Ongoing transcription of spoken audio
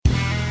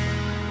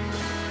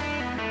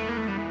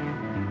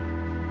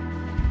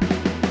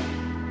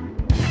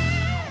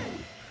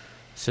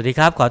สวัสดี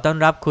ครับขอต้อน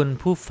รับคุณ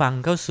ผู้ฟัง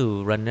เข้าสู่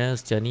Runner's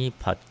Journey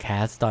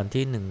Podcast ตอน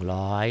ที่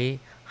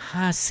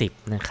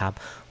150นะครับ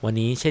วัน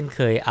นี้เช่นเ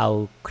คยเอา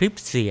คลิป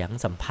เสียง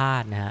สัมภา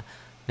ษณ์นะฮะ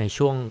ใน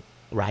ช่วง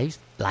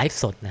ไลฟ์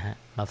สดนะฮะ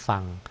มาฟั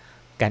ง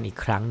กันอีก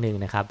ครั้งหนึ่ง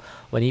นะครับ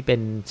วันนี้เป็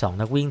น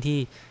2นักวิ่งที่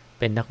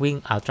เป็นนักวิ่ง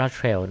Ultra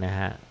Trail นะฮ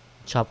ะ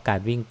ชอบการ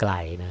วิ่งไกล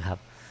นะครับ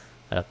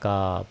แล้วก็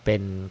เป็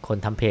นคน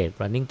ทำเพจ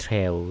Running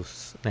Trails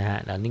นะฮะ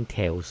Running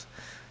Trails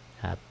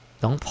ครับ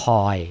น้องพล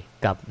อย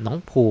กับน้อง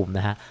ภูมิ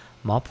นะฮะ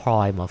หมอพล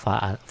อยหมอ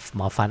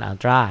ฟันอัล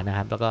ตร้านะค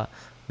รับแล้วก็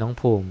น้อง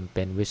ภูมิเ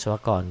ป็นวิศว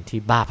กรที่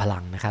บ้าพลั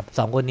งนะครับส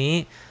องคนนี้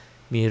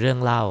มีเรื่อง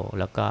เล่า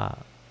แล้วก็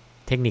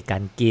เทคนิคกา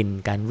รกิน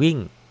การวิ่ง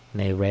ใ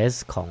นเรส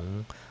ของ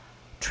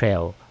เทร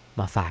ล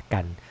มาฝากกั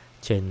น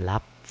เชิญรั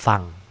บฟั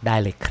งได้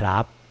เลยครั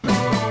บ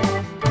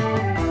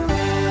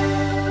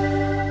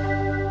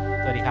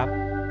สวัสดีครับ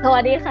สวั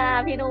สดีค่ะ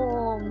พี่หนุ่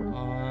ม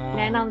แ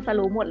นะนำส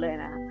รุปหมดเลย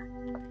นะ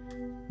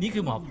นี่คื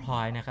อหมอพลอ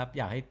ยนะครับอ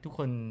ยากให้ทุกค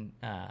น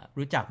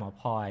รู้จักหมอ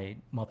พลอ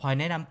ย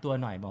แนะนำตัว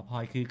หน่อยหมอพลอ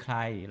ยคือใคร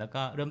แล้ว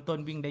ก็เริ่มต้น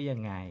วิ่งได้ยั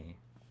งไง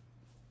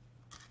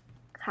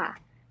ค่ะ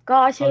ก็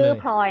ชื่อ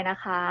พลอยนะ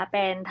คะเ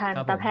ป็นทัน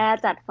ตแพท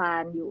ย์จัดฟั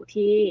นอยู่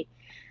ที่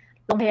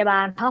โรงพยาบา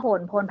ลพห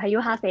ลพลพยุ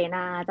หเสน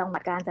าจังหวั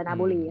ดกาญจน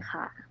บุรี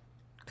ค่ะ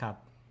ครับ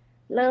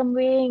เริ่ม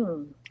วิ่ง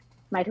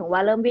หมายถึงว่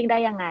าเริ่มวิ่งได้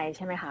ยังไงใ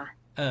ช่ไหมคะ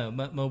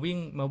มาวิ่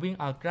ง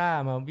อัลตร้า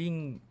มาวิ่ง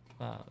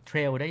เทร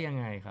ลได้ยัง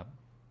ไงครับ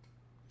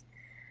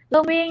เ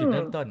ริ่มวิ่ง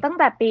ตั้ง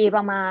แต่ปีป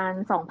ระมาณ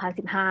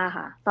2015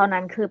ค่ะตอน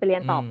นั้นคือไปเรีย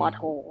นต่อป.โ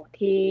ท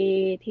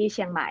ที่เ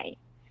ชียงใหม่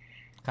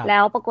แล้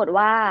วปรากฏ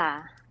ว่า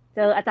เจ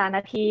ออาจารย์น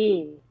าที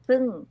ซึ่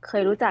งเค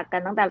ยรู้จักกั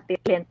นตั้งแต่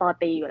เรียนป.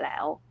ตรีอยู่แล้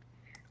ว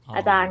อ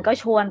าจารย์ก็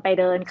ชวนไป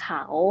เดินเข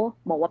า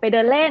บอกว่าไปเดิ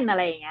นเล่นอะ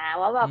ไรอย่างเงี้ย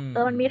ว่าแบบ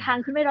มันมีทาง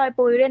ขึ้นไปดอย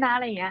ปุยด้วยนะอ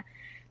ะไรอย่างเงี้ย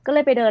ก็เล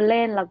ยไปเดินเ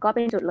ล่นแล้วก็เ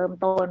ป็นจุดเริ่ม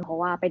ต้นเพราะ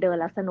ว่าไปเดิน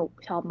แล้วสนุก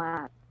ชอบมา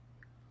ก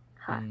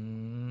ค่ะ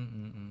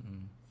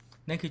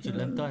นั่นคือจุดเ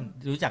ริ่มต้น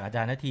รู้จักอาจ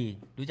ารย์นาที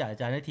รู้จักห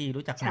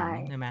น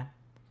ำใช่ไหม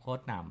โค้ช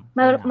หน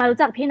ำมารู้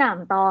จักพี่หน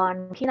ำตอน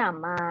พี่หน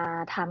ำมา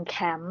ทำแค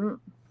มป์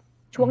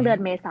ช่วงเดือน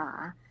เมษา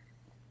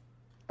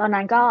ตอน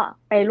นั้นก็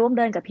ไปร่วมเ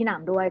ดินกับพี่หน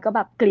ำด้วยก็แ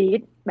บบกรี๊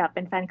ดแบบเ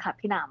ป็นแฟนคลับ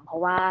พี่หนำเพรา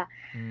ะว่า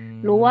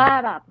รู้ว่า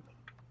แบบ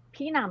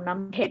พี่หนำน้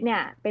ำเพชรเนี่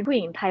ยเป็นผู้ห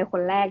ญิงไทยค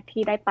นแรก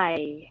ที่ได้ไป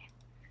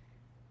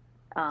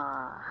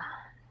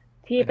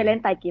ที่ไปเล่น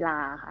ไตรกีฬา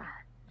ค่ะ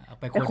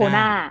ไปโคน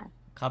า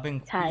เขาเป็น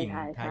ผู้หญิง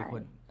ไทยค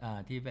น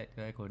ที่ไป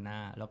โคนา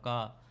แล้วก็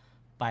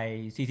ไป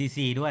CCC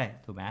ด้วย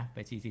ถูกไหมไป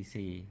CCC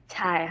ใ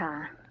ช่ค่ะ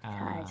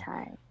ใช่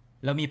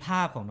เรามีภ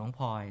าพของน้องพ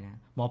ลอยนะ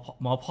ห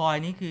มอพลอย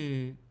นี่คือ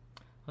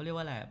เขาเรียก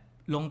ว่าอะไร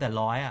ลงแต่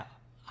100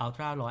อัลต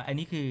ร้า100อัน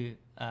นี้คือ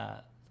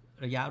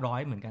ระยะ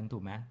100เหมือนกันถู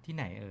กไหมที่ไ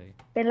หนเอ่ย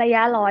เป็นระย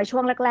ะ100ช่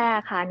วงแรก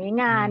ๆค่ะนี้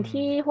งาน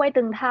ที่ห้วย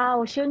ตึงเท่า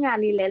ชื่องาน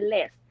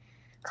Relentless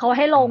เขาใ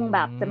ห้ลงแบ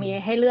บจะมี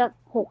ให้เลือก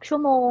6ชั่ว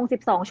โมง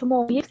12ชั่วโม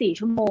ง24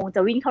ชั่วโมงจ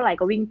ะวิ่งเท่าไหร่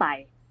ก็วิ่งไป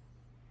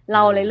เร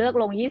าเลยเลือก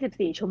ลง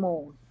24ชั่วโม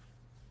ง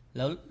แ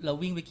ล้วเรา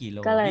วิ่งไปกี่โล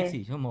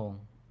24ชั่วโมง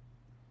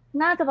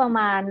น่าจะประม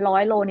าณ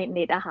100โล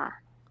นิดๆอะค่ะ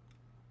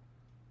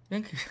นั่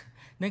นคือ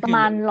ประม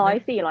าณ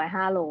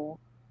104-105โล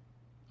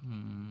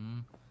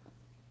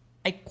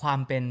ไอ้ความ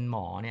เป็นหม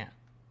อเนี่ย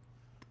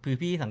คือ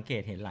พี่สังเก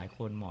ตเห็นหลายค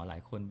นหมอหลา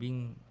ยคนวิ่ง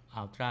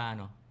อัลตร้า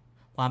เนาะ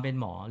ความเป็น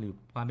หมอหรือ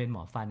ความเป็นหม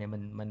อฟันเนี่ย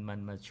มัน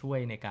มาช่วย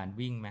ในการ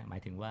วิ่งไหมหมา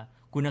ยถึงว่า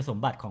คุณสม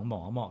บัติของหม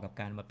อเหมาะกับ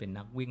การมาเป็น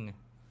นักวิ่ง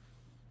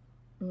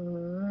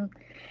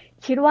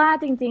คิดว่า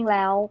จริงๆแ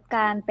ล้วก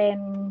ารเป็น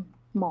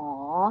หมอ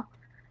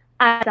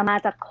อาจจะมา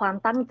จากความ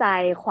ตั้งใจ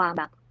ความ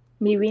แบบ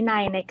มีวินั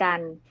ยในการ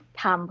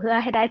ทำเพื่อ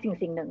ให้ได้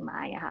สิ่งหนึ่งมา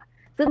อะค่ะ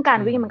ซึ่งการ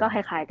วิ่งมันก็ค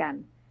ล้ายๆกัน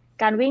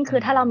การวิ่งคือ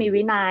ถ้าเรามี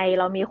วินัย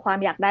เรามีความ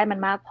อยากได้มัน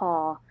มากพอ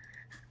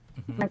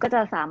มันก็จ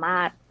ะสามา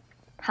รถ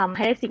ทำใ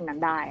ห้ได้สิ่งนั้น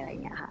ได้อะไร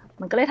เงี้ยค่ะ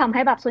มันก็เลยทำใ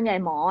ห้แบบส่วนใหญ่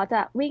หมอจะ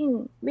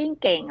วิ่ง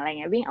เก่งอะไร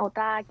เงี้ยวิ่งอัลต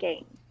ร้าเก่ง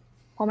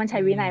เพราะมันใช้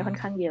วินัยค่อน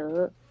ข้างเยอะ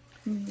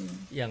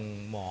อย่าง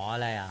หมออะ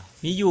ไร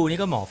มิยูนี่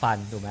ก็หมอฟัน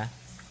ถูกไหม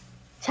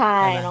ใช่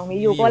น้องมิ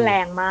ยูก็แร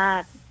งมา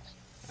ก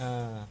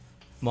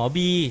หมอ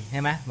บีใช่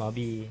ไหมหมอ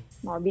บี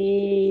หม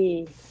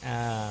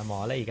อ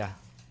อะไรอีก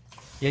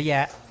เยอะแย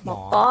ะหมอ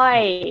ก้อ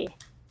ย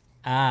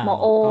หมอ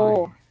โอ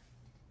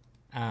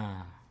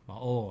หมอ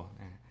โอ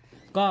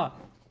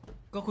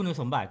ก็คุณ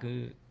สมบัติคือ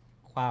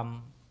ความ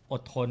อ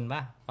ดทนป่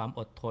ะความ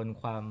อดทน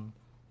ค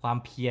วาม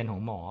เพียรขอ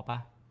งหมอป่ะ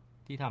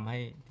ที่ทำให้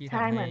ใ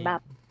ช่เหมือนแบ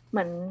บเห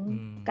มือน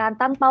การ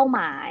ตั้งเป้าหม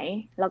าย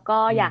แล้วก็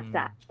อยากจ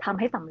ะทำ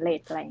ให้สำเร็จ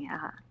อะไรอย่างเงี้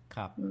ยค่ะค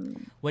รับ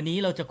วันนี้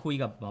เราจะคุย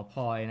กับหมอพ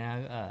ลอยนะ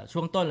ช่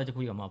วงต้นเราจะ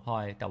คุยกับหมอพลอ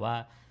ยแต่ว่า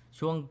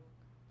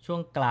ช่ว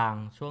งกลาง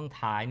ช่วง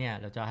ท้ายเนี่ย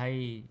เราจะให้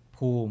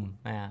ภูมิ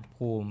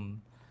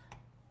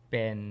เ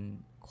ป็น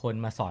คน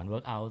มาสอนเวิ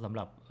ร์กอัลสำห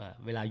รับ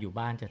เวลาอยู่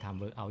บ้านจะทำ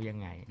เวิร์กอัลยัง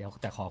ไงเดี๋ยว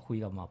แต่ขอคุย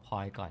กับหมอพลอ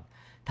ยก่อน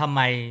ทำไ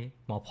ม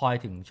หมอพลอย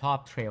ถึงชอบ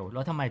เทรลแล้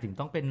วทำไมถึง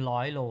ต้องเป็น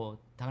100 โล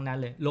ทั้งนั้น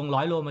เลยลง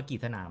100 โลมากี่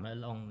สนามแล้ว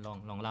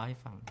ลองเล่าให้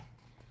ฟัง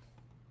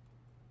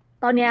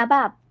ตอนนี้แบ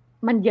บ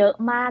มันเยอะ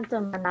มากจ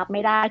นมันนับไ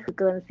ม่ได้คือ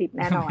เกิน10แ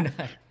น่นอน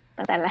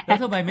ตั้งแต่แรกแล้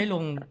วทำไมไม่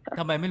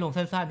ลง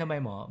สั้นๆทำไม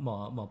ห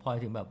มอพลอย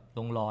ถึงแบบล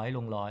ง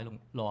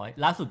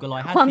100ล่าสุดก็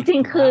150ความจริ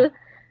งคือ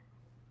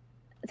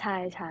ใ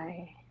ช่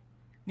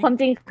นี่ความ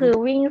จริงคุณคือ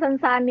วิ่ง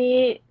สั้นๆนี่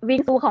วิ่ง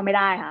สู้เขาไม่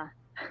ได้ค่ะ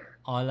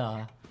อ๋อเหรอ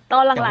ตอ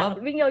นแต่ว่าหลัง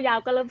ๆวิ่งยาว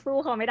ๆก็เริ่มสู้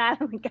เขาไม่ได้แ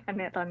ล้วเหมือนกัน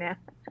เนี่ยตอนเนี้ย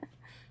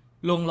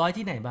ลงร้อย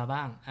ที่ไหนมา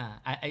บ้าง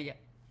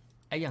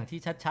ไออย่างที่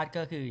ชัดๆ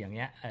ก็คืออย่างเ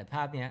งี้ยภ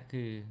าพเนี้ย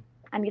คือ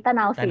อันนี้ตะน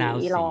าวตะสีนาว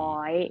สีร้อ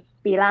ย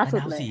ปีล่าสุ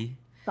ดเลยตะนาวสี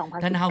สองพัน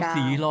ตะนาวสิบเก้า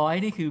สีร้อย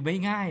นี่คือไม่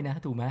ง่ายนะ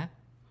ถูกไหม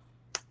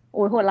โ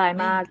อ้ยโหดร้ายไ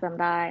ม่มากจ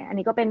ำได้อัน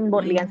นี้ก็เป็นบ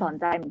ทไม่เรียนสอน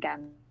ใจเหมือนกัน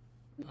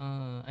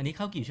อันนี้เ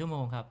ข้ากี่ชั่วโม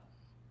งครับ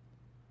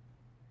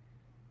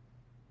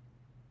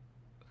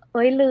เ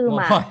อ้ยลืม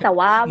อ่ะหมอพลอยแต่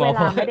ว่าหมอ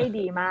พลอยเวลาไม่ได้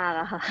ดีมาก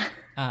อะค่ะ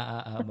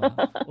หมอ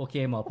โอเค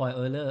หมอพลอย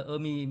เลอร์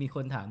มีค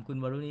นถามคุณ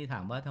วรุณีถา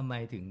มว่าทำไม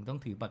ถึงต้อง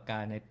ถือปากกา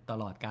ในต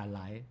ลอดการไ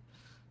ลฟ์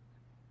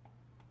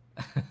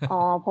อ๋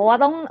อเพราะว่า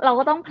เรา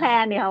ก็ต้องแพล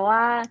นเนี่ยค่ะว่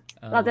า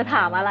เอเราจะถ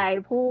ามอะไรอ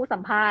ผู้สั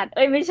มภาษณ์เ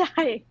อ้ยไม่ใช่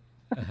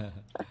เออ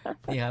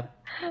นี่ครับ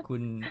คุ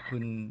ณคุ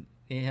ณ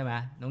นี่ใช่ไหม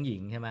น้องหญิ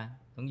งใช่ไหม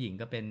น้องหญิง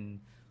ก็เป็น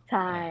ใ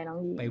ช่เอ่อน้อง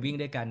หญิงไปวิ่ง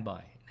ด้วยกันบ่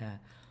อยนะ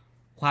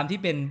ความที่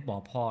เป็นหมอ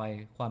พลอย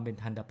ความเป็น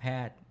ทันตแพ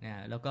ทย์น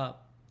ะแล้วก็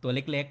ตัวเ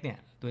ล็กๆเนี่ย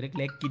ตัวเ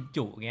ล็กๆกิน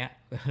จุเงี้ย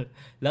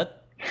แล้ว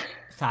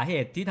สาเห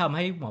ตุที่ทำใ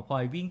ห้หมอพลอ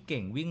ยวิ่งเ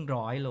ก่งวิ่ง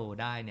100 โล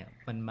ได้เนี่ย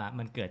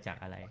มันเกิดจาก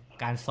อะไร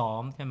การซ้อ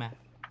มใช่ไหม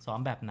ซ้อ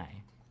มแบบไหน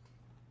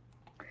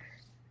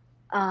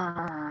อ่า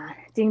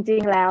จริ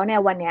งๆแล้วเนี่ย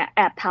วันเนี้ยแอ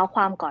บเท้าค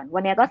วามก่อนวั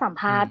นเนี้ยก็สัม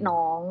ภาอืมษณ์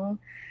น้อง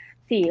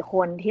4 ค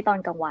นที่ตอน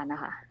กลางวันน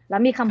ะคะแล้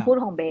วมีคคำรับพูด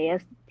ของเบส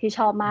ที่ช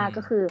อบอืมมาก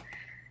ก็คือ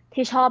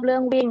ที่ชอบเรื่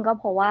องวิ่งก็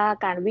เพราะว่า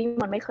การวิ่ง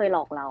มันไม่เคยหล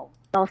อกเรา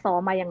ซ้อม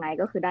มายังไง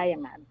ก็คือได้อย่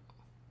างนั้น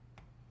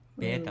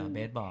อืมเบ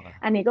สบอกอ่ะ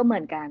อันนี้ก็เหมื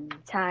อนกัน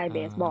ใช่อ่เบ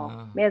าสบ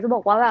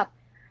อกว่าแบบ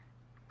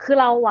คือ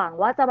เราหวัง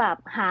ว่าจะแบบ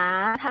หา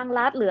ทาง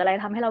ลัดหรืออะไร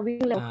ทำให้เรา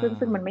วิ่งเร็วอ่ขึ้น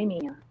ซึ่งมันาไม่มี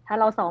อะถ้า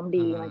เราซ้อมอ่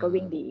ดีมันก็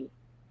วิ่งาดี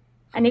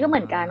อันอ่นี้ก็เห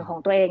มือนกันาของ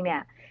ตัวเองเนี่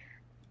ย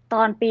ต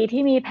อนปี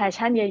ที่มีแพช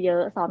ชั่นเยอ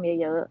ะๆซ้อม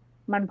เยอะ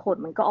ๆมัน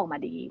ก็ออกมา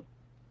ดี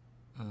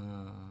อ่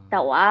าแ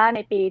ต่ว่าใน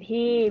ปี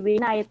ที่วิ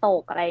นัยต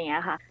กอะไรอย่างเงี้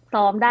ยค่ะ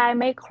ซ้อมได้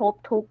ไม่ครบ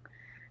ทุก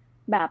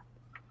แบบ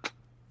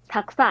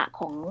ทักษะ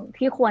ของ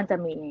ที่ควรจะ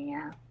มีอย่างเ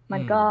งี้ยมั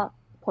นอืม ก็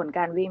ผลก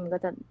ารวิ่งมันก็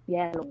จะแ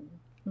ย่ลง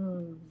อื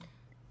ม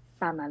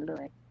ตามนั้นเล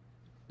ย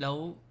แล้ว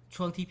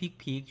ช่วงที่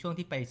พีคช่วง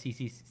ที่ไป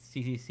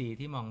CCC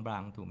ที่มองบลั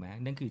งถูกไหม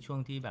นั่นคือช่วง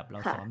ที่แบบเรา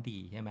ค่ะซ้อมดี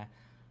ใช่ไหม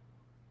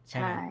ใช่ใช่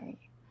ไหม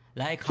แ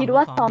ละไอ้คิดคำ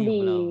ว่าซ้อมว่าซ้อมดีดี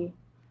ของเรา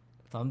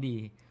ซ้อมดี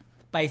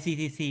ไป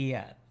CCC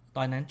อ่ะต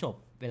อนนั้นจบ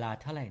เวลา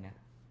เท่าไหร่นะ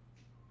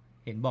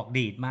เห็นบอก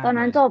ดีดมากเลยตอน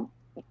นั้นจบ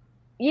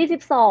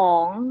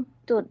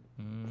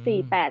อืม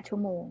22.48 ชั่ว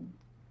โมง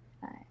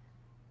ใช่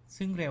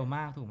ซึ่งเร็วม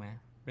ากถูกไหม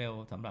เร็ว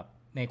สำหรับ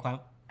ในความ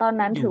ตอน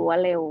นั้นอยู่ถือว่า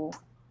เร็ว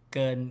เ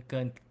กินเกิ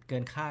นเกิ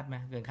นคาดไหม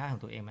เกินคาดขอ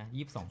งตัวเองไหม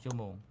22 ชั่ว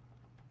โมง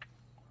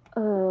เอ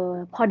อ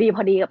พอ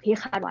ดีกับที่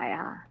คาดไว้อ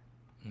ะค่ะ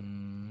อื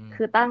ม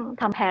คือตั้ง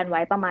ทำแผนไ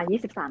ว้ประมาณ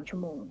23 ชั่ว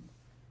โมง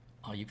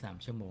อ๋อ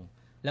23 ชั่วโมง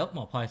แล้วหม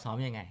อพลอยซ้อม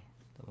ยังไง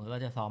สมมติว่า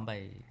จะซ้อมไป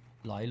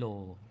100 โล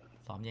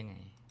ซ้อมยังไง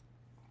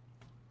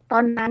ตอ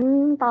นนั้น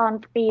ตอน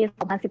ปี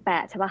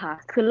2018ใช่ป่ะคะ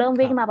คือเริ่ม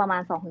ครับ วิ่งมาประมา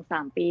ณ2 ถึง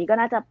 3 ปีก็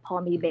น่าจะพอ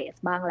มีเบส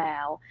บ้างแล้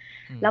ว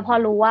อืแล้วพอ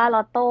มรู้ว่าล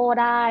อตโต้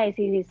ได้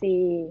CCC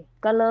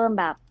ก็เริ่ม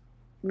แบบ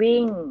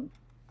วิ่ง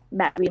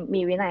แบบ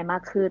มีวินัยมา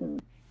กขึ้น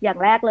อย่าง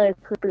แรกเลย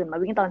คือตื่นมา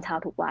วิ่งตอนเช้า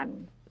ทุกวัน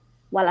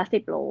วันละ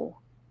10 โล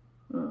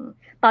อืม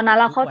ตอนนั้น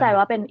เราเข้าทุกวันใจ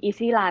ว่าเป็น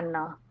easy run เ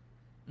นาะ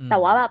อืมแต่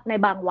ว่าแบบใน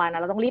บางวันนะ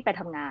เราต้องรีบไป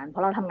ทำงานเพรา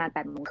ะเราทำงาน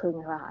8 โมงครึ่ง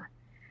ใช่ป่ะคะ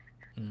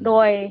อืมโด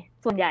ย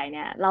ส่วนใหญ่เ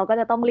นี่ยเราก็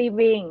จะต้องรีบ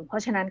วิ่งเพรา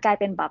ะฉะนั้นกลาย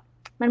เป็นแบบ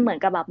มันเหมือน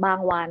กับแบบบาง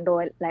วันโด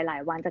ยหลา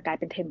ยๆวันจะกลาย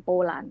เป็นเทมโป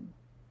รัน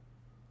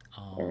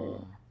อ๋อเออ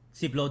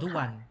10 โลทุกค่ะ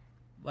วัน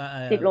ว่า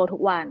สิบโลทุ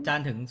กวันจัน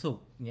ทร์ถึงศุก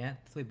ร์เนี้ย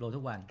10 โลทุ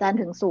กวันจันทร์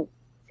ถึงศุกร์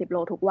10 โล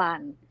ทุกวัน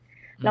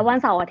อืมแล้ววัน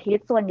เสาร์อาทิต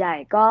ย์ส่วนใหญ่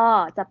ก็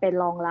จะเป็น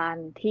ลองรัน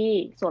ที่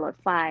สวนรถ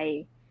ไฟ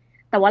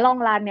แต่ว่าลอง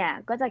รันเนี่ย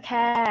ก็จะแ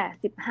ค่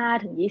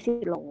15 ถึง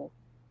 20 โล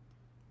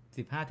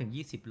15 ถึง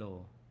 20 โล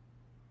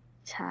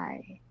ใช่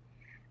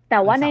แต่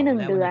วันเสาร์ว่าในหนึ่ง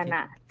และวันอาทิตย์เดือน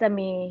อ่ะจะ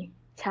มี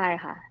ใช่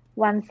ค่ะ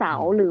วันเสาอืม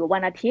ร์หรือวั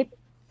นอาทิตย์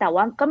แต่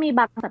ว่าก็มี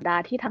บางสัปดา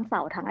ห์ที่ทั้งเส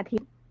าร์ทั้งอาทิ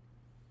ตย์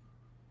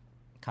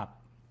ครับ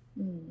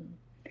อืม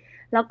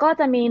แล้วก็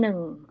จะมี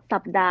1 สั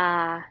ปดาห์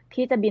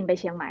ที่จะบินไป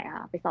เชียงใหม่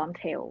ค่ะไปซ้อมเ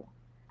ทรล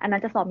อันนั้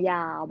นจะซ้อมย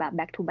าวแบบ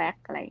back to back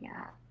อะไรอย่างเงี้ย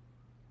ค่ะ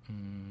อื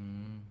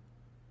ม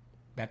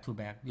back to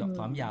back หยอืมอก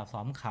ซ้อมยาวซ้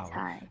อมเข่าใ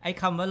ช่ไอ้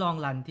คำว่าลอง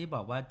รันที่บ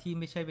อกว่าที่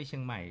ไม่ใช่ไปเชีย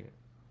งใหม่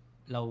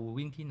เรา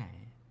วิ่งที่ไหน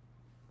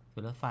ส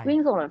วนรถไฟวิ่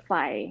งส่วนรถไฟ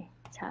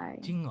ใช่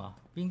จริงเหรอ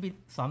วิ่งไป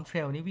ซ้อมเทร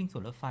ลนี่วิ่งส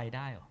วนรถไฟไ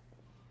ด้เหรอ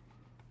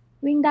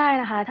วิ่งได้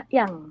นะคะอ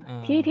ย่างเอ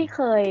ที่อที่เ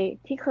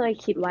คย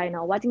คิดไว้เน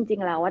าะว่าจริ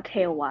งๆแล้วว่าเทร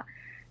ลอะ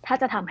ถ้า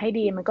จะทำให้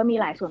ดีมันก็มี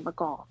หลายส่วนประ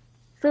กอบ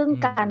ซึ่งอื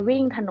การ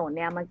วิ่งมถนนเ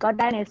นี่ยมันก็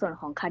ได้ในส่วน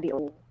ของคาร์ดิโอ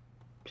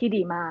ที่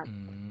ดีมากอื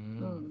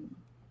อืมม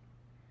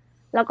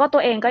แล้วก็ตั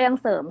วเองก็ยัง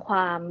เสริมคว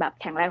ามแบบ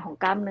แข็งแรงของ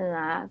กล้ามเนื้อ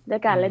ด้ว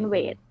ยการอืมอืม เล่นเว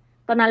ท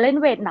ตอนนั้นเล่น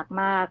เวทหนัก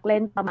มากเล่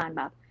นประมาณแ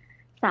บบ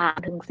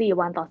3 ถึง 4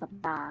 วันต่อสัป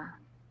ดาห์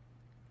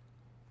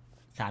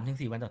3 ถึง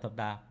 4 วันต่อสัป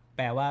ดาห์แ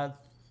ปลว่า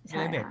ใช่เ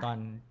ล่นเบสค่ะต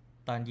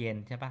อนเย็น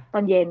ใช่ปะต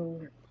อนเย็น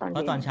ตอนเพร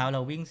าะเย็นตอนเช้าเร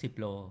าวิ่ง10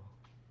 โล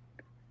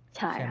ใ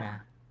ช่ใช่ไหมค่ะ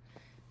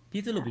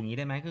พี่สรุปอย่างนี้ใช่ไ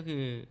ด้ไหมก็คื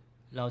อ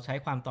เราใช้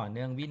ความต่อเ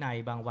นื่องวินัย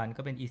บางวัน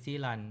ก็เป็น easy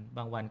run บ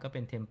างวันก็เป็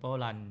น tempo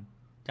run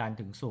จันทร์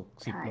ถึงศุกร์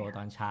10 โลใช่ค่ะต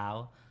อนเช้า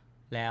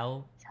แล้ว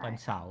ใช่วันค่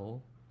ะเสาร์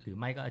หรือ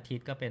ไม่ก็อาทิต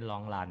ย์ก็เป็นลอ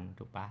งรัน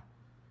ถูกปะ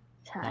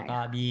แล้วก็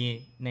ใช่มี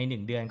ใน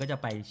1 เดือนก็จะ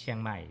ไปเชียง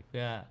ใหม่เ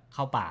พื่อเ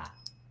ข้าป่า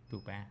ถู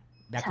กไหม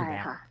แบ็คทูใช่แบ็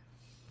คค่ะ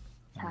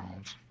ใช่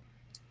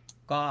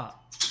ก็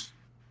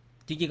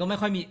จริงๆก็ไม่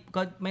ค่อยมี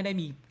ก็ไม่ได้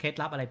มีเคล็ด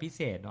ลับอะไรพิเ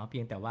ศษเนาะเพี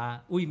ยงแต่ว่า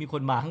อุ้ยมีค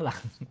นมาข้างหลั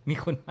งมี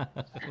คนมา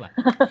ข้างหลัง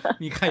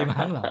มีใครมา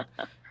ข้างหลัง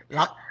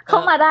รับเข้า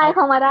มาได้เอาเ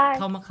ข้ามาได้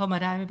เข้ามา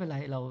ได้ไม่เป็นไร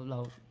เรา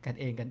กัน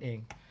เอง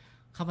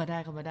เข้ามาได้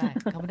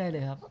เล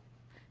ยครับ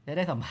จะไ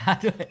ด้สัมภาษ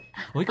ณ์ด้วย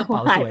โอ้ยกระเป๋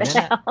าสวยนั่น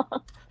น่ะ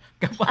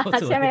กระเป๋า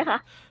สวยใช่ไหมคะ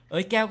เ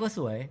อ้ยแก้วก็ส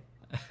วย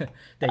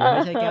แต่ยังไ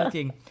ม่ใช่แก้วจ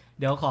ริง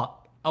เดี๋ยวขอ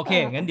โอเค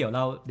งั้นเดี๋ยวเ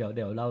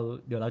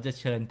ราจะ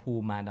เชิญภู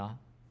มิมาเนาะ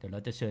เดี๋ยวเร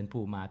าจะเชิญภู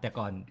มิมาแต่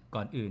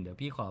ก่อนอื่นเดี๋ยว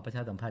พี่ขอประช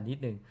าสัมพันธ์นิด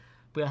นึง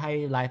เพื่อให้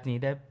ไลฟ์นี้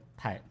ได้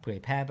ถ่ายเผย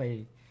แพร่ไป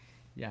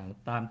อย่าง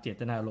ตามเจ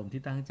ตนารมณ์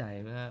ที่ตั้งใจ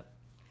ว่า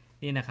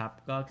นี่นะครับ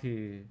ก็คือ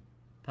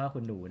ผ้าข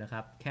นหนูนะค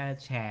รับแค่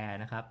แชร์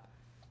นะครับ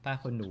ผ้า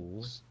ขนหนู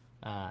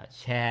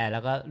แชร์แล้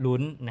วก็ลุ้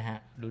นนะฮะ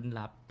ลุ้น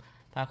รับ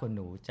ผ้าขนห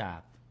นูจา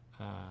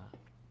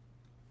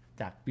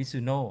กบิซู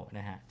โน่น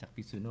ะฮะจาก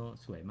บิซูโน่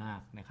สวยมา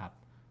กนะครับ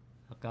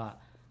แล้วก็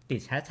ติ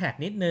ดแฮชแท็ก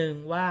นิดนึง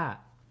ว่า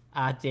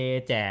RJ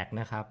แจก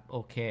นะครับโอ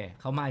เค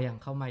เข้ามายั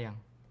ง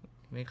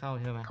ไม่เข้า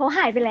ใช่ไหมเขาห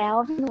ายไปแล้ว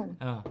พี่หนุ่ม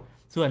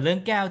ส่วนเรื่อง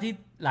แก้วที่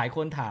หลายค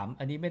นถาม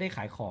อันนี้ไม่ได้ข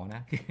ายของน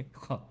ะ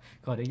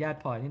ขออนุญาต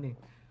พลอยนิดนึง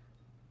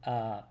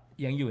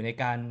ยังอยู่ใน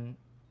การ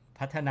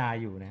พัฒนา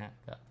อยู่นะฮะ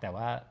แต่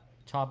ว่า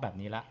ชอบแบบ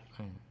นี้ละ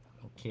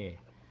โอเค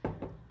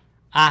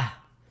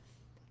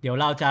เดี๋ยว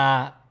เราจะ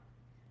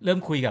เริ่ม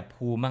คุยกับ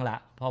ภูมิบ้างละ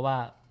เพราะว่า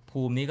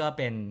ภูมินี้ก็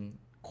เป็น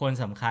คน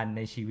สำคัญใ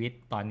นชีวิต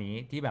ตอนนี้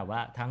ที่แบบว่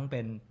าทั้งเ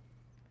ป็น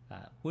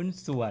หุ้น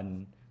ส่วน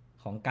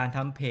ของการท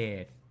ำเพ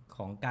จข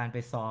องการไป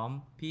ซ้อม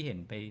พี่เห็น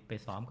ไป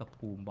ซ้อมกับ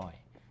ภูมิบ่อย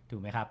ถู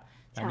กไหมครับ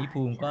ตอนนี้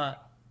ภูมิ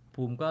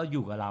ก็อ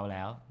ยู่กับเราแ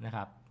ล้วนะค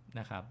รับ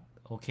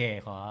โอเค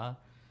ขอ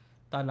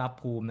ต้อนรับ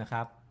ภูมินะค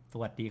รับส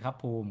วัสดีครับ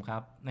ภูมิครั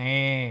บ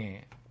นี่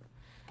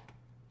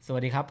สวั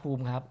สดีครับภู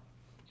มิครับ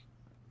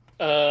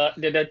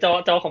เดี๋ยว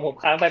จอของผม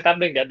ค้างไปแป๊บ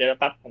นึงเดี๋ยว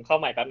แป๊บผมเข้า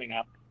ใหม่แป๊บนึงค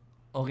รับ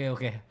โอเคโอ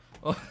เค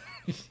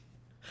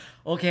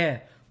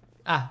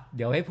เ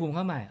ดี๋ยวให้ภูมิเ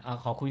ข้าใหม่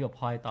ขอคุยกับพ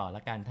ลอยต่อล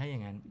ะกันถ้าอย่า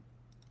งนั้น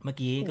เมื่อ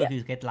กี้ก็คื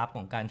อเคล็ดลับข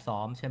องการซ้อ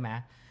มใช่ไหม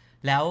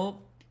แล้ว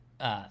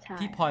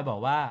ที่พลอยบอก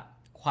ว่า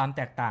ความแ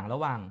ตกต่างระ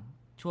หว่าง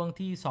ช่วง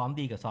ที่ซ้อม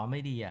ดีกับซ้อมไ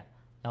ม่ดี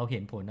เราเห็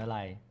นผลอะไร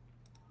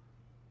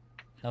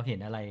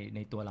ใน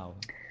ตัวเรา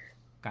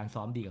การ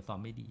ซ้อมดีกับซ้อม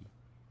ไม่ดี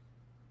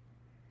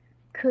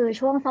คือ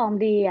ช่วงซ้อม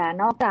ดี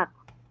นอกจาก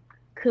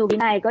คือวิ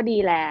นัยก็ดี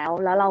แล้ว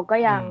เราก็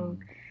ยัง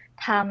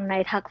ทำใน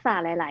ทักษะ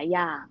หลายๆอ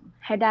ย่าง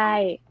ให้ได้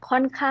ค่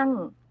อนข้าง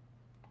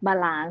บา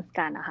ลานซ์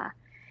กันนะคะ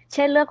เ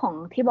ช่นเรื่องของ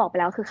ที่บอกไป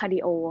แล้วคือคาร์ดิ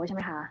โอใช่ไห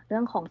มคะเรื่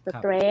องของส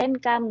เตรนท์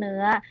กล้ามเนื้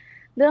อ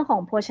เรื่องของ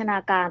โภชนา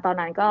การตอน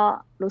นั้นก็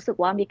รู้สึก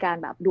ว่ามีการ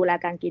แบบดูแล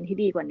การกินที่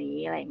ดีกว่านี้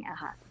อะไรอย่างเงี้ย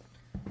ค่ะ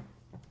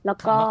แล้ว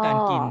ก็กา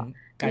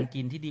ร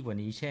กินที่ดีกว่า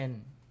นี้เช่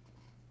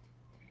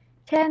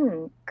น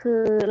คื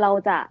อเรา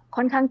จะ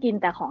ค่อนข้างกิน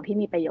แต่ของที่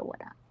มีประโยช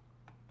น์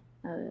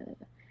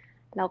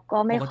แล้วก็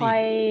ไม่ค่อ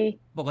ย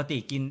ปกติ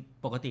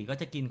ก็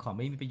จะกินของไ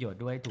ม่มีประโยชน์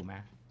ด้วยถูกไหม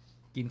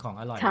กินของ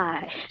อร่อยใช่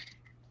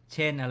เ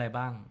ช่นอะไร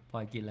บ้างพลอ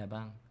ยกินอะไร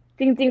บ้าง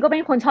จริงๆก็เป็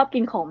นคนชอบกิ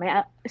นของไม่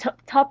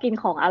ชอบกิน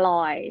ของอ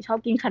ร่อยชอบ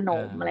กินขน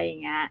มอะไรอย่า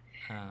งเงี้ย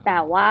แต่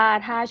ว่า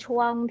ถ้าช่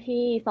วง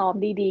ที่ซ้อม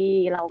ดี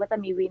ๆเราก็จะ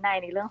มีวินัย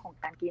ในเรื่องของ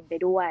การกินไป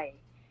ด้วย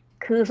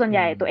คือส่วนให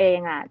ญ่ตัวเอง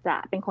จะ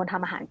เป็นคนท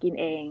ำอาหารกิน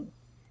เอง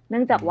เนื่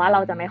องจากว่าเร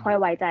าจะไม่ค่อย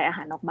ไว้ใจอาห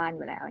ารนอกบ้านอ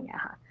ยู่แล้วอย่างเงี้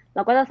ยค่ะเร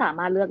าก็จะสาม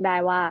ารถเลือกได้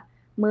ว่า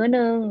มื้อ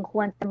นึงค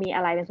วรจะมีอ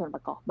ะไรเป็นส่วนป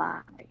ระกอบบ้า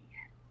งอะไรอย่างเ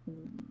งี้ย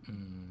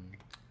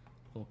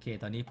โอเค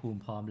ตอนนี้ภูมิ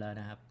พร้อมแล้ว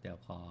นะครับเดี๋ยว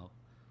ขอ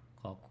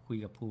คุย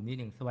กับภูมินิด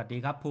หนึ่งสวัสดี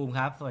ครับภูมิค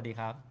รับสวัสดี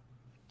ครับ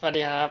สวัส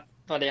ดีครับ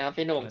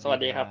พี่หนุ่มสวัส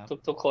ดีครับ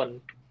ทุกคน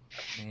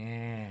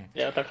เ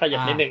ดี๋ยวต้องขยับ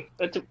นิดนึง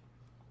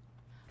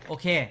โอ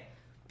เค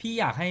พี่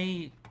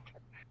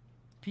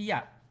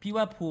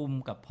ว่าภูมิ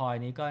กับพลอย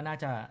นี้ก็น่า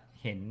จะ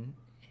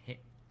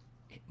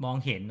มอง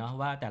เห็นเนาะ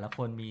ว่าแต่ละค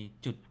นมี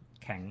จุด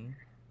แข็ง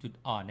จุด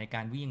อ่อนในก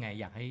ารวิ่งไง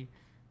อยากให้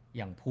อ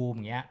ย่างภูมิ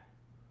เงี้ย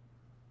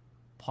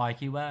พลอย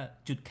คิดว่า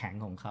จุดแข็ง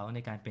ของเขาใน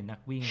การเป็นนัก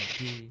วิ่ง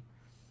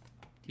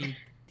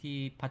ที่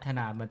พัฒน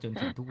ามาจน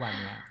ถึงทุกวัน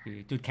เนี้ยคือ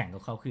จุดแข็งข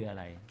องเขาคืออะ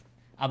ไร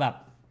เอาแบบ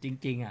จ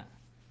ริง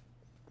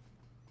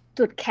ๆ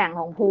จุดแข็ง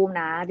ของภูมิ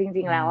นะจ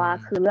ริงๆแล้ว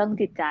คือเรื่อง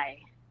จิตใจ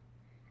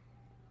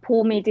ภู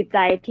มิมีจิตใจ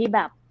ที่แบ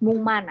บมุ่ง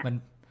มั่น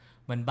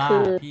มันบ้า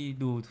พี่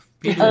ดู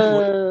ฟุ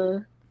ต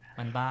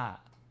มันบ้า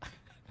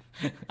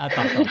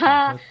ถ้า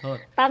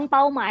ตั้งเ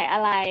ป้าหมายอะ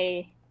ไร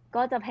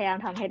ก็จะพยายาม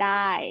ทำให้ไ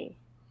ด้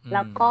แ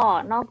ล้วก็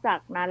นอกจาก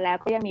นั้นแล้ว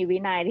ก็ยังมีวิ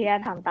นัยที่จะ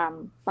ทำตาม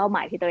เป้าหม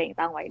ายที่ตัวเอง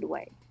ตั้งไว้ด้ว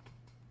ย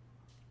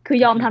คือ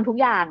ยอมทำทุก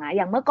อย่างอ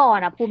ย่างเมื่อก่อน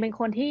ภูมิเป็น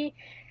คนที่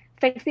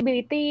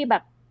flexibility แบ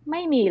บไ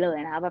ม่มีเลย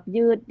นะแบบ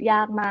ยืดย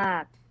ากมา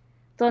ก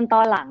จนต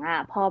อนหลัง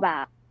พอแบ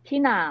บพี่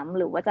หนาม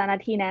หรือว่าเจ้าหน้า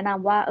ที่แนะน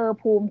ำว่า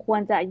ภูมิคว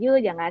รจะยืด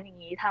อย่างนั้นอย่า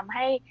งนี้ทำใ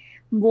ห้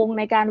วง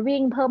ในการวิ่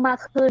งเพิ่มมาก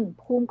ขึ้น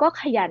ภูมิก็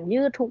ขยัน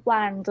ยืดทุก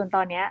วันจนต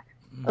อนเนี้ย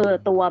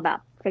ตัวแบบ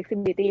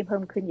flexibility เพิ่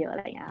มขึ้นเยอะอะ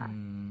ไรอย่างเงี้ย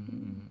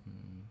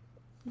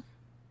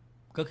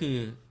ก็คือ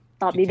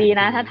ตอบดีๆ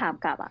นะถ้าถาม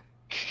กลับ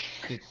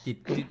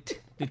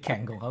จุ จุดแข็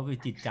งของเขาคือ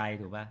จิตใจ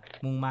ถูกป่ะ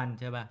มุ่งมั่น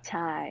ใช่ป่ะใ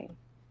ช่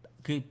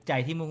คือใจ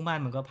ที่มุ่งมั่น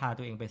มันก็พา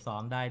ตัวเองไปซ้อ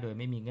มได้โดย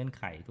ไม่มีเงื่อนไ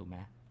ขถูกไหม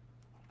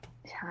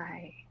ใช่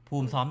ภู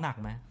มิซ้อมหนัก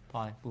ไหมพล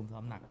อยภูมิซ้อ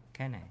มหนักแ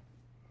ค่ไหน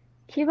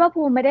คิดว่า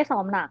ภูมิไม่ได้ซ้อ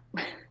มหนัก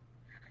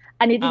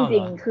อันนี้จริ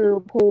งๆคือ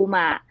ภูมิ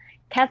อะ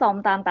แค่ซ้อม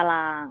ตามตาร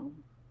าง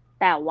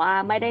แต่ว่า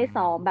ไม่ได้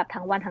ซ้อมแบบ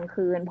ทั้งวันทั้ง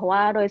คืนเพราะว่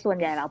าโดยส่วน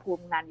ใหญ่แล้วภู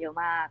มิงานเยอะ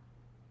มาก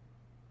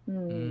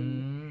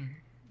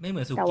ไม่เหมื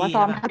อนสุกี้แต่ว่า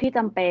ซ้อมเท่าที่จ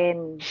ำเป็น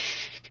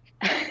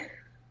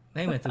ไ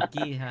ม่เหมือนสุ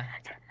กี้ฮะ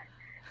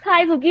ใช่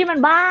สุกี้มัน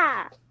บ้า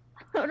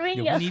วิ่ง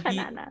เยอะข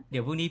นาดนั้นเดี๋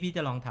ยวพรุ่งนี้พี่จ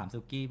ะลองถามสุ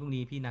กี้พรุ่ง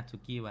นี้พี่นัดสุ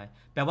กี้ไว้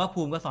แปลว่า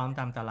ภูมิก็ซ้อม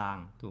ตามตาราง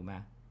ถูกไหม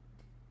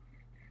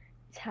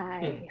ใช่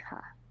ค่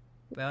ะ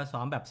แปลว่าซ้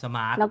อมแบบสม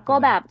าร์ทแล้วก็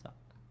แบบ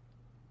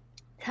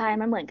ใช่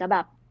มันเหมือนกับแบ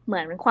บเหมื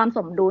อนความส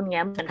มดุลเ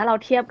งี้ยเหมือนถ้าเรา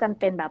เทียบกัน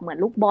เป็นแบบเหมือน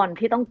ลูกบอล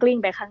ที่ต้องกลิ้ง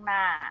ไปข้างหน้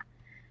า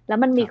แล้ว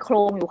มันมีโคร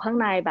งอยู่ข้าง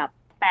ในแบบ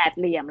แปด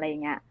เหลี่ยมอะไร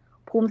เงี้ย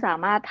ภูมิสา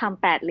มารถท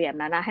ำแปดเหลี่ยม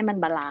นั้นนะให้มัน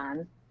บาลาน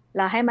ซ์แ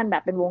ล้วให้มันแบ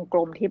บเป็นวงกล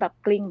มที่แบบ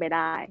กลิ้งไปไ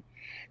ด้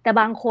แต่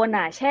บางคน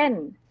อ่ะเช่น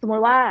สมม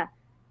ติว่า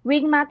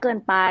วิ่งมากเกิน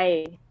ไป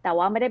แต่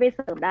ว่าไม่ได้ไปเส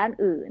ริมด้าน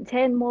อื่นเ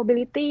ช่น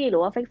mobility หรื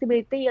อว่า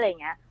flexibility อะไร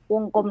เงี้ยว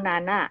งกลม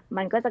นั้นอ่ะ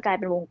มันก็จะกลาย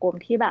เป็นวงกลม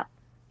ที่แบบ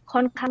ค่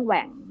อนข้างแห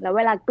ว่งแล้วเ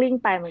วลากลิ้ง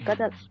ไปมันก็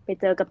จะไป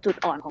เจอกับจุด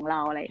อ่อนของเรา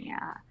อะไรอย่างเงี้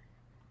ย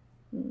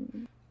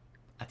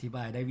อธิบ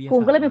ายได้วิทยาศาสตร์ภู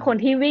มิก็เลยเป็นคน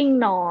ที่วิ่ง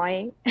น้อย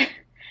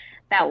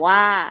แต่ว่า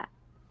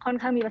ค่อน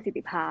ข้างมีประสิท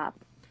ธิภาพ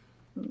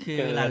คือ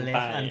รันเล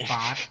สรันฟ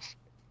าส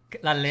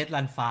รันเลส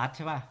รันฟาสใ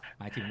ช่ป่ะ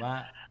หมายถึงว่า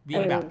วิ่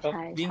งแบบ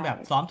วิ่งแบบ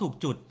ซ้อมถูก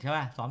จุดใช่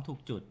ป่ะซ้อมถูก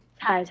จุด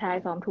ใช่ใช่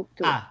ซ้อมถูก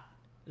จุด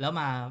แล้ว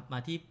มา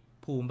ที่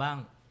ภูมิบ้าง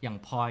อย่าง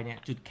พลอยเนี่ย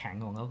จุดแข็ง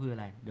ของเขาคืออะ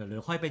ไรเดี๋ย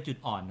วค่อยไปจุด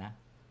อ่อนนะ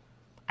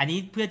อันนี้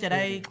เพื่อจะไ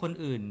ด้คน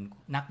อื่น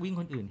นักวิ่ง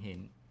คนอื่นเห็น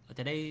จ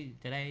ะ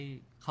ได้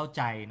เข้าใ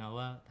จเนาะ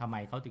ว่าทำไม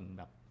เขาถึง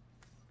แบบ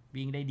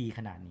วิ่งได้ดีข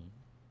นาดนี้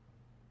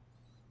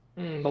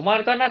ผมว่า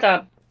ก็น่าจะ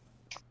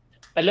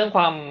เป็นเรื่องค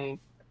ว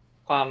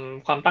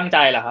ามตั้งใจ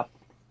แหละครับ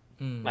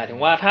หมายถึง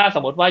ว่าถ้าส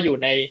มมติว่าอยู่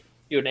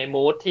ใน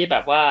มูดที่แบ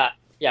บว่า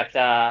อยากจ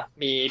ะ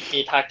มี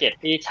ทาร์เก็ต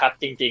ที่ชัด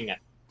จริงๆ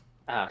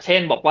เช่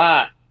นบอกว่า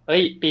เฮ้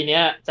ยปีนี้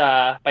จะ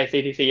ไป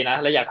CTC นะ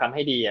แล้วอยากทำใ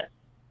ห้ดี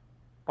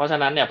เพราะฉะ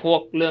นั้นเนี่ยพว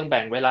กเรื่องแ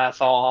บ่งเวลา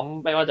ซ้อม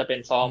ไม่ว่าจะเป็น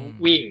ซ้อม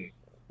วิ่ง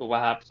ถูกป่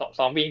ะครับ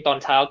ซ้อมวิ่งตอน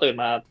เช้าตื่น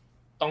มา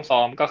ต้องซ้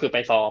อมก็คือไป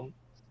ซ้อม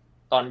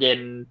ตอนเย็น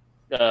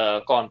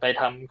ก่อนไป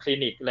ทำคลิ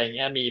นิกอะไรเ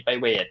งี้ยมีไป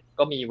เวท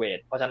ก็มีเวท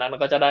เพราะฉะนั้นมัน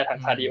ก็จะได้ทั้ง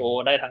คาร์ดิโอ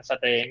ได้ทั้งส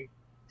เตรนท์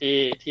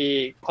ที่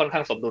ค่อนข้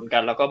างสมดุลกั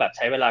นแล้วก็แบบใ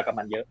ช้เวลากับ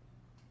มันเยอะ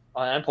เพรา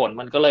ะฉะนั้นผล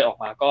มันก็เลยออก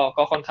มา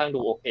ก็ค่อนข้างดู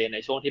โอเคใน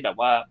ช่วงที่แบบ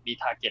ว่ามี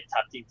ทาร์เก็ตชั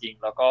ดจริง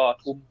ๆแล้วก็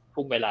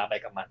ทุ่มเวลาไป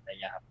กับมันอะไรเ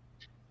งี้ยครับ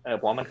เ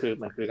พราะว่ามัน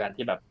คือการ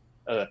ที่แบบ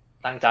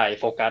ตั้งใจ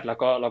โฟกัสแล้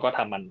วก็ท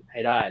ำมันใ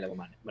ห้ได้อะไรประ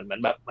มาณนี้เหมือ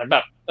นแบ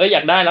บอย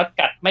ากได้แล้ว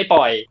กัดไม่ป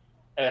ล่อย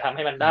ทำใ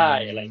ห้มันได้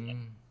อะไรเงี้ย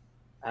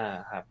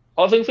ครับเพร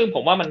าะซึ่งผ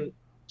ม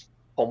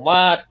ว่า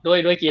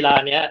ด้วยกีฬา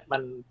เนี้ยมั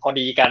นพอ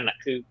ดีกัน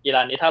คือกีฬ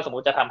านี้ถ้าสมมุ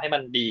ติจะทำให้มั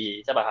นดี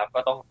ใช่ป่ะครับก็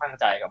ต้องตั้ง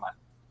ใจกับมัน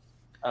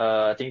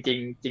จ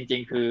ริ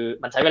งคือ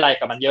มันใช้เวลา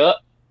กับมันเยอะ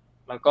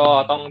แล้วก็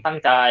ต้องตั้ง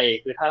ใจ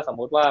คือถ้าสม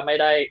มุติว่าไม่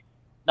ไ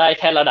ด้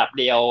แค่ระดับ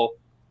เดียว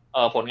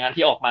ผลงาน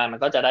ที่ออกมามัน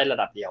ก็จะได้ระ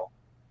ดับเดียว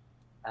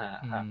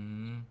ครับ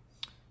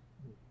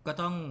ก็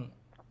ต้อง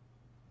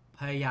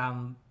พยายาม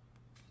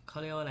เขา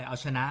เรียกว่าอะไรเอา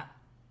ชนะ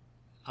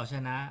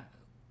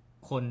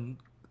คน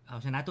เอา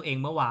ชนะตัวเอง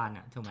เมื่อวาน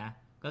ถูกไหม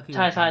ก็คือใ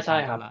ช่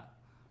ครับ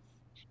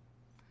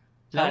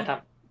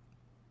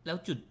แล้ว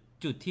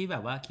จุดที่แบ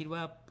บว่าคิดว่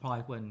าพลอย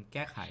ควรแ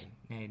ก้ไข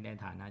ใน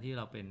ฐานะที่เ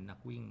ราเป็นนัก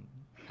วิ่ง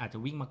อาจจะ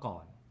วิ่งมาก่อ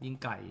นวิ่ง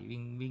ไกล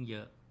วิ่งเย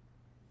อะ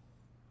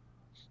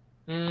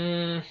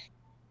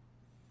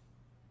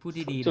พูด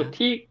ดีๆนะจุด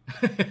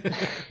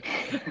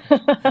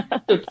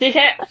ที่แ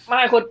ค่ไม่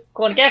ค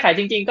วรแก้ไข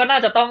จริงๆก็น่า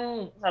จะต้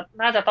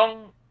อง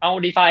เอา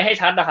define ให้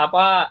ชัดนะครับ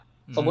ว่า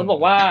สมมุติบอ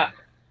กว่า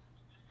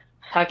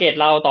target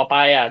เราต่อไป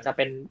จะเ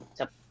ป็น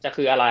จะ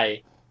คืออะไร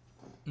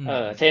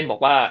เช่นบอก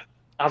ว่า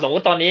สมมุ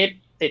ติตอนนี้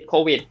ติดโค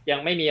วิดยัง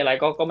ไม่มีอะไร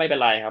ก็ไม่เป็น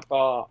ไรครับ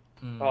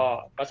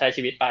ก็ใช้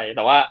ชีวิตไปแ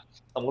ต่ว่า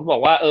สมมุติบอ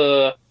กว่า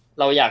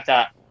เราอยากจะ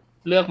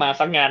เลือกมา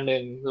สักงานห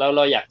นึ่งแล้วเร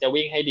าอยากจะ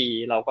วิ่งให้ดี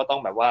เราก็ต้อง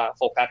แบบว่าโ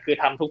ฟกัสคือ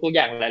ทำทุกๆอ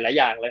ย่างหลายๆ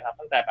อย่างเลยครับ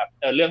ตั้งแต่แบบ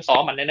เรื่องซ้อ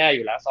มมันแน่ๆอ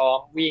ยู่แล้วซ้อม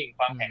วิ่งค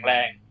วามแข็งแร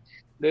ง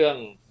เ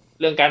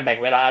รื่องการแบ่ง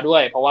เวลาด้ว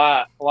ยเพราะ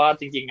ว่า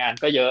จริงๆงาน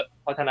ก็เยอะ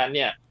เพราะฉะนั้นเ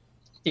นี่ย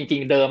จริ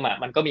งๆเดิม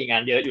มันก็มีงา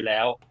นเยอะอยู่แล้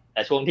วแ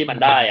ต่ช่วงที่มัน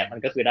ได้มัน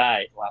ก็คือได้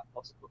ครับ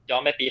ย้อ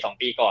นไปปี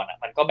2 ปีก่อน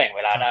มันก็แบ่งเ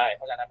วลาได้เ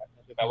พราะฉะนั้น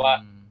คือแปลว่า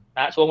ณ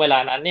ช่วงเวลา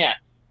นั้นเนี่ย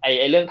ไ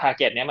อเรื่อง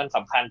target เนี่ยมันส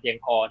ำคัญเพียง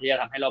พอที่จะ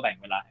ทำให้เราแบ่ง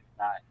เวลา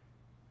ได้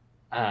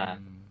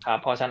ครับ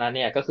เพราะฉะนั้นเ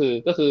นี่ยก็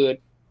คือ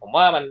ผม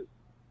ว่ามัน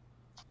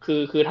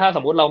คือถ้าส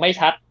มมุติเราไม่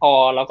ชัดพอ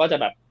เราก็จะ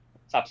แบบ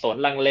สับสน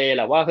ลังเลแห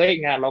ละว่าเฮ้ย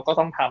งานเราก็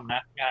ต้องทำน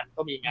ะงาน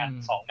ก็มีงาน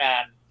2 งา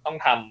นต้อง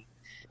ท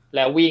ำแ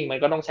ล้ววิ่งมัน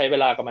ก็ต้องใช้เว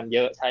ลากับมันเย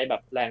อะใช้แบ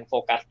บแรงโฟ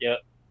กัสเยอะ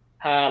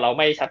ถ้าเรา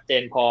ไม่ชัดเจ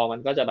นพอมัน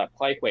ก็จะแบบ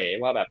ค่อยเขว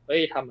ว่าแบบเฮ้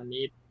ยทำอัน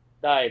นี้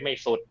ได้ไม่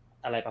สุด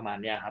อะไรประมาณ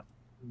เนี้ยครับ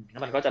แล้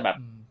วมันก็จะ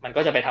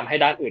ไปทำให้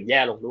ด้านอื่นแย่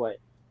ลงด้วย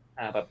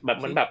แบบ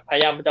มันแบบพย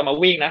ายามจะมา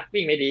วิ่งนะ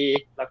วิ่งไม่ดี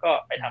แล้วก็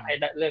ไปทำให้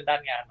เรื่องด้า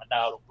นงานมันด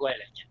าวลงด้วยอะ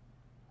ไรอย่างเงี้ย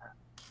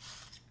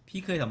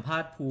พี่เคยสัมภา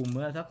ษณ์ภูมิเ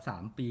มื่อสัก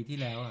3 ปีที่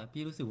แล้วอ่ะ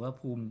พี่รู้สึกว่า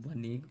ภูมิวัน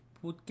นี้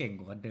พูดเก่งก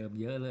ว่าเดิม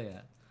เยอะเลยอ่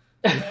ะ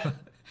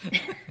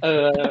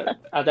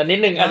อาจจะนิด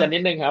นึงค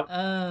รับ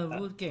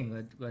พูดเก่ง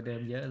กว่าเดิ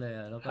มเยอะเลย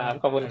อ่ะแล้วก็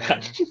ขอบคุณครับ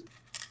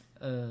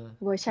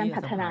เวอร์ชัน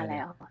พัฒนาแ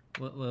ล้วเ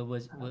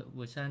ว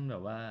อร์ชันแบ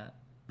บว่า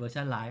เวอร์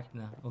ชันไลฟ์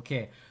นะโอเค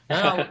แ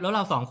ล้วเร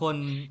า2 คน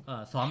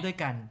ซ้อมด้วย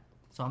กัน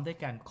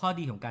ข้อ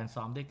ดีของการ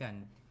ซ้อมด้วยกัน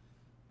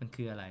มัน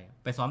คืออะไร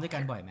ไปซ้อมด้วยกั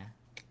นบ่อยไหม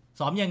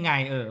ซ้อมยังไง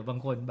บา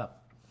งคนแบบ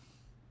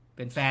เ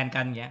ป็นแฟนกั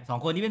นเงี้ย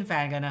2 คนนี้เป็นแฟ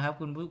นกันนะครับ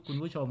คุณ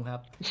ผู้ชมครับ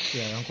เ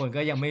ดี๋ยวบางคน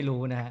ก็ยังไม่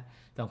รู้นะฮะ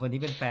2 คนนี้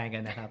เป็นแฟนกั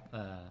นนะครับ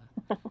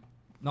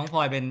น้องพล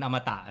อยเป็นอม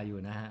ตะอยู่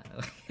นะฮะ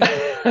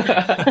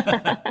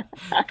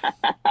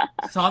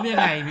ซ้อมยัง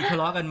ไงมีทะเ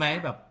ลาะกันไหม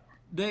แบบ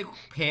ด้วย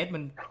เพจมั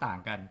นต่าง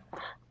กัน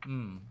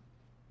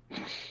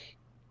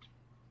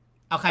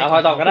เอาใครก่อ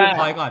นก็ได้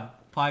พลอยก่อน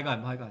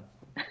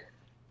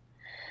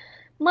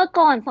เมื่อ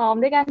ก่อนซ้อม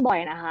ด้วยกันบ่อย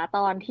นะคะต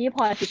อนที่พ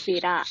ลอยฟิ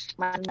ตอ่ะ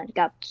มันเหมือน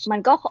กับมั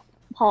นก็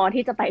พอ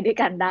ที่จะไปด้วย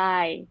กันได้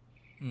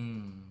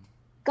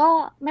ก็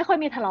ไม่ค่อย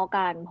มีทะเลาะ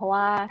กันเพราะ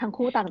ว่าทั้ง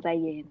คู่ต่างใจ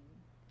เย็น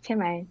ใช่ไ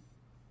หม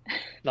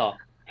หรอ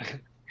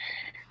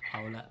เอ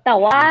าละแต่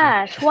ว่า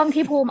ช่วง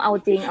ที่ภูมิเอา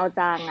จริงเอา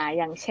จังอะ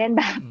อย่างเช่น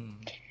แบบ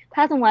ถ้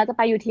าสมมติว่าจะไ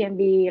ป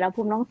UTMB แล้ว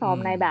ภูมิต้องซ้อม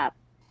ในแบบ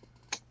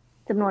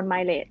จำนวนไม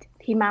เลจ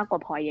ที่มากกว่า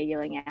พลอยเยอะๆ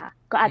อย่างเงี้ยค่ะ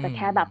ก็อาจจะแ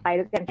ค่แบบไป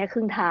ด้วยกันแค่ค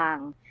รึ่งทาง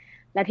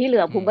และที่เหลื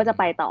อภูมิก็จะ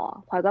ไปต่อ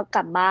พลอยก็ก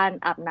ลับบ้าน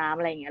อาบน้ำ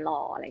อะไรอย่างเงี้ยร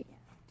ออะไรอย่างเงี้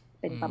ย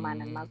เป็นประมาณ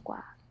นั้นมากกว่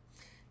า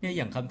เนี่ยอ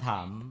ย่างคำถา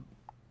ม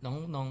น้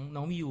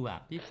องมิวอ่ะ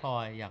พี่พลอ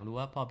ยอยากรู้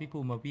ว่าพอพี่ภู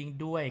มิมาวิ่ง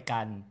ด้วยกั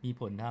นมี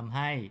ผลทำใ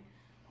ห้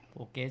โป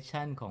รเกรส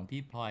ชั่นของ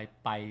พี่พลอย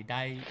ไปไ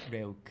ด้เ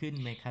ร็วขึ้น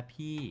ไหมครับ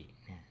พี่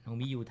น้อง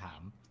มิวถา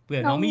มเผื่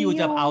อน้องมิว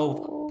จะเอา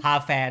พา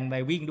แฟนไป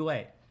วิ่งด้วย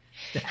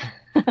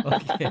โอ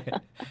เค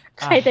ใ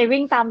ครจะ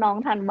วิ่งตามน้อง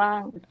ทันบ้า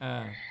ง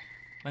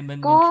มัน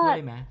ช่วย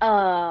ไหม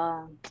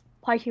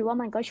พลอยคิดว่า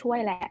มันก็ช่วย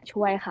แหละ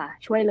ช่วยค่ะ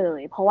ช่วยเล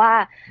ยเพราะว่า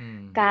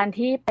การ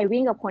ที่ไป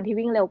วิ่งกับคนที่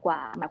วิ่งเร็วกว่า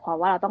หมายความ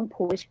ว่าเราต้อง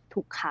พุช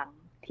ทุกครั้ง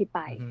ที่ไป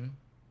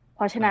เพ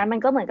ราะฉะนั้นมัน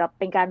ก็เหมือนกับ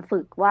เป็นการฝึ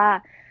กว่า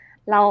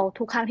เรา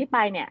ทุกครั้งที่ไป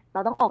เนี่ยเรา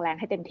ต้องออกแรง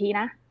ให้เต็มที่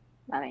นะ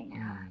อะไรอย่างเงี้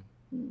ยค่ะ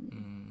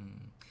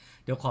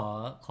เดี๋ยว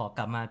ขอก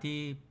ลับมาที่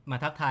มา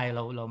ทักทาย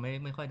เรา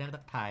ไม่ค่อยได้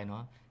ทักทายเนา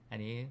ะอัน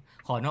นี้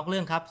ขอนอกเรื่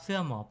องครับเสื้อ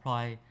หมอพลอ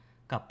ย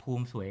กับภู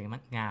มิสวย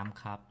งาม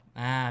ครับ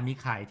มี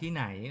ขายที่ไ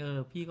หน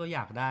พี่ก็อย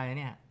ากได้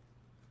เนี่ย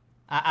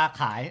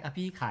ขาย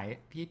พี่ขาย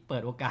พี่เปิ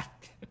ดโอกาส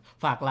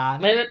ฝากร้าน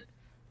ไม่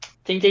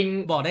จริง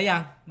ๆบอกได้ยั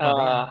ง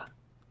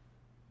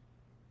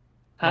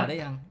บอกได้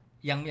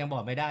ยังบ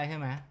อกไม่ได้ใช่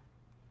ไหม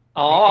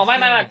ไม่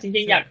จ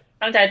ริงๆอยาก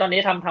ตั้งใจตอนนี้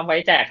ทำไว้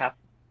แจกครับ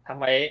ทำ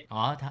ไว้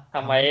ท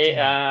ำไ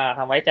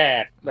ว้แจ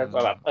กแบ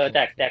บ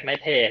แจกใน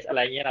เพจอะไร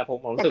เงี้ยนะผม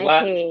รู้สึกว่า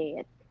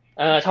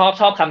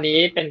ชอบคำนี้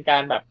เป็นกา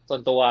รแบบส่ว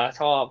นตัว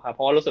ชอบครับเพ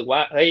ราะรู้สึกว่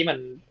าเฮ้ย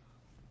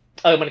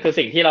มันคือ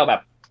สิ่งที่เราแบ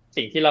บ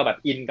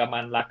อินกับมั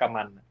นรักกับ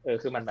มัน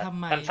คือมันแบบ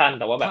สั้นๆ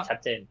แต่ว่าแบบชัด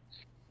เจน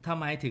ทำ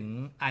ไมถึง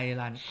ไอ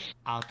รัน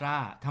อัลตร้า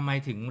ทำไม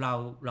ถึงเ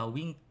รา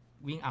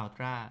วิ่งอัลต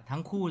ร้าทั้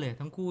งคู่เลย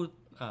ทั้งคู่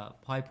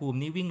พลอยภูมิ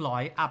นี่วิ่ง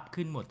100 อัพ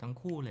ขึ้นหมดทั้ง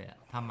คู่เลย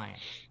ทำไม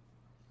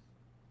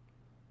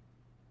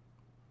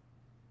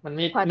มัน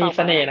มีเ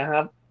สน่ห์นะค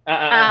รับ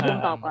ภูมิ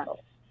ตอบก่อน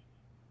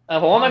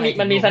ผมว่ามัน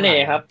มีเสน่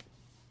ห์ครับ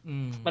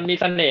มันมี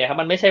เสน่ห์ครับ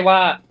มันไม่ใช่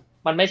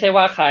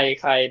ว่าใ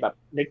ครแบบ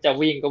นึกจะ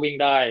วิ่งก็วิ่ง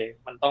ได้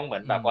มันต้องเหมื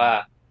อนแบบ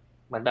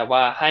ว่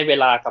าให้เว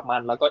ลากับมั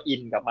นแล้วก็อิ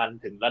นกับมัน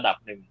ถึงระดับ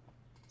หนึ่ง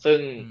ซึ่ง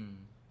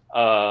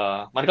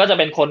มันก็จะ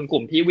เป็นคนก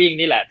ลุ่มที่วิ่ง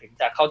นี่แหละถึง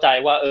จะเข้าใจ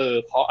ว่า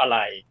เพราะอะไร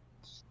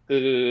คื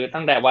อ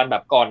ตั้งแต่วันแบ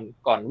บ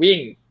ก่อนวิ่ง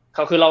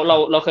คือเ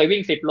ราเคยวิ่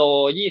ง10 โล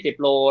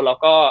20 โลแล้ว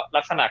ก็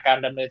ลักษณะการ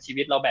ดำเนินชี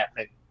วิตเราแบบห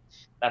นึ่ง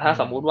แต่ถ้า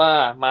สมมุติว่า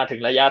มาถึง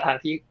ระยะทาง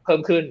ที่เพิ่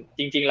มขึ้น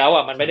จริงๆแล้ว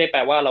มันไม่ได้แปล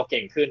ว่าเราเ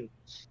ก่งขึ้น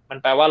มัน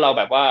แปลว่าเราแ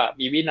บบว่า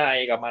มีวินัย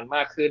กับมันม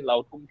ากขึ้นเรา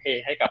ทุ่มเท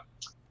ให้กับ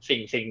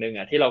สิ่งหนึ่ง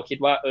ที่เราคิด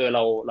ว่าเ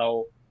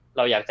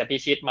ราอยากจะพิ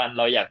ชิตมัน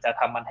เราอยากจะ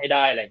ทำมันให้ไ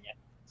ด้อะไรเงี้ย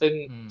ซึ่ง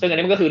อัน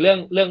นี้มันก็คือเ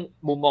รื่อง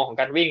มุมมองของ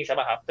การวิ่งใช่ไห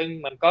มครับซึ่ง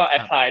มันก็แอ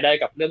พพลายได้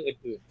กับเรื่อง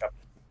อื่นๆกับ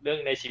เรื่อง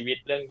ในชีวิต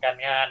เรื่องการ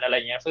งานอะไรเ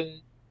งี้ยซึ่ง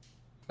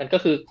มันก็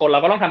คือคนเรา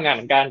ก็ต้องทำงานเห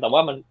มือนกันแต่ว่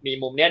ามันมี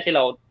มุมเนี้ยที่เ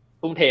รา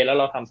ทุ่มเทแล้ว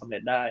เราทำสำเร็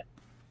จได้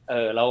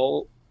แล้ว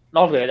น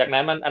อกเหนือจาก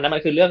นั้นอันนั้นมั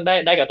นคือเรื่อง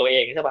ได้กับตัวเอ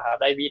งใช่ป่ะครับ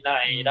ได้วินั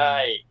ยได้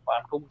ควา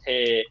มทุ่มเท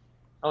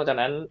นอกจาก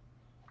นั้น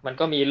มัน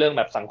ก็มีเรื่องแ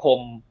บบสังคม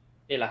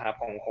นี่แหละครับ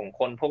ของ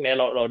คนพวกนี้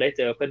เราได้เ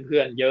จอเพื่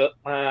อนๆเยอะ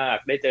มาก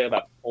ได้เจอแบ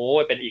บโอ้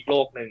ยเป็นอีกโล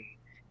กนึง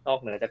นอก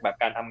เหนือจากแบบ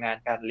การทำงาน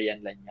การเรียน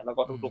อะไรเงี้ยแล้ว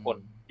ก็ทุกคน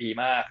ดี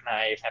มากนา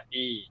ยแฮป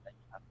ปี้อะไรอย่าง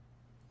เงี้ยครับ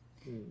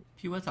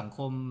พี่ว่าสังค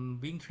ม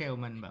วิ่งเทรล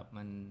มันแบบ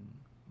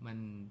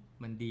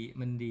มันดี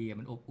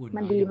มันอบอุ่น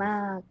มันดีมา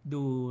ก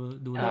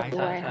ดูไลฟ์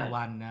กลาง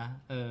วันนะ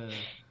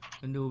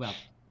มันดูแบบ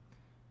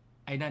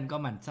ไอ้นั่นก็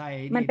หมั่นไส้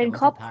มันเป็น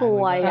ครอบครั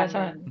ว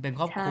มันเป็น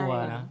ครอบครัว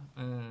นะ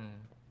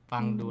ฟั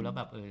งดูแล้ว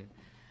แบบ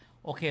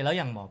โอเคแล้ว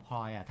อย่างหมอพล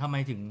อยทำไม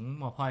ถึง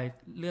หมอพลอย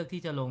เลือก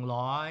ที่จะลง150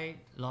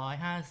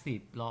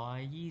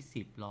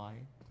 120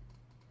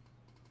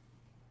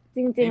 100จ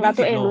ริงๆแล้ว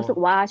ตัวเองรู้สึก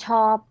ว่าช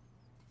อ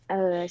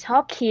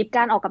บคีปก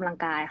ารออกกำลัง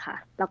กายค่ะ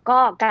แล้วก็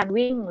การ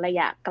วิ่งระ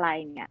ยะไกล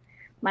เนี่ย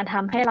มันท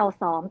ำให้เรา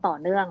ซ้อมต่อ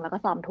เนื่องแล้วก็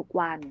ซ้อมทุก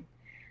วัน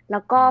แล้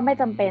วก็ไม่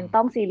จำเป็น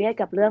ต้องซีเรียส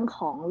กับเรื่องข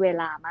องเว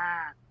ลามา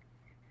ก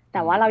แ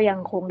ต่ว่าเรายัง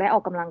คงได้อ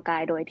อกกำลังกา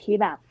ยโดยที่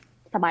แบบ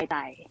สบายใจ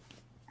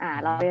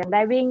เรายังไ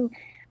ด้วิ่ง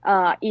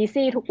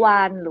easy ทุก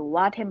วันหรือ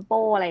ว่า tempo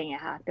อะไรอย่างเงี้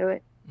ยค่ะด้วย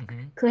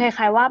คือค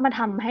ล้ายๆว่ามัน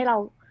ทำให้เรา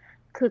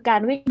คือกา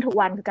รวิ่งทุก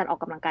วันคือการออก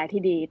กำลังกาย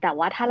ที่ดีแต่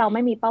ว่าถ้าเราไ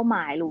ม่มีเป้าหม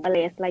ายหรือว่าเล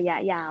สระยะ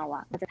ยาว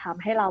มันจะท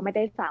ำให้เราไม่ไ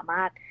ด้สาม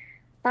ารถ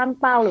ตั้ง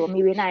เป้าหรือว่า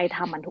มีวินัยท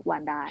ำมันทุกวั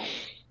นได้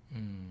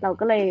เรา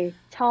ก็เลย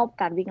ชอบ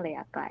การวิ่งระย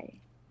ะไกล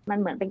มัน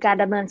เหมือนเป็นการ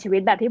ดำเนินชีวิ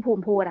ตแบบที่ภู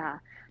มิพูดค่ะ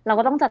เรา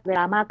ก็ต้องจัดเว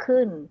ลามาก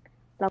ขึ้น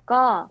แล้ว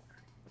ก็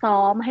ซ้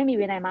อมให้มี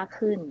วินัยมาก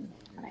ขึ้น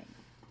อะไร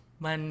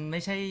มันไ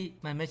ม่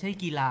ใช่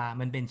กีฬา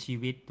มันเป็นชี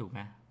วิตถูกไหม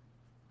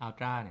อัลต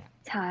ร้าเนี่ย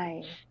ใช่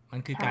มั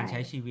นคือการใช้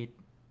ชีวิต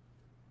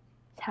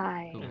ใช่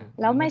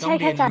แล้วไม่ใช่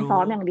แค่การซ้อ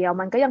มอย่างเดียว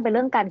มันก็ยังเป็นเ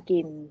รื่องการกิ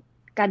น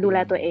การดูแล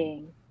ตัวเอง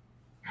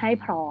ให้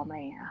พร้อมอะไร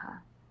อย่างเงี้ยค่ะ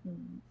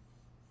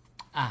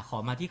ขอ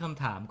มาที่ค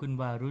ำถามคุณ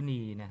วารุ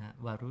ณีนะฮะ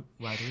วา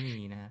รุณี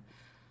นะฮะ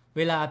เ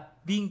วลา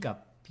วิ่งกับ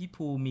พี่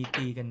ภูมี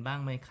ตีกันบ้าง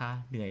ไหมคะ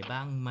เหนื่อยบ้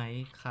างไหม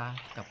คะ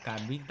กับการ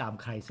วิ่งตาม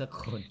ใครสัก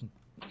คน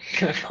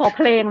ขอเ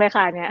พลงเลย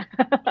ค่ะเนี่ย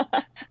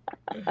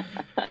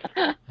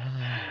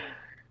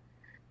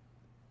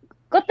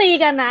ก็ตี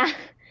กันนะ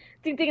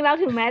จริงๆแล้ว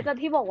ถึงแม้จะ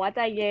ที่บอกว่าใจ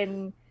เย็น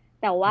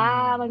แต่ว่า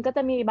มันก็จ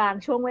ะมีบาง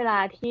ช่วงเวลา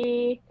ที่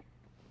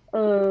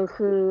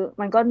คือ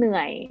มันก็เหนื่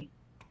อย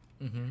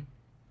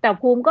แต่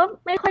ภูมิก็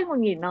ไม่ค่อยหงุด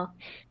หงิดเนาะ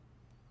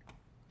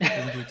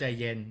ภูมิดูใจ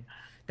เย็น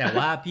แต่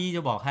ว่าพี่จ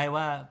ะบอกให้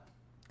ว่า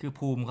คือ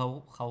ภูมิเ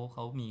ข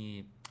ามี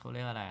เขาเรี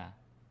ยกอะไร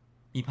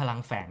มีพลัง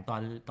แฝงต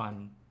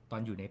อ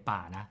นอยู่ในป่า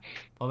นะ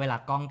เพราะเวลา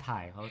กล้องถ่า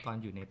ยเขาตอน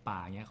อยู่ในป่า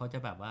เนี้ยเขาจะ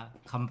แบบว่า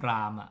คำร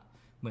าม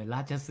เหมือนร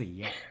าชสีห์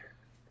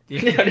จริ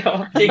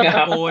งค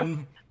รับ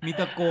มี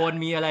ตะโกน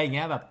มีอะไรอย่างเ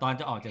งี้ยแบบตอน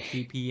จะออกจาก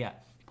CP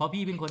เพราะ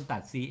พี่เป็นคนตั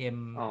ด CM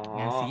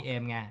งาน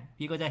CM ไง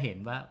พี่ก็จะเห็น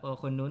ว่า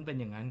คนนู้นเป็น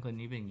อย่างนั้นคน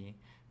นี้เป็นอย่างนี้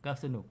ก็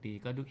สนุกดี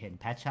ก็ดูเห็น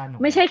แพชชั่นขอ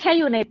งไม่ใช่แค่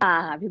อยู่ในป่า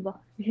ค่ะพี่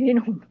ห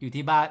นุ่มอยู่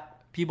ที่บ้าน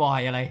พี่บอ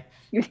ยอะไร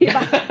อยู่ที่บ้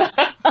าน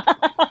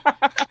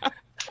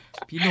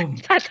พี่หนุ่ม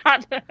ชัด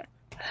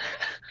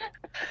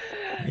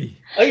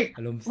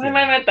ไ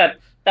ม่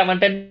แต่มัน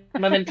เ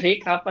ป็นทริค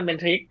ครับมันเป็น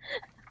ทริค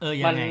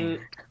ยังไง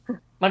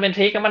มันเป็นท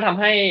ริคแล้วมันทำ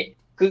ให้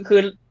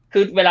คื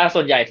อเวลาส่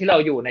วนใหญ่ที่เรา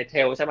อยู่ในเทร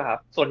ลใช่ไหมครับ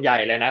ส่วนใหญ่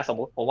เลยนะสมม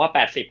ติผมว่า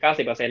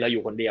 80-90% เราอ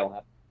ยู่คนเดียวค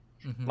รับ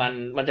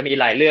มันจะมี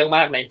หลายเรื่องม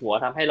ากในหัว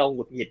ทำให้เราห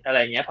งุดหงิดอะไร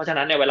เงี้ยเพราะฉะ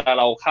นั้นเนี่ยเวลา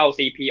เราเข้า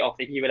CP ออก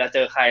CP เวลาเจ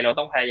อใครเรา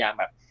ต้องพยายาม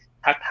แบบ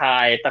ทักทา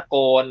ยตะโก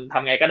นท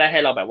ำไงก็ได้ให้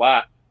เราแบบว่า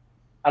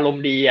อารม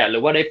ณ์ดีหรื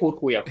อว่าได้พูด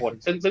คุยกับคน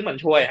ซึ่งมัน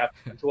ช่วยครับ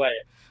มันช่วย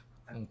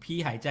พี่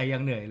หายใจยั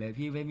งเหนื่อยเลย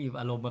พี่ไม่มี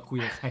อารมณ์มาคุย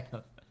กับใครหร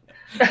อก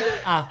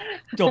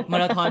จบมา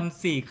ราธอน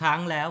4 ครั้ง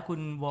แล้วคุ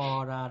ณว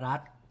รรั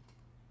ตน์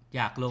อ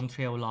ยากลงเท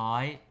รล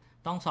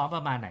100ต้องซ้อมป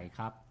ระมาณไหนค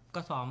รับ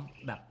ก็ซ้อม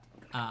แบบ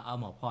เอา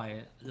หมอพลอย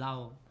เล่า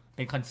เ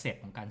ป็นคอนเซ็ป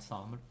ต์ของการซ้อ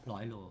ม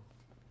100 โล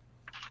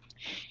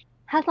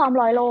ถ้าซ้อม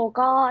100 โล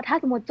ก็ถ้า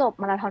สมมติจบ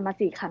มาราธอนมา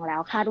4 ครั้งแล้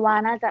วคาดว่า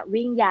น่าจะ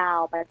วิ่งยาว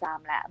ประจ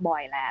ำและบ่อ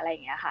ยและอะไรอย่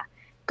างเงี้ยค่ะ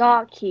ก็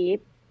คีป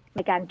ใน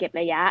การเก็บ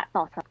ระยะ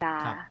ต่อสัปดา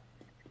ห์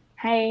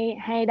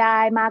ให้ได้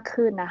มาก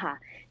ขึ้นนะคะ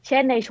เช่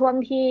นในช่วง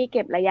ที่เ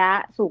ก็บระยะ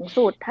สูง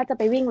สุดถ้าจะไ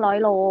ปวิ่ง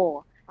100 โล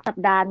สัป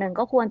ดาห์หนึ่ง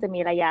ก็ควรจะมี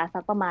ระยะสั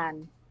กประมาณ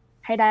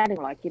ให้ได้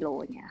100 กิโล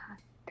อย่างเงี้ยค่ะ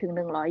ถึง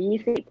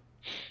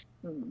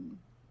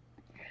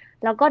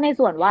120แล้วก็ใน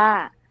ส่วนว่า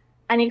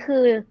อันนี้คื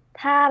อ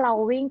ถ้าเรา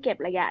วิ่งเก็บ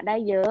ระยะได้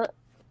เยอะ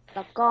แ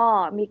ล้วก็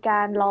มีก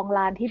ารลอง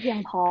รันที่เพียง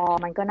พอ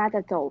มันก็น่าจ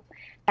ะจบ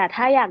แต่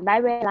ถ้าอยากได้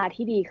เวลา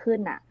ที่ดีขึ้น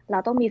เรา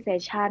ต้องมีเซส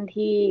ชัน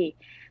ที่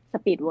ส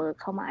ปีดเวิร์ค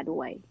เข้ามาด้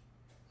วย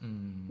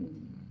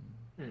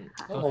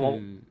ก็คื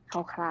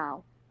อคร่าว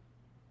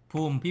ๆ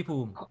พี่ภู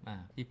มิ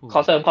ข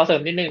อเสริ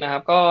มนิดนึงนะครั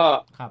บก็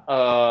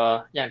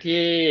อย่างที่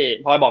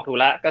พลอยบอกถูก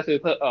แล้วก็คือ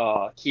เพิ่ม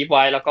คีปไ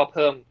ว้แล้วก็เ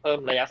พิ่ม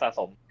ระยะสะส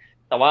ม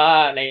แต่ว่า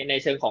ใน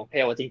เชิงของเทร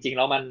ลจริงๆแ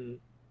ล้วมัน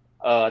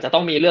จะต้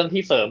องมีเรื่อง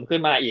ที่เสริมขึ้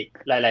นมาอีก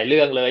หลายๆเ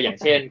รื่องเลยอย่าง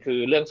เช่นคือ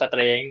เรื่องสเต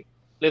รนท์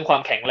เรื่องควา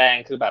มแข็งแรง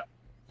คือแบบ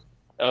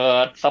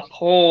สะโพ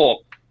ก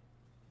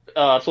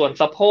ส่วน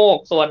สะโพก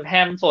ส่วนแฮ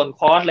มส่วน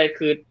คอสเลย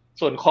คือ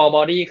ส่วนคอบ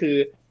อดี้คือ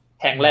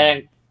แข็งแรง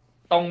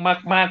ต้อง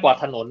มากกว่า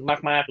ถนน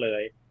มากๆเล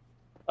ย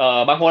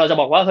บางคนเราจะ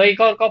บอกว่าเฮ้ย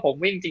ก็ผม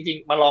วิ่งจริง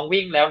ๆมาลอง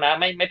วิ่งแล้วนะ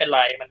ไม่เป็นไ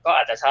รมันก็อ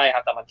าจจะใช่ครั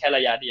บแต่มันแค่ร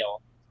ะยะเดียว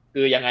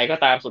คือยังไงก็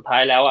ตามสุดท้า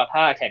ยแล้วถ้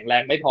าแข็งแร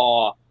งไม่พอ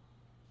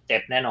เจ็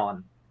บแน่นอน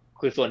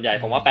คือส่วนใหญ่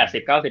ผมว่า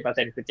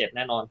 80-90% คือเจ็บแ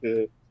น่นอนคือ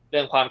เ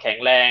รื่องความแข็ง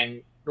แรง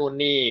นู่น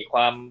นี่คว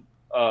าม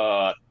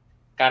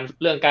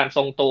เรื่องการท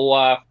รงตัว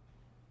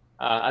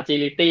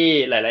agility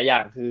หลายๆอย่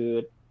างคือ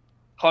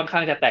ค่อนข้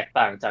างจะแตก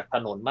ต่างจากถ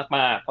นนม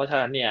ากๆเพราะฉะ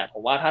นั้นเนี่ยผ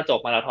มว่าถ้าจบ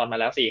มาราธอนมา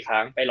แล้ว4 ค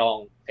รั้งไปลอง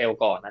เทรล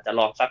ก่อนอาจจะ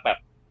ลองสักแบบ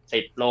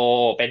10 โล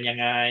เป็นยัง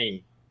ไง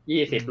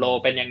20 โล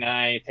เป็นยังไง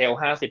เทรล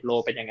50 โล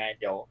เป็นยังไง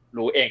เดี๋ยว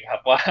รู้เองครั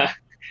บ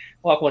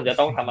ว่าควรจะ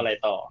ต้องทำอะไร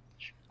ต่อ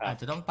อาจ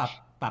จะต้องป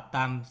รับต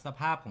ามส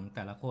ภาพของแ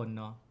ต่ละคน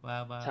เนาะว่า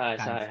ใ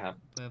ช่ครับ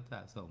เพิ่มส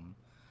ะสม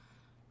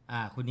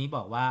คุณนี้บ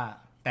อกว่า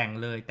แต่ง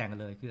เลย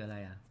คืออะไร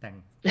แ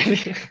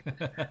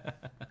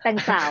ต่ง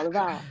สาวหรือเป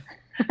ล่า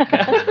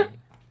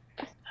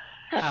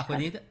คน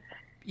นี้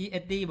พี่เอ็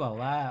ดดี้บอก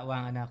ว่าวา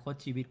งอนาคต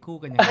ชีวิตคู่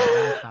กันยังไง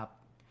บ้างครับ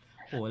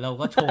โหเรา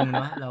ก็ชงเ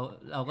นาะ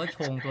เราก็ช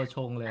งตัวช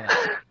งเลย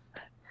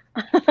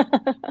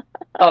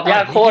ตอบยา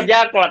กโคตรย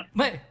ากกว่าไ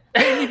ม่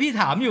นี่พี่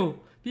ถามอยู่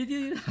พี่ที่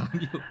ถาม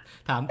อยู่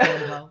ถามแทน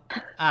เขา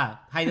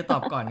ใครจะตอ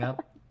บก่อนครับ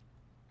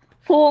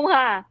ภูมิ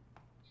ค่ะ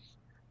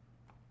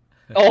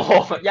โอ้โห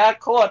ยาก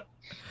โคตร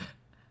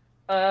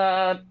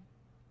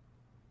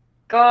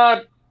ก็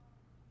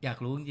อยาก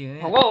รู้จริง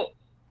ๆผมก็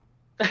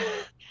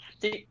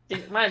จริ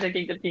งไม่จ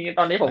ริง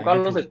ตอนนี้ผมก็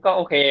รู้สึกก็โ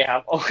อเคครั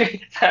บโอเค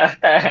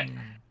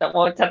แต่พ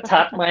อ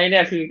ชัดๆไหมเนี่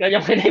ยคือก็ยั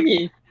งไม่ได้มี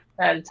แผ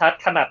นชัด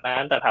ขนาดนั้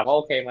นแต่ถามว่าโ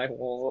อเคไหมผม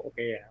โอเค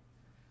ครับ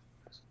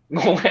ง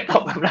งไหมตอ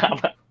บคำถาม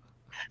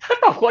ถ้า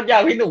ตอบโคตรยา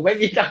กพี่หนุ่มไม่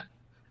มีจัง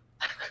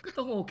ก็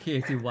ต้องโอเค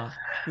สิวะ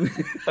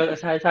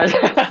ใช่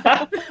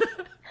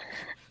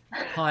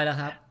พลอยแล้ว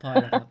ครับพลอย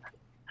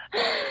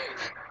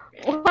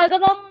ก็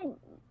ต้อง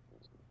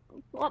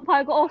พลอ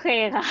ยก็โอเค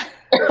ค่ะ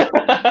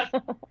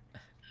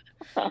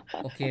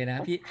โอเคนะ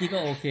พี่ก็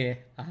โอเค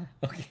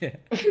โอเค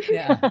เ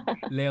นี่ย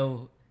เร็ว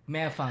แ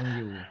ม่ฟังอ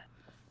ยู่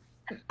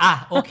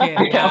โอเค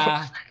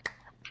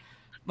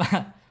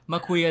มา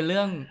คุยกันเ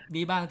รื่อง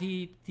นี้บ้าง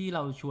ที่เร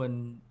าช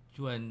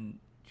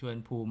วน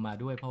ภูมิมา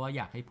ด้วยเพราะว่าอ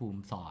ยากให้ภู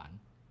มิสอน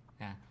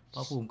นะเพร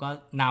าะภูมิก็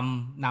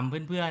นำ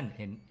เพื่อนๆ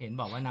เห็น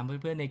บอกว่านำเ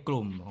พื่อนๆในก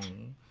ลุ่มของ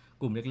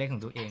กลุ่มเล็กๆขอ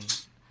งตัวเอง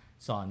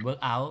สอนเวิร์ก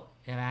เอาท์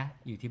ใช่ไหม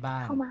อยู่ที่บ้า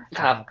น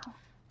ครับ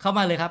เข้าม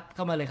าเลยครับ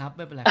ไ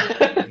ม่เป็นไร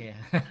โอเค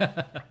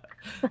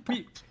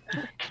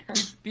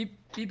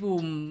พี่ภู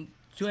มิ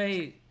ช่วย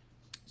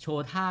โช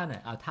ว์ท่าหน่อ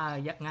ยเอาท่า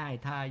ยากง่าย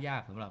ท่ายา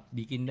กสำหรับ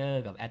beginner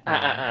กับ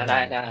advanced ได้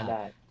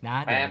นะ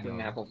แป๊บนึง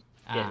นะผม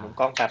เปลี่ยนมุม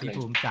กล้องแป๊บนึงพี่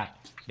ภูมิจัด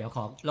เดี๋ยวข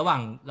อระห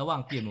ว่า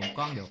งเปลี่ยนมุมก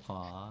ล้องเดี๋ยวข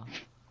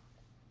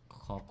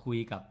อคุย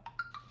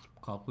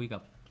กั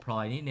บพลอ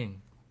ยนิดนึง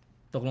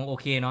ตกลงโอ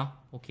เคเนาะ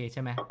โอเคใ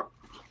ช่ไหม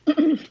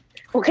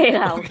โอเค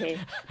ค่ะโ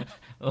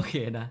อเค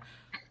นะ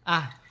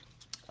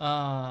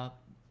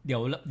เ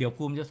ดี๋ยว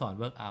ภูมิจะสอน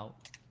work out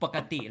ปก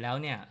ติแล้ว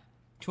เนี่ย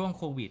ช่วง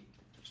โควิด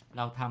เ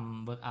ราท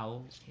ำ work out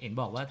เห็น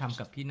บอกว่าทำ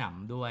กับพี่หน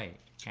ำด้วย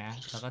นะ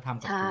แล้วก็ท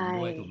ำกับภูมิ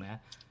ด้วยถูกไหม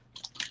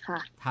ค่ะ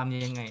ท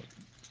ำยังไง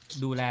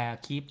ดูแล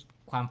คีป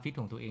ความฟิต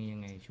ของตัวเองยั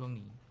งไงช่วง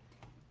นี้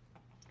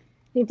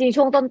จริงๆ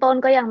ช่วงต้น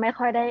ๆก็ยังไม่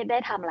ค่อยได้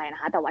ทำอะไรน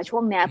ะคะแต่ว่าช่ว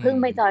งเนี้ยเพิ่ง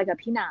ไปจอยกับ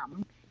พี่หน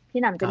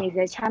ำจะมีเซ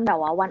สชั่นแบบ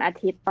ว่าวันอา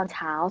ทิตย์ตอนเ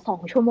ช้า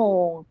2 ชั่วโม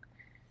ง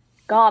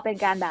ก็เป็น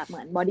การแบบเหมื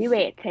อน body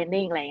weight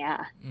training อะไรเงี้ย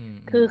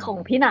คือของ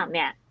พี่หนำเ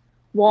นี่ย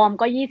วอร์ม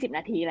ก็20 น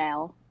าทีแล้ว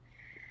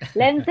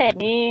เล่นเสร็จ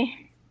นี่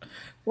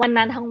วัน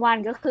นั้นทั้งวัน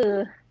ก็คือ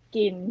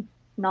กิน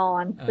นอ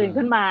นตื่น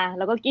ขึ้นมาแ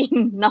ล้วก็กิน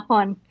นอ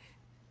น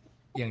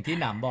อย่างที่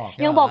หนำบอก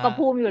ยังบอกกับ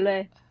ภูมิอยู่เล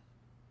ย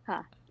ค่ะ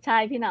ใช่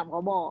พี่หนำเข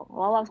าบอก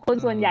ว่าคน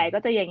ส่วนใหญ่ก็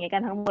จะอย่างงี้กั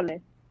นทั้งหมดเลย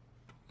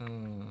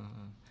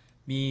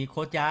มีโ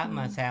ค้ชยะม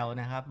าแซว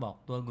นะครับบอก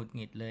ตัวหงุดห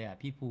งิดเลย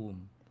พี่ภูมิ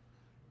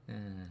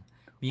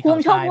ภู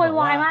มิชอบโวย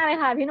วายมากเลย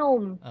ค่ะพี่หนุ่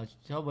ม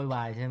ชอบโวยว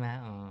ายใช่ไหม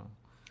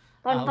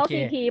ตอนเข้า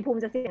ทีภูมิ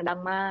จะเสียงดั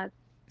งมาก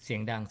เสีย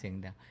งดัง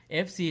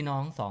FC น้อ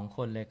ง2 ค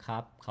นเลยครั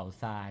บเขา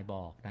ทรายบ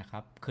อกนะครั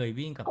บเคย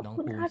วิ่งกับน้อง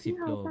ภูมิ10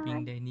 โลวิ่ง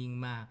ได้นิ่ง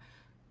มาก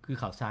คือ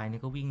เขาทรายนี่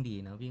ก็วิ่งดี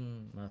นะวิ่ง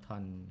มาราธอ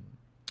น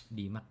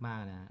ดีมาก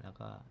ๆนะแล้ว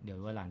ก็เดี๋ยว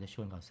วันหลังจะช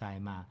วนเขาทราย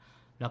มา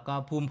แล้วก็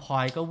ภูมิพลอ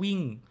ยก็วิ่ง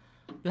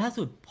ล่า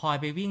สุดพลอย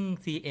ไปวิ่ง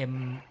CM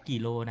กี่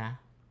โลนะ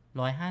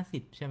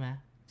150ใช่ไหม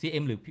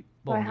CM หรือ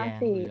บ่งแยง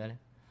หรืออะไร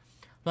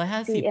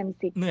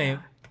150เห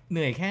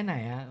นื่อยแค่ไหน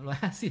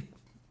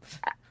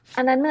150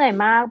อันนั้นเหนื่อย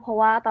มากเพราะ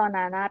ว่าตอน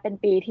นั้นเป็น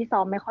ปีที่ซ้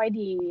อมไม่ค่อย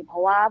ดีเพรา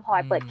ะว่าพลอ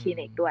ยเปิดคลิ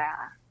นิกด้วย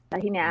ค่ะแล้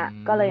วทีเนี้ย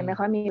ก็เลยไม่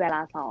ค่อยมีเวล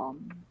าซ้อม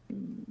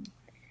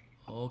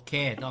โอเค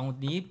ตอน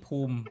นี้ภู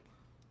มิ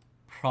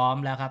พร้อม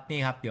แล้วครับนี่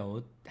ครับเดี๋ยว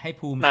ให้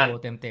ภูมิโช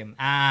ว์เต็ม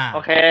โอ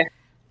เค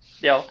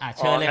เดี๋ยวเ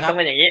ชิญเลยครับต้อง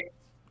เป็นอย่างนี้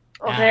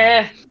โอเค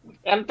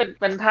งั้น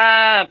เป็นท่า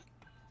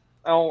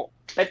เอา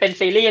ไปเป็น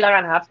ซีรีส์แล้วกั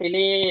นครับซี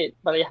รีส์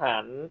บริหา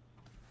ร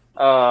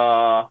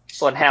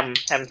ส่วนแฮม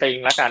สตริง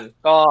แล้วกัน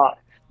ก็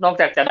นอก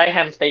จากจะได้แฮ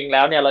มสตริงแ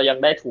ล้วเนี่ยเรายัง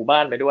ได้ถูบ้า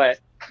นไปด้วย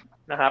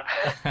นะครับ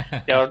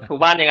เดี๋ยวถู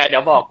บ้านยังไงเดี๋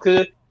ยวบอกคือ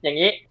อย่าง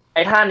นี้ไ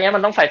อ้ท่านี้มั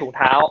นต้องใส่ถุงเ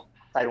ท้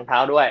า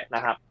ด้วยน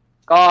ะครับ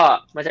ก็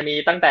มันจะมี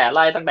ตั้งแต่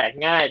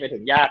ง่ายไปถึ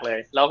งยากเลย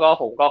แล้วก็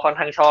ผมก็ค่อน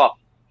ข้างชอบ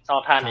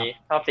ท่านี้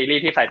ชอบซีรี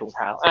ส์ที่ใส่ถุงเ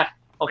ท้า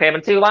โอเคมั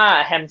นชื่อว่า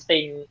แฮมสตริ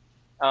ง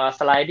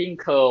sliding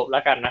curl แล้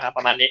วกันนะครับป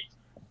ระมาณนี้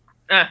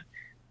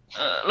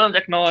เริ่มจ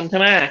ากนอนใช่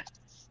ไหม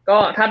ก็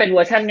ถ้าเป็นเว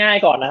อร์ชันง่าย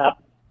ก่อนนะครับ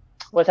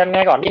เวอร์ชันง่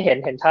ายก่อนที่เห็น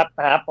ชัด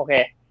นะครับโอเค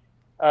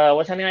เว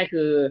อร์ชันง่าย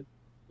คือ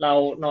เรา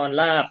นอน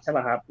ราบใช่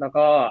ป่ะครับแล้ว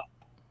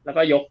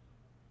ก็ยก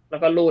แล้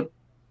วก็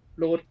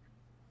ลูด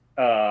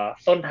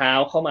ส้นเท้า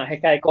เข้ามาให้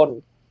ใกล้ก้น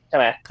ใช่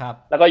ไหมครับ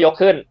แล้วก็ยก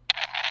ขึ้น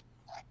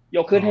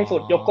ให้สุ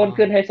ดยกก้น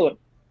ขึ้นให้สุด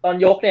ตอน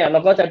ยกเนี่ยเรา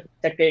ก็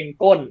จะเกรง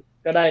ก้น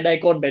ก็ได้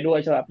ก้นไปด้วย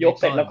ใช่ป่ะยก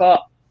เสร็จแล้วก็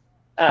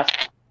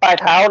ปลาย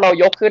เท้าเรา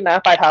ยกขึ้นนะ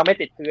ปลายเท้าไม่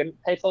ติดพื้น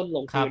ให้ส้นล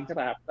งพื้นใช่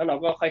ป่ะครับแล้วเรา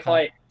ก็ค่อ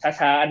ยๆ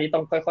ช้าๆอันนี้ต้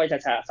องค่อยๆ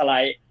ช้าๆสไล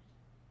ด์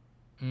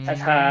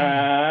ช้า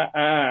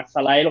ๆส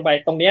ไลด์ลงไป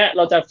ตรงเนี้ยเ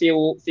ราจะ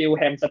ฟิลแ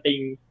ฮมสตริง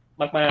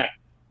มาก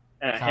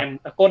ๆแฮม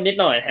ก้นนิด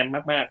หน่อยแฮม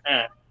มาก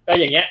ๆก็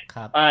อย่างเงี้ย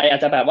ไปอา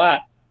จจะแบบว่า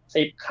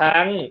10 ค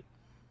รั้ง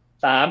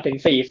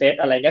3-4 เซต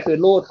อะไรเงี้ยคือ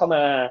ลูดเข้าม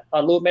าตอ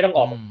นลูดไม่ต้องอ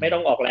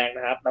อกแรงน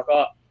ะครับแล้วก็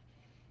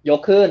ยก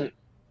ขึ้น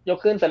ยก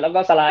ขึ้นเสร็จแล้ว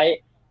ก็สไลด์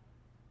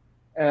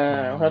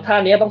แล้วท่า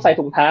นี้ต้องใส่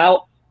ถุงเท้า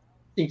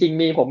จริง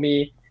ๆผมมี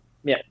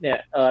เนี่ย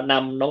น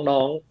ำน้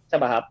องๆใช่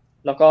ป่ะครับ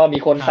แล้วก็มี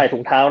คนใส่ถุ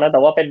งเท้านะแต่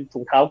ว่าเป็นถุ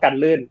งเท้ากัน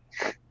ลื่น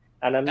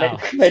อันนั้น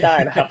ไม่ได้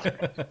นะครับ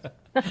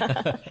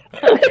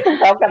ถุง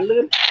เท้ากันลื่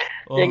น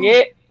อย่างนี้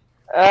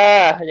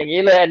อย่าง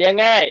นี้เลยอันนี้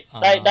ง่าย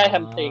ได้แฮ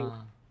มสตริง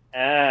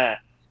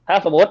ถ้า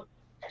สมมติ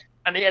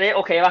อันนี้โ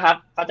อเคป่ะครับ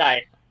เข้าใจ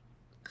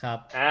ครับ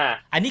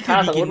อันนี้คือ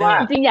สมมติว่า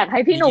จริงๆอยากให้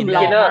พี่หนุ่มล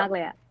องมากเล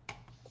ยอ่ะ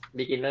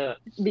beginner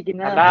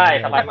ได้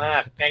สบายมา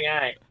กง่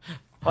าย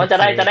ๆเพราะจะ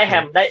ได้แฮ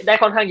มได้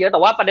ค่อนข้างเยอะแต่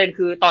ว่าประเด็น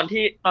คือตอน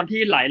ที่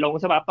ไหลลง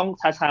ใช่ป่ะต้อง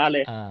ช้าๆเล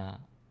ย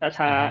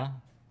ช้า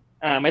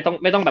ๆไม่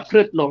ต้องแบบพ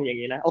รึดลงอย่า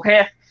งนี้นะโอเค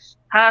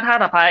ถ้า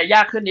ต่อไปย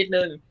ากขึ้นนิด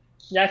นึง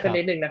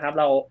นะครับ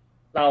เรา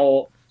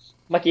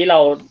เมื่อกี้เรา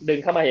ดึง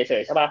เข้ามาเฉ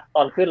ยๆใช่ป่ะต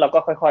อนขึ้นเราก็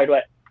ค่อยๆด้ว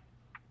ย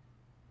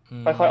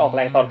ค่อยๆออกแร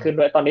งตอนขึ้น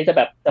ด้วยตอนนี้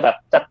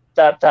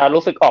จะ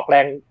รู้สึกออกแร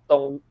งตร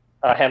ง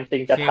แฮมสตริ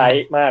งจะไท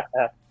ท์มากน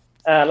ะครับ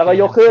แล้วก็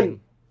ยกขึ้น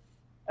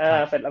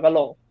เสร็จแล้วก็ล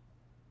ง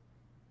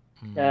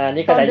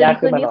นี่ก็จะยาก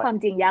ขึ้นมาหน่อยนี่ความ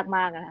จริงยากม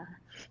ากนะคะ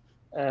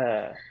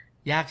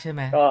ยากใช่ไห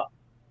มก็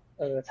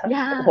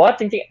เพราะว่า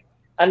จริง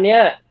ๆอันเนี้ย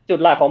จุด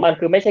หลักของมัน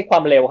คือไม่ใช่ควา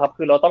มเร็วครับ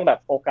คือเราต้องแบบ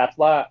โฟกัส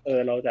ว่า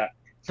เราจะ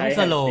ใช้แฮ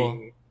มสตริง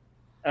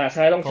ใ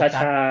ช่ต้องช้า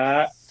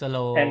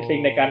ๆแฮมสตริง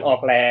ในการออ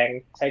กแรง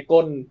ใช้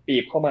ก้นบี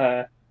บเข้ามา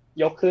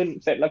ยกขึ้น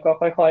เสร็จแล้วก็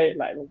ค่อยๆไ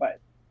หลลงไป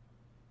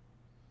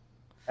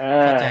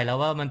เข้าใจแล้ว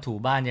ว่ามันถู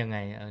บ้านยังไง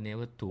เนี่ย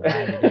ว่าถูบ้า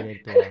นไปด้วย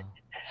ตัว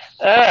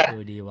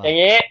ดีว่ะอย่าง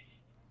นี้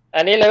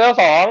อันนี้เลเวล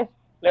2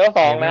น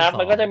ะครับ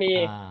มันก็จะ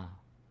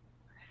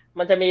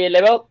มีเล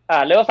เว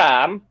ล3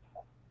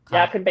ย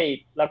ากขึ้นไปอีก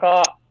แล้วก็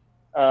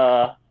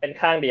เป็น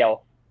ข้างเดียว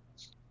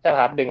ใช่ค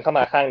รับดึงเข้า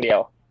มาข้างเดียว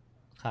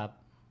ครับ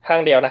ข้า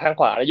งเดียวนะข้าง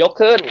ขวาแล้วยก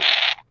ขึ้น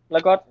แล้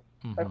วก็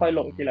ค่อยๆล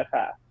งทีละข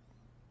า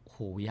โห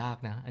ยาก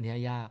นะอันนี้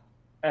ยาก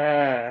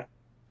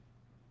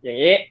อย่าง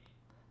นี้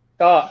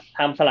ก็ท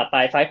ำสลับไป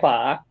ซ้ายขวา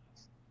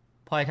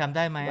พลอยทำไ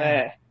ด้ไหม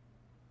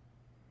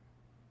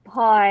พ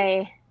ลอย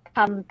ท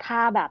ำท่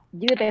าแบบ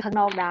ยืดไปข้าง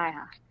นอกได้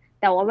ค่ะ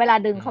แต่ว่าเวลา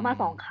ดึงเข้ามา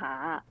2 ขา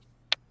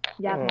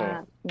ยากมา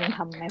กยังท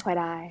ำไม่ค่อย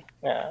ได้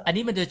อัน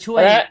นี้มันจะช่ว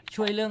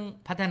ยเรื่อง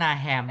พัฒนา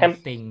แฮมส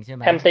ตริงใช่ไห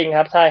มแฮมสตริงค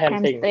รับใช่แฮม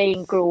สตริง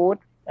กรูท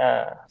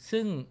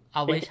ซึ่งเอ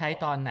าไว้ใช้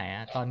ตอนไหน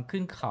ตอน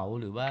ขึ้นเขา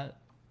หรือว่า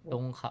ล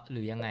งเขาห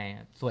รือยังไง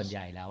ส่วนให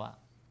ญ่แล้ว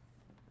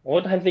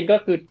แฮมสตริงก็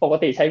คือปก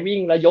ติใช้วิ่ง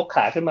แล้วยกข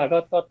าขึ้นมา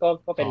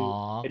ก็เป็น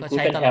คู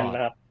เป็นแฮมน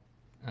ะครับ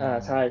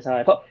ใช่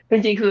เพราะจ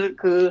ริงๆ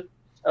คือ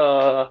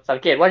สัง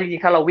เกตว่าจริ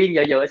งๆถ้าเราวิ่งเ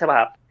ยอะๆใช่ป่ะ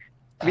ครับ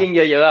วิ่งเ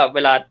ยอะๆเว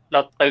ลาเรา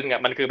ตึง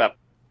มันคือแบบ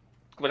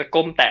มัน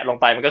ก้มแตะลง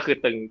ไปมันก็คือ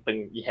ตึง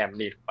อีแฮม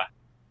นี่ถูกป่ะ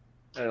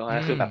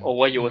คือแบบโอเว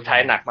อร์ยูใช้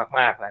หนัก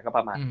มากๆแล้วก็ป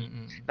ระมาณนี้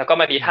แล้วก็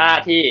มามีท่า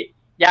ที่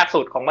ยาก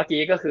สุดของเมื่อ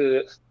กี้ก็คือ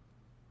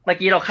เมื่อ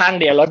กี้เราข้าง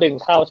เดียวแล้วดึง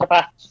เข้าใช่ป่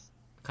ะ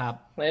ครับ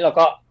นี่เรา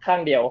ก็ข้าง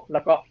เดียวแ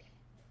ล้วก็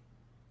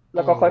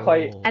ค่อย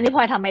ๆอันนี้พล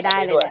อยทำไม่ได้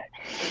เลย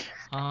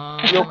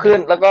ยกขึ้น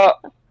แล้วก็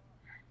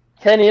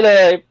แค่นี้เล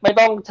ยไม่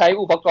ต้องใช้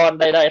อุปกรณ์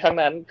ใดๆทั้ง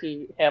นั้นคือ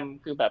แฮม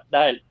คือแบบไ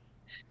ด้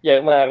เยอะ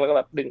มากแล้วก็แ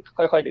บบดึง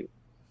ค่อยๆดึง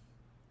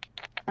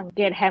สังเ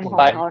กตแฮมของ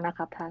เขานะค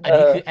รับท่านอัน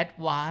นี้คือแอด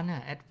วานซ์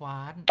แอดวา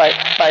นซ์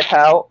ไปเ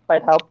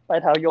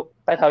ท้า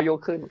ยก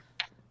ขึ้น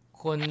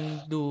คน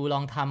ดูล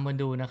องทำกัน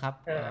ดูนะครับ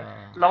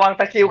ระวัง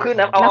ตะคริวขึ้น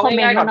นะเอา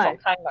ง่ายๆก่อน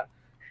2 ข้างก่อน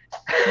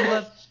คือว่า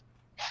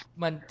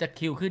มันจะ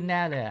คิวขึ้นแ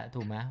น่เลย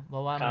ถูกไหมเพรา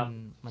ะว่า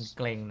มันเ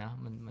กร็งนะ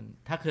มัน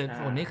ถ้าค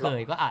นไม่เคย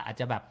ก็อาจ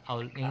จะแบบเอา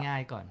ง่า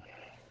ยๆก่อน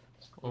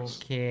โอ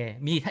เค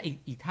มีท่า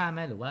อีกท่าไหม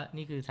หรือว่า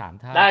นี่คือ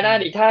3 ท่าได้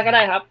อีกท่าก็ไ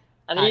ด้ครับ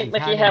อันนี้เมื่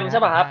อกี้แฮมใ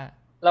ช่ป่ะครับ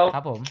เรา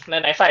ไ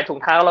หนใส่ถุง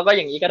เท้าเราก็อ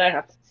ย่างนี้ก็ได้ค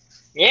รับ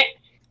งี้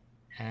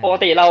ปก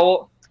ติเร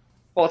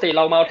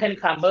าmountain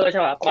climber ใ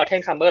ช่ป่ะ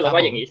mountain climber เราก็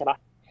อย่างนี้ใช่ป่ะ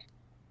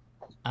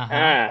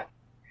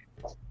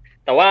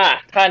แต่ว่า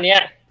ท่านี้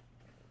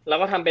เรา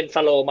ก็ทำเป็น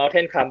slow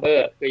mountain climber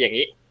คืออย่าง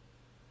นี้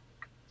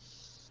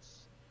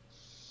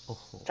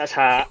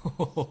ช้า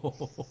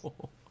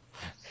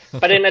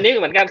ๆประเด็นอันนี้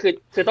เหมือนกัน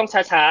คือต้อง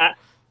ช้าๆ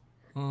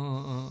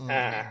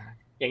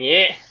อย่างนี้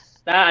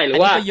ได้หรือ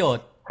ว่าประโ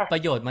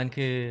ยชน์มัน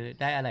คือ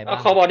ได้อะไรบ้าง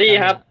call body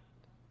ครับ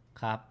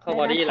ครับ call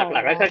body ห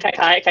ลักๆก็ค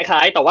ล้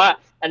ายแต่ว่า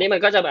อันนี้มั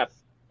นก็จะแบบ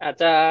อาจ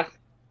จะ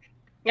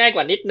ง่ายก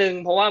ว่านิดนึง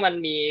เพราะว่ามัน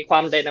มีควา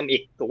มไดนามิ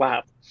กถูกป่ะค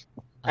รับ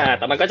แ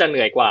ต่มันก็จะเห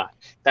นื่อยกว่า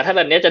แต่ถ้าแ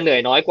บบนี้จะเหนื่อย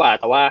น้อยกว่า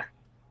แต่ว่า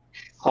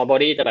call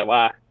body จะแบบว่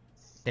า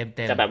เต็ม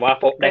จะแบบว่า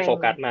ได้โฟ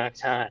กัสมาก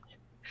ใช่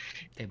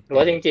หรือ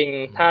ว่าจริง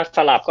ๆถ้าส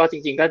ลับก็จ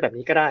ริงๆก็แบบ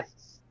นี้ก็ได้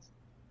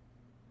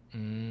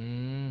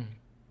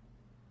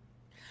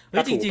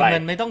จริงๆมั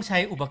นไม่ต้องใช้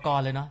อุปกร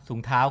ณ์เลยเนาะถุ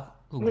งเท้า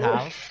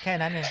แค่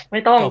นั้นเองไ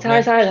ม่ต้องใ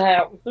ช่ค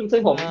รับซึ่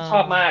งผมชอ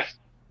บมาก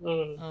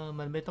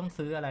มันไม่ต้อง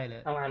ซื้ออะไรเล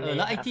ยแ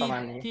ล้วไอ้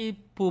ที่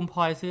ภูมิพล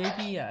อยซื้อให้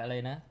พี่อะไร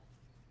นะ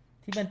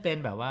ที่มันเป็น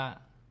แบบว่า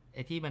ไ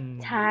อ้ที่มัน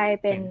ใช่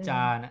เป็นจ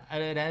านอะ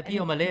ไรนะพี่เ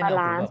อามาเล่นบา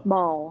ลานซ์บ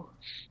อล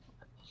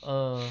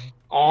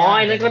ไ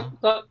อ้นั่น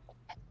ก็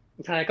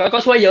ใช่ก็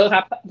ช่วยเยอะค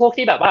รับพวก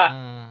ที่แบบว่า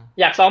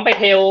อยากซ้อมไป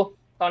เทล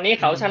ตอนนี้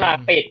เขาฉลาก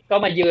ปิดก็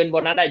มายืนบ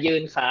นนั้นยื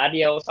นขาเ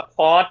ดียวสค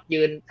วอต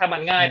ยืนถ้ามั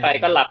นง่ายไป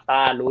ก็หลับต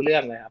ารู้เรื่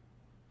องเลยครับ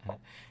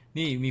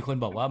นี่มีคน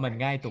บอกว่ามัน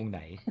ง่ายตรงไหน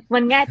มั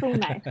นง่ายตรง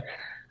ไหน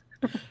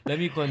แล้ว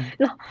มีคน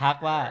ทัก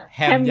ว่าแฮ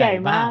แฮ ม ม ให ให ญ่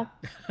ญ่ มาม าก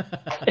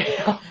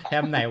ก แฮ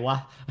มไหนวะ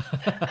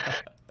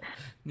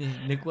นี่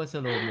นึกว่าส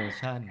โลโม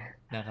ชั่น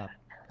นะครับ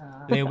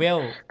เลเวล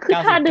คือ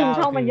ถ้าดึง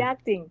ช่อง 99 มัน คือย าก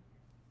จริง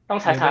ต้อง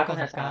เลเว ช้า ล ๆต้อง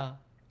ช้า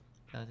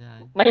 99ช้า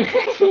ๆไม่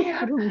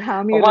ถุงเท้า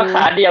ผ มี มว่า รู ข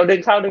าเดียวดึ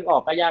งเข้าดึงออ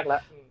กก็ยากแล้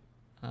ว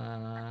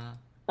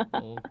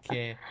ๆโอเค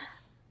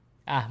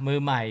มือ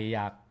ใหม่อย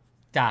าก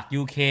จาก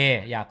UK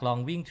อยากลอง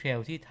วิ่งเทรล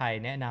ที่ไทย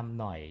แนะนำ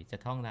หน่อยจะ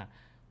ท่องนะ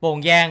โป่ง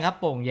แยงครับ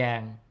โป่งแย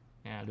ง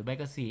หรือไม่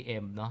ก็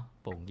CM เนาะ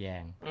โป่งแย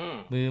ง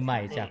มือใหม่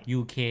จาก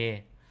UK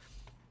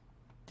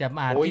จะม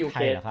าที่ไท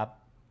ยเหรอครับ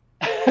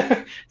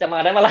จะมา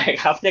ได้เมื่อไหร่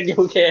ครับจาก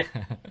UK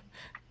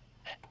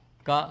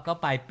ก็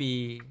ปลายปี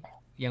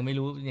ยังไม่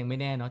รู้ยังไม่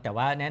แน่เนาะแต่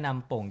ว่าแนะน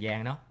ำโป่งแยง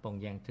เนาะโป่ง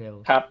แยงเทรล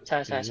ครับใช่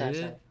ๆๆหรื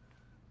อ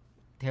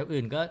เทรล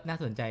อื่นก็น่า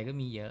สนใจก็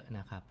มีเยอะน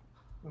ะครับ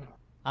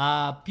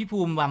พี่ภู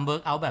มิวันเวิร์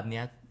กเอาท์แบบเนี้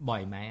ยบ่อ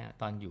ยไหม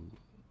ตอนอยู่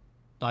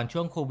ตอนช่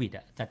วงโควิด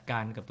จัดกา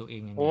รกับตัวเอ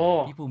งยังไง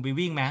พี่ภูมิไป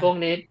วิ่งไหมช่วง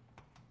นี้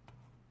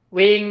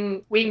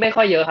วิ่งไม่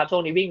ค่อยเยอะครับช่ว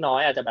งนี้วิ่งน้อ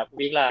ยอาจจะแบบ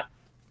วิ่งละ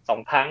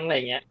2 ครั้งอะไร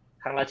เงี้ย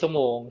ครั้งละชั่วโม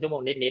ง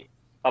นิด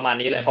ๆประมาณ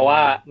นี้เลยเพราะว่า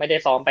ไม่ได้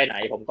ซ้อมไปไหน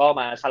ผมก็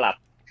มาสลับ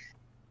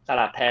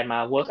แทนมา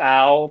เวิร์กเอา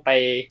ท์ไป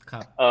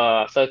เ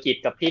ซอร์กิต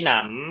กับพี่หน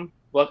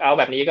ำเวิร์กเอาท์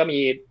แบบนี้ก็มี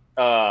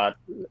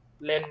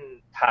เล่น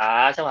ขา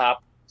ใช่ไหมครับ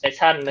เซส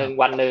ชั่นนึง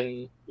วันนึง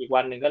อีก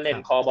วันนึงก็เล่น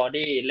คอบอ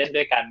ดี้เล่น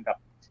ด้วยกัน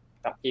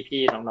กับ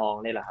พี่ๆน้อง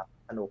ๆนี่แหละครับ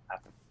สนุกครับ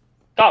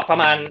ก็ประ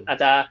มาณอาจ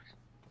จะ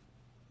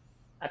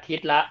อาทิต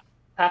ย์ละ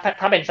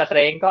ถ้าเป็นสเตร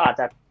นท์ก็อาจ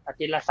จะอา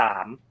ทิตย์ละ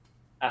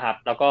3นะครับ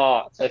แล้วก็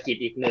เซอร์กิต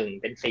อีก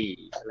1เป็น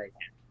4อะไรเ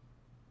งี้ย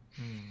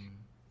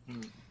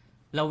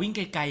เราวิ่งไ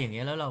กลๆอย่างเ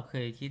งี้ยแล้วเราเค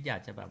ยคิดอยา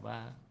กจะแบบว่า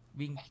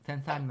วิ่ง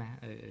สั้นๆไหม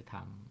ท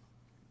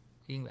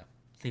ำวิ่งแบบ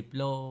10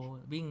 โล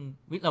วิ่ง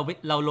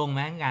เราลงไห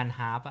มงานฮ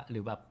าล์ฟหรื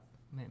อแบบ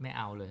ไม่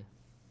เอาเลย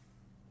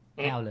ไ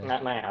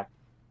ม่ครับ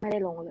ไม่ได้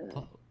ลงเลย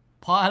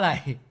เพราะอะไร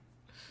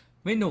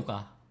ไม่หนุกเหร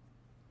อ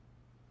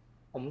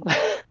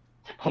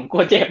ผมกลั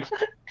วเจ็บ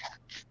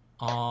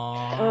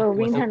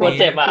วิ่งถนนกลัว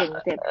เจ็บ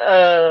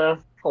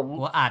ผมก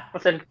ลัวอัด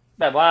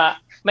แบบว่า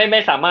ไม่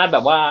สามารถแบ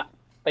บว่า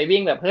ไปวิ่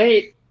งแบบเฮ้ย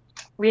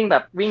วิ่งแบ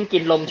บวิ่งกิ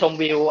นลมชม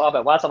วิวเอาแบ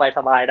บว่าส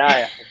บายๆได้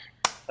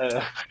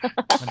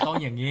มันต้อง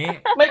อย่างนี้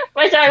ไ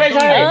ม่ใช่ไม่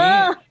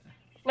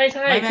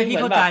พี่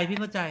เข้าใจ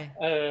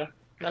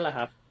นั่นแหละค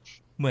รับ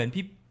เหมือน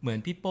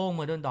พี่โป้ง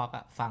Modern Dog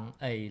ฟัง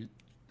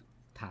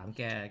ถามแ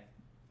ก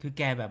คือแ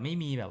กแบบไม่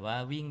มีแบบว่า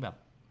วิ่งแบบ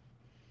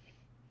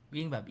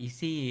อี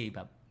ซี่แบ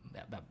บ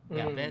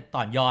ต่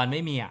อนยอนไ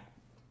ม่มี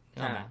ใช่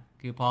ไหม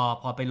คือ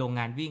พอไปโรง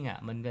งานวิ่ง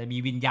มันจะมี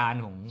วิญญาณ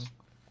ของ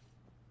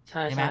ใ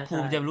ช่ไหมภู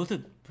มิจะรู้สึ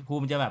กภู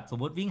มิจะแบบสม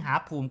มติวิ่งฮาล์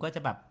ฟภูมิก็จ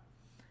ะแบบ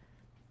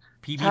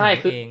พีบีข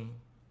องเอง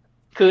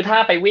คือถ้า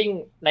ไปวิ่ง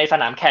ในส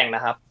นามแข่งน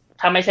ะครับ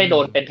ถ้าไม่ใช่โด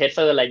นเป็นเทสเซ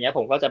อร์อะไรเงี้ยผ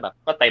มก็จะแบบ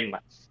ก็เต็ม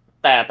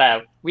แต่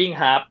วิ่ง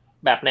ฮาล์ฟ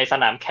แบบในส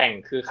นามแข่ง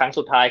คือครั้ง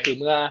สุดท้ายคือ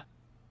เมื่อ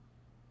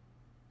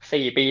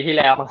4 ปีที่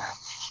แล้ว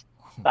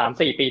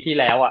 3-4 ปีที่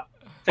แล้ว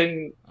ซึ่ง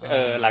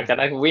หลังจาก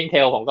นั้นวิ่งเทร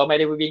ลผมก็ไม่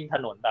ได้วิ่งถ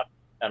นนแบบ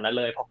นั้น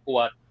เลยเพราะกลั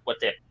ว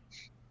เจ็บ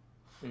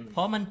เพร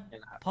าะ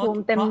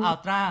อัล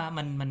ตร้า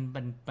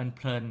มันเ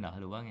พลินเหรอ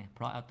หรือว่าไงเพ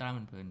ราะอัลตร้า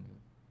มันเพลิน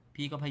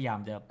พี่ก็พยายาม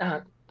จะ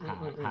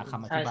หาค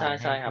ำอธิบาย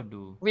ให้คน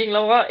ดูวิ่งแล้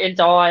วก็เอน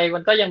จอยมั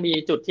นก็ยังมี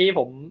จุดที่ผ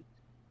ม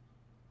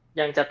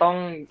ยังจะต้อง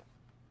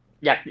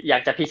อยา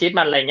กจะพิชิต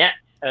มันอะไรเงี้ย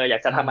อยา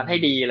กจะทำมันให้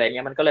ดีอะไรเ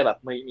งี้ยมันก็เลยแบบ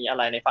มีอะไ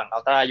รในฝั่งอั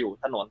ลตร้าอยู่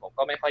ถนนผม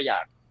ก็ไม่ค่อยอยา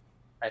ก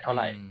ไปเท่าไ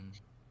หร่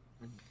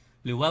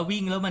หรือว่า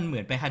วิ่งแล้วมันเหมื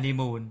อนไปฮันนี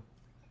มูน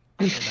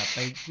แบบไป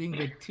วิ่งไ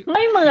ปไ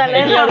ม่เหมือนเล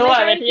ยเที่ยวด้วย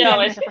ไปเที่ยว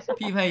ไป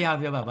พี่พยายาม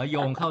จะแบบว่าโย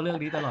งเข้าเรื่อง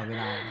นี้ตลอดเว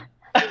ลา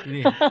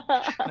ดิ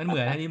มันเหมื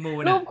อนฮันนีมู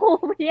นรูปคู่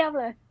เพียบ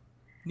เลย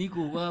นี่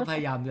กูก็พย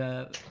ายามจะ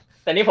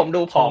แต่นี่ผม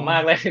ดูผอมมา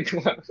กเลย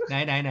ไ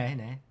หน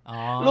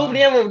รูป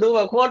นี้ผมดูแบ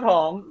บโคตรผ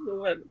อมดู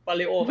แบบปา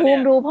ริโอภู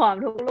มิดูผอม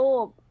ทุกรู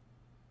ป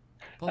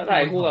ถ้าถ่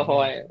ายคู่กับพล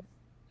อย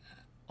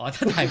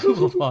ถ้าถ่ายคู่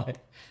กับพลอย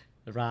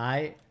ร้าย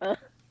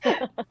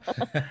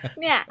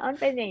เนี่ยมัน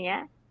เป็นอย่างเงี้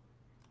ย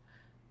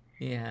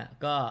นี่ฮะ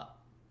ก็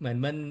เหมือ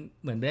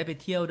นได้ไป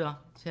เที่ยวด้วย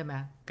ใช่ไหม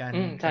การ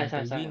ไป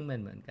วิ่ง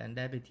เหมือนกันไ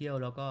ด้ไปเที่ยว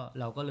แล้วก็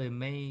เราก็เลย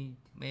ไ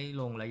ม่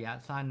ลงระยะ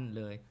สั้น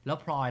เลยแล้ว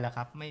พลอยล่ะค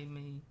รับไม่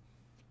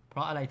เพร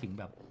าะอะไรถึง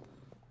แบบ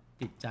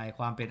ติดใจค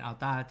วามเป็นอัล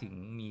ต้าถึง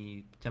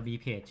จะมี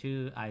เพจชื่อ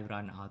I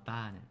Run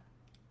Ultra เนี่ย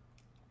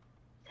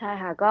ใช่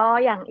ค่ะก็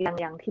อย่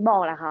างที่บอ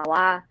กแหละค่ะ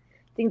ว่า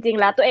จริงๆ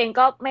แล้วตัวเอง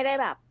ก็ไม่ได้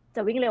แบบจ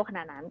ะวิ่งเร็วขน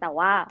าดนั้นแต่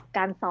ว่าก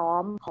ารซ้อ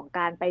มของก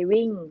ารไป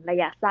วิ่งระ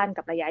ยะสั้น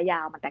กับระยะยา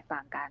วมันแตกต่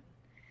างกัน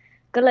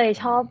ก็เลย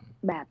ชอบ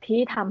แบบที่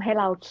ทำให้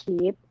เราคี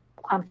ป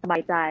ความสบา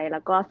ยใจแล้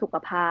วก็สุข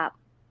ภาพ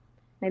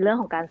ในเรื่อง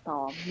ของการซ้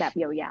อมแบบ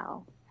ยาว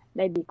ๆไ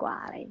ด้ดีกว่า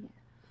อะไรอย่างเงี้ย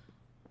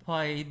พลอ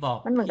ยบอก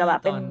มันเหมือนกับแบ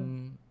บ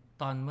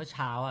ตอนเมื่อเ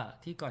ช้า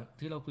ที่ก่อน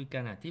ที่เราคุยกั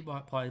นที่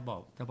พลอยบ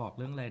อก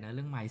เรื่องอะไรนะเ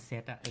รื่อง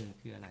mindset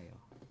คืออะไร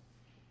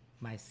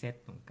mindset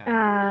ของการ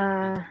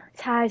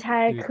ใช่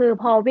คือ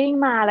พอวิ่ง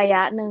มาระย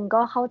ะนึง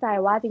ก็เข้าใจ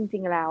ว่าจริ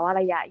งๆแล้ว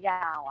ระยะย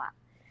าว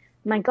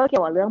มันก็เกี่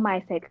ยวกับเรื่อง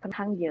mindset ค่อน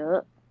ข้างเยอะ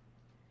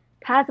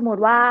ถ้าสมม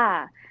ติว่า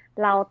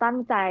เราตั้ง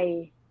ใจ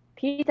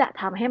ที่จะ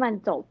ทำให้มัน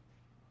จบ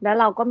แล้ว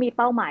เราก็มีเ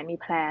ป้าหมายมี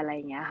แพลนอะไรอ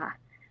ย่างเงี้ยค่ะ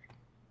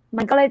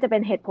มันก็เลยจะเป็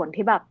นเหตุผล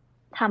ที่แบบ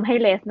ทำให้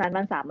เลสนั้น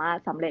มันสามารถ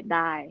สำเร็จไ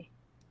ด้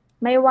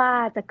ไม่ว่า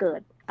จะเกิ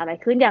ดอะไร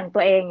ขึ้นอย่างตั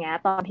วเองเนี้ย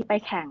ตอนที่ไป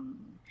แข่ง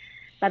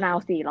ตะนาว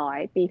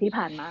400ปีที่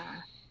ผ่านมา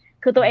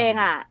คือตัวเอง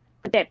อ่ะ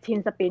เจ็บชิน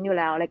สปรินต์อยู่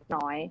แล้วเล็ก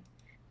น้อย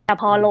แต่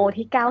พอโล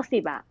ที่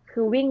90อ่ะคื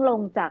อวิ่งล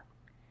งจาก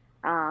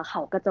เข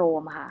ากระโจ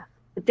มค่ะ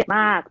เจ็บม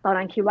ากตอน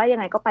นั้นคิดว่ายัง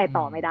ไงก็ไป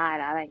ต่อไม่ได้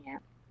แล้วอะไรเงี้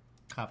ย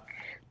ครับ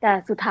แต่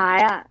สุดท้าย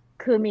อ่ะ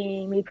คือ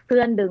มีเ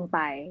พื่อนดึงไป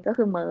ก็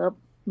คือเมิร์ฟ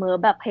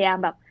แบบพยายาม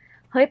แบบ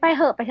เฮ้ยไปเ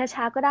หอะไป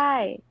ช้าๆก็ได้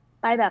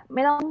ไปแบบไ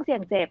ม่ต้องเสี่ย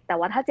งเจ็บแต่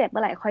ว่าถ้าเจ็บเมื่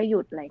อไหร่ค่อยห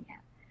ยุดอะไรเงี้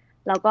ย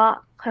แล้วก็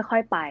ค่อ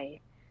ยๆไป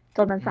จ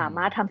นมันสาม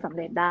ารถทำสำเ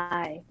ร็จได้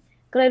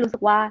ก็เลยรู้สึ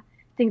กว่า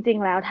จริง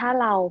ๆแล้วถ้า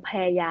เราพ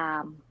ยายา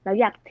มแล้ว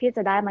อยากที่จ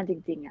ะได้มันจ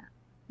ริงๆอ่ะ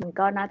มัน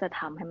ก็น่าจะท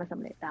ำให้มันส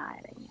ำเร็จได้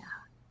อะไรเงี้ย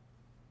ค่ะ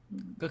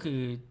ก็คือ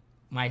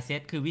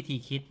mindset คือวิธี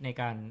คิดใน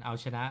การเอา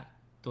ชนะ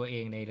ตัวเอ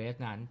งในเรส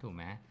นั้นถูกไ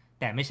หม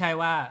แต่ไม่ใช่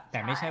ว่า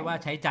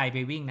ใช้ใจไป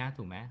วิ่งนะ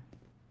ถูกไหม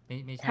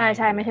ไม่ใช่ใ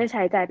ช่ไม่ใช่ใ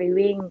ช้ใจไป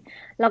วิ่ง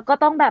แล้วก็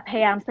ต้องแบบพ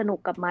ยายามสนุก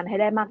กับมันให้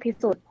ได้มากที่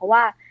สุดเพราะว่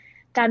า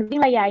การวิ่ง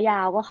ระยะยา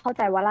วก็เข้าใ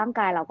จว่าร่าง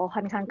กายเราก็ค่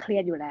อนข้างเครี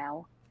ยดอยู่แล้ว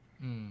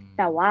แ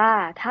ต่ว่า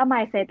ถ้า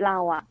mindset เรา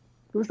อะ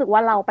รู้สึกว่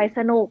าเราไปส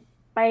นุก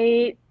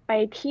ไป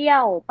เที่ย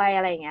วไปอ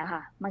ะไรอย่างเงี้ยค่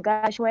ะมันก็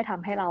ช่วยท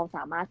ำให้เราส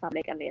ามารถสำเ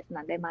ร็จกับเรส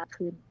นั้นได้มาก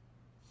ขึ้น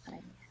อะไรอ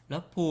ย่างเงี้ยแล้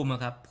วภูมิอ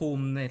ะครับภู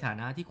มิในฐา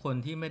นะที่คน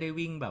ที่ไม่ได้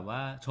วิ่งแบบว่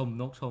าชม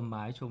นกชมไ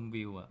ม้ชม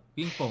วิวอะ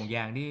วิ่งโป่งย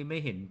างนี่ไม่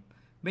เ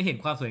ห็น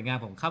ความสวยงาม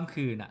ของค่ำ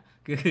คืนอะ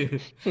คือ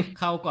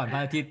เข้าก่อนพร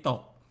ะอาทิตย์ต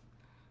ก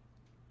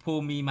ภู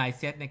มิมี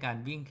mindset ในการ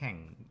วิ่งแข่ง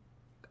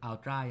อัล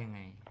ตร้ายังไง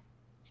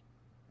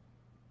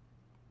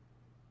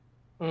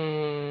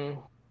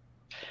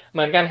เห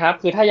มือนกันครับ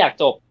คือถ้าอยาก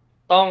จบ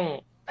ต้อง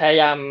พยา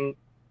ยาม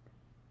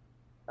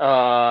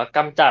ก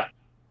ำจัด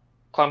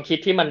ความคิด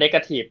ที่มันเนก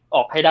าทีฟอ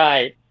อกให้ได้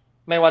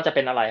ไม่ว่าจะเ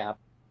ป็นอะไรครับ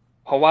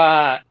เพราะว่า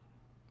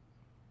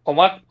ผม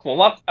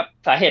ว่า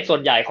สาเหตุส่ว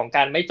นใหญ่ของก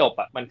ารไม่จบ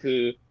อ่ะมัน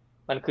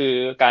คือ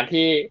การ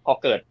ที่พอ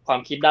เกิดควา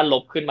มคิดด้านล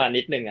บขึ้นมา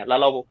นิดนึงอ่ะแล้ว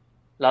เ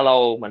รา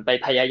เหมือนไป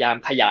พยายาม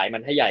ขยายมั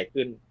นให้ใหญ่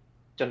ขึ้น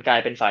จนกลาย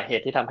เป็นสาเห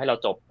ตุที่ทำให้เรา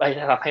จบ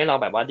ทำให้เรา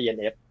แบบว่า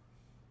DNF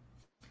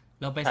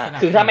เราไปสนับ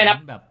คือถ้าไม่นับ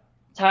แบบ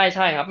ใ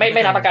ช่ครับไ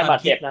ม่นับอาการบา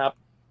ดเจ็บนะครับ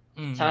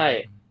ใช่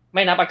ไ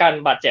ม่นับอาการ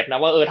บาดเจ็บนะ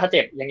ว่าถ้าเ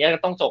จ็บอย่างเงี้ยก็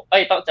ต้องจบ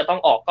จะต้อง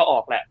ออกก็ออ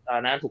กแหละ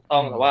นะถูกต้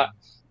องแต่ว่า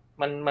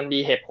มันมี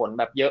เหตุผล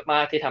แบบเยอะม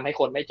ากที่ทำให้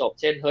คนไม่จบ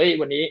เช่นเฮ้ย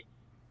วันนี้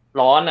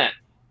ร้อนอ่ะ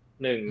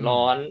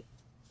ร้อน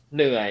เ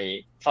หนื่อย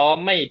ซ้อม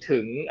ไม่ถึ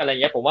งอะไรเ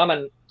งี้ยผมว่ามัน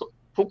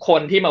ทุกค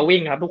นที่มาวิ่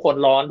งครับทุกคน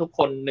ร้อนทุกค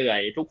นเหนื่อ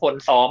ยทุกคน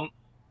ซ้อม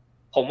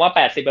ผมว่า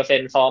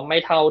80%ซ้อมไม่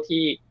เท่า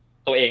ที่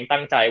ตัวเองตั้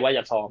งใจว่าจ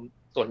ะซ้อม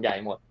ส่วนใหญ่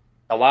หมด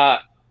แต่ว่า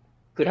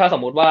คือถ้าส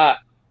มมุติว่า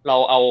เรา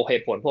เอาเห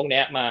ตุผลพวก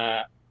นี้ม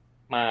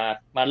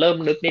าเริ่ม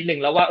นึกนิดนึง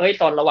แล้วว่าเอ้ย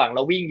ตอนระหว่างเร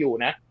าวิ่งอยู่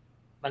นะ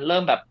มันเริ่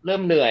ม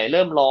เหนื่อยเ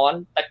ริ่มร้อน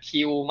ตะค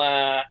ริวมา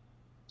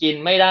กิน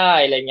ไม่ได้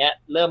อะไรเงี้ย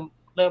เ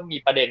ริ่มมี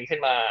ประเด็นขึ้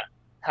นมา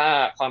ถ้า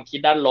ความคิด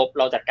ด้านลบ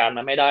เราจัดการ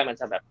มันไม่ได้มัน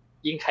จะแบบ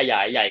ยิ่งขยา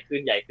ยใหญ่ขึ้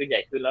น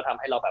แล้วทำ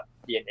ให้เราแบบ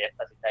DNF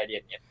ตัดสินใจ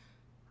DNF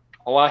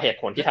เพราะว่าเหตุ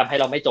ผลที่ทำให้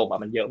เราไม่จบ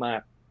มันเยอะมา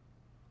ก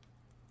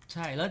ใ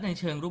ช่แล้วใน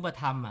เชิงรูป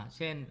ธรรมเ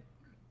ช่น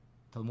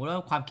สมมติว่า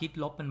ความคิด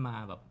ลบมันมา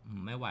แบบ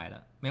ไม่ไหวแล้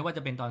วไม่ว่าจ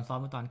ะเป็นตอนซ้อม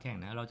หรือตอนแข่ง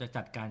นะเราจะ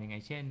จัดการยังไง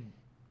เช่น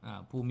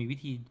ภูมิมีวิ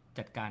ธี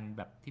จัดการแ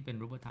บบที่เป็น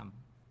รูปธรรม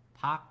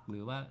พักหรื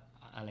อว่า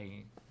อะไร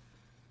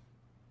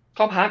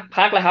ก็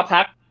พักเลยครับ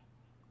พัก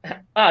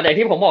อย่าง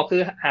ที่ผมบอกคื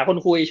อหาคน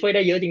คุยช่วยไ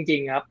ด้เยอะจริ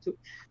งๆครับ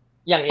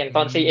อย่างต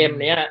อน CM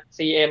เนี้ย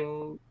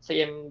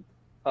CM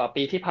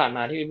ปีที่ผ่านม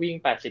าที่วิ่ง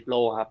80 โล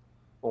ครับ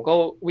ผมก็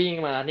วิ่ง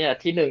มาเนี่ย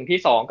ที่1ที่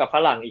2กับฝ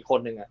รั่งอีกคน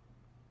หนึ่ง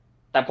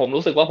แต่ผม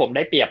รู้สึกว่าผมไ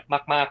ด้เปรียบ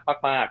มา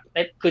ก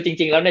คือจ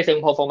ริงๆแล้วในเชิง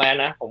performance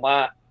นะผมว่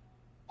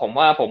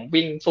าผม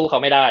วิ่งสู้เขา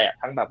ไม่ได้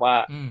ทั้งแบบว่า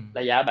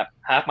ระยะแบบ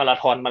ฮาล์ฟมารา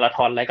ธอ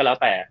นอะไรก็แล้ว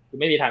แต่คือ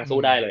ไม่มีทางสู้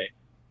ได้เลย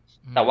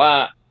แต่ว่า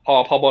พ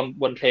อ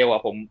บนเทรล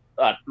ผม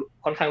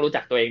ค่อนข้างรู้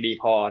จักตัวเองดี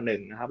พอ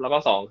1นะครับแล้วก็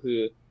2คือ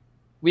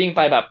วิ่งไ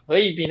ปแบบเฮ้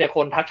ยมีแต่ค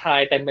นทักทาย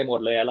เต็มไปหมด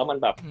เลยแล้วมัน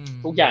แบบ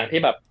ทุกอย่างที่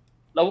แบบ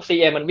แล้ว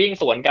CM มันวิ่ง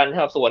สวนกัน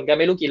ครับสวนกัน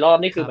ไม่รู้กี่รอบ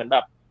นี่คือเหมือนแบ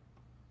บ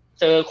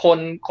เจอ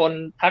คน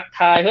ทัก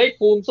ทายเฮ้ย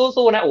ภูมิ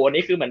สู้ๆนะโอ้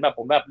นี่คือเหมือนแบบผ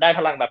มแบบได้พ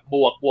ลังแบบบ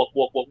ว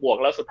ก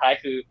แล้วสุดท้าย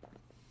คือ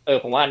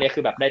ผมว่าอันนี้คื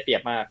อแบบได้เปรีย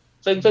บมาก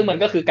ซึ่งมัน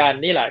ก็คือการ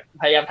นี่แหละ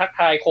พยายามทัก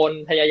ทายคน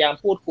พยายาม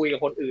พูดคุยกับ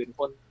คนอื่น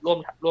คนร่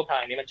วมทา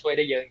งนี้มันช่วยไ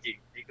ด้เยอะจริง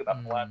ๆนี่คือแบบ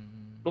ว่า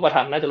รูปธร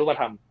รมน่าจะรูป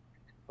ธรรม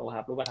ค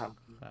รับรูปธรรม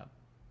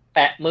แต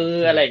ะมือ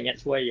อะไรอย่างเงี้ย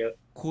ช่วยเยอะ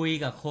คุย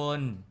กับคน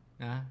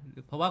นะ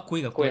เพราะว่าคุย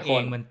กับตัวเอ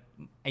งมัน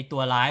ไอตั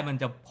วร้ายมัน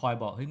จะคอย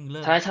บอกเฮ้ยมึงเลิ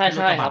กใ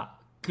ช่ครับ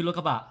ขึ้นรถก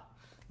ระบะ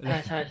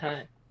ใช่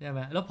ใช่ไห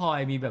มแล้วพลอย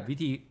มีแบบวิ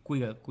ธีคุย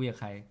กับ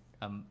ใคร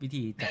วิ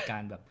ธีจัดกา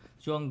รแบบ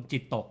ช่วงจิ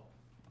ตตก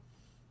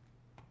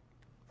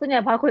ส่วนใหญ่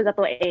พอคุยกับ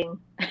ตัวเอง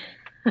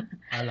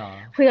เหรอ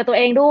คุยกับตัว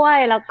เองด้วย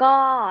แล้วก็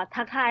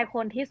ทักทายค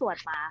นที่สวน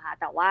มาค่ะ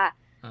แต่ว่า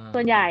ส่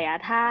วนใหญ่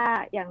ถ้า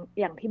อ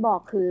ย่างที่บอก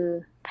คือ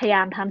พยาย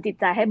ามทำจิต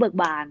ใจให้เบิก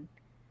บาน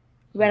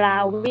เวลา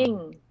วิ่ง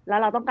แล้ว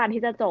เราต้องการ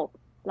ที่จะจบ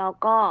เรา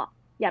ก็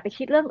อย่าไป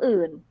คิดเรื่อง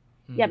อื่น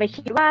อย่าไป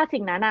คิดว่า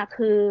สิ่งนั้น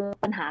คือ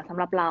ปัญหาสำ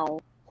หรับเรา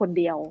คน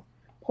เดียว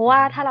เพราะว่า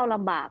ถ้าเราล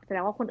ำบากแสด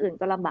งว่าคนอื่น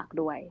ก็ลำบาก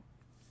ด้วย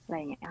อะไร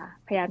อย่างเงี้ยค่ะ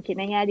พยายามคิด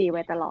ในแง่ดีไ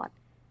ว้ตลอด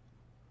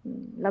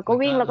แล้วก็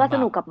วิ่งแล้วก็ส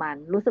นุกกับมัน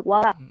รู้สึกว่า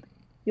แบบ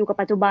อยู่กับ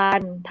ปัจจุบัน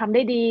ทำไ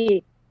ด้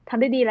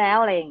ดีแล้ว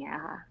อะไรอย่างเงี้ย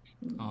ค่ะ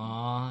อ๋อ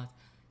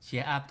เชี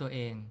ยร์อัพตัวเอ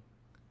ง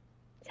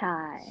ใช่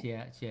เ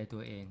ชียร์ตั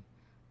วเอง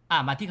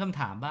มาที่คำ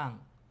ถามบ้าง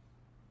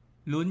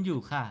ลุ้นอยู่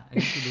ค่ะอัน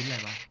นี้คือลุ้นอะไร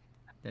วะ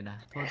เดี๋ยวนะ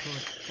โทษ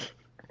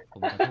ผ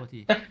มขอโทษ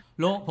ที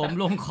ผม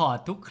ลงคอร์ด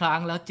ทุกครั้ง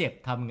แล้วเจ็บ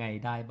ทำไง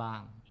ได้บ้า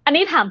งอัน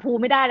นี้ถามภูมิ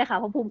ไม่ได้เลยค่ะ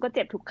เพราะภูมิก็เ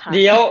จ็บทุกครั้งเ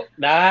ดี๋ยว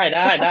ได้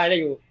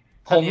อยู่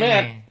ผมเนี่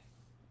ย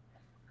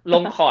ล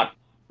งคอร์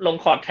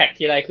ดแท็ก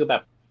ทีไรคือแบ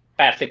บ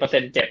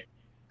80%เจ็บ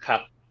ครั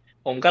บ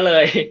ผมก็เล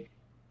ย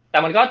แต่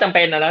มันก็จำเ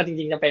ป็นนะจ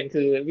ริงๆจำเป็น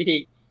คือวิธี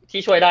ที่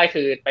ช่วยได้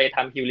คือไปท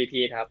ำฮิลรีพี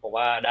ทครับผม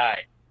ว่าได้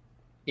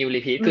ฮิล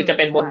รีพีทคือจะเ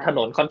ป็นบนถน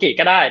นคอนกรีต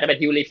ก็ได้แต่เป็น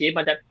ฮิลรีพีท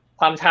มันจะ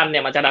ความชันเ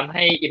นี่ยมันจะทำใ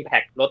ห้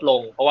impact ลดล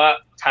งเพราะว่า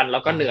ชันแล้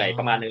วก็เหนื่อย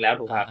ประมาณนึงแล้ว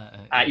ถูกครับ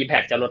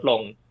impact จะลดล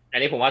งอัน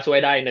นี้ผมว่าช่วย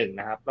ได้1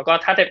นะครับแล้วก็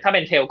ถ้าเ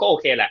ป็นเทรลก็โอ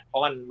เคแหละเพรา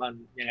ะมัน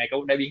ยังไงก็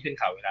ได้วิ่งขึ้น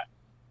เขาอยู่แล้ว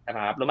นะ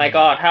ครับหรือไม่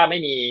ก็ถ้าไม่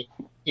มี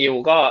ฮิล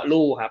ก็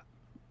ลู่ครับ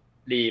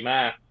ดีม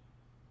าก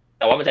แ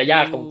ต่ว่ามันจะย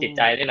ากตรงจิตใ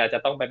จนี่แหละจะ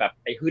ต้องไปแบบ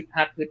ไปฮึด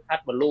ฮัด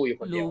บนลู่อยู่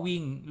คนเดียวลู่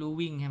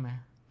วิ่งใช่ไหม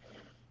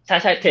ใ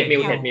ช่เทรดมิ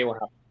ล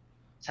ครับ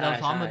เรา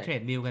ซ้อมบนเทร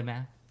ดมิลกันไหม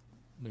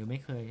หรือไม่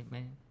เคยไ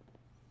ม่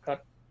ก็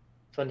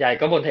ส่วนใหญ่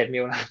ก็บนเทรดมิ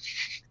ลนะ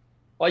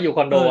เพราะอยู่ค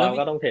อนโด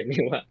ก็ต้องเทรดมิ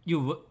ลอะอ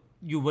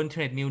ยู่บนเท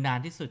รดมิลนาน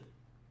ที่สุด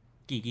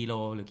กี่กิโล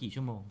หรือกี่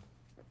ชั่วโมง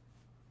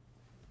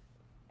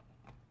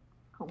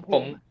ผ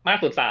มมาก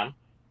สุด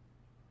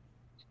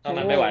3ตอน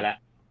นั้นไม่ไหวแล้ว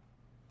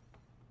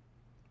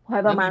พอ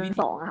ประมาณ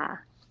2ค่ะ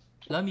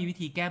แล้วมีวิ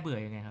ธีแก้เบื่อ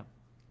ยังไงครับ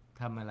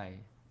ทำอะไร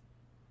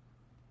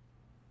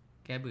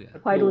แก้เบื่อ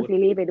พอยดูซี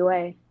รีส์ไปด้วย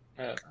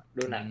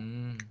ดูหนัง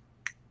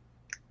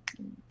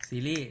ซี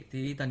รี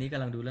ส์ตอนนี้ก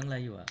ำลังดูเรื่องอะไร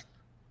อยู่อ่ะ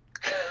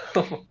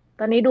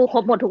ตอนนี้ดูคร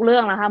บหมดทุกเรื่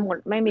องแล้วค่ะหมด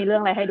ไม่มีเรื่อ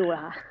งอะไรให้ดูแล้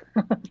วค่ะ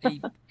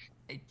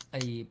ไอ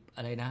อ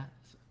ะไรนะ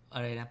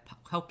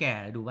เท่าแก่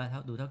ดูป่ะ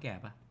ดูเท่าแก่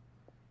ป่ะ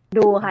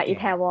ดูค่ะอี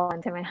แทวอน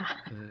ใช่ไหมคะ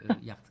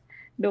อยาก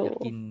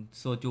กิน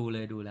โซจูเล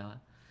ยดูแล้ว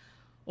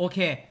โอเค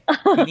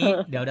ทีนี้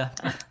เดี๋ยว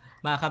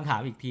มาคำถา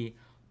มอีกที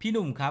พี่ห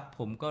นุ่มครับผ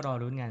มก็รอ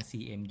รุ้นงาน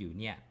CM อยู่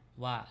เนี่ย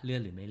ว่าเลื่อ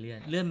นหรือไม่เลื่อน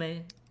ไหมเลื่อน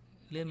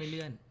ไม่เ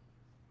ลื่อน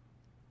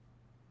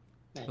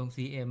ลง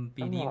CM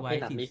ปีนี้ไว้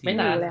14ไม่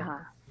นานเลยค่ะ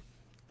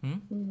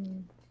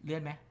เลื่อ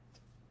นไหม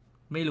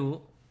ไม่รู้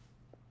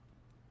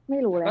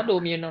เลยก็ดู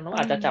มีน้อง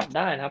อาจจะจับไ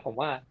ด้นะครับผม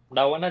ว่าเร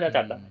าว่าน่าจะ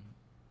จับได้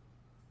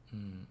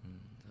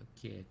โอเ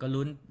คก็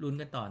ลุ้น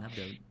กันต่อนะครับเ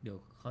ดี๋ยว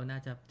เขาน่า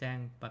จะแจ้ง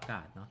ประก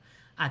าศเนาะ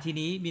ที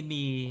นี้มัน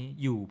มี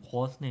อยู่โพ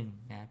สต์หนึ่ง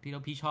นะ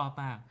พี่ชอบ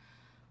มาก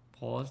โ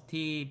พสต์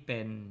ที่เป็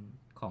น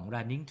ของ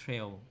running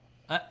trail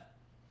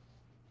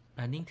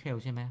running trail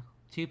ใช่ไหม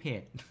ชื่อเพ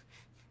จ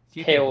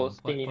trail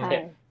จริง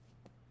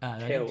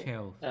ๆrunning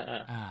trail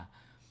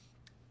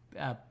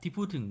ที่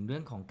พูดถึงเรื่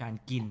องของการ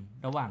กิน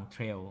ระหว่างเท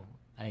รล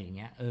อะไรอย่างเ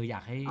งี้ยอยา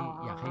กใ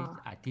ห้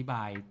อธิบ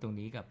ายตรง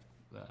นี้กับ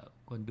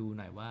คนดู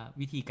หน่อยว่า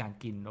วิธีการ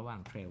กินระหว่าง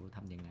เทรลท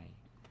ำยังไง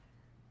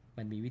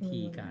มันมีวิ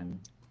ธีก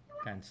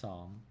ารซ้อ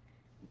ม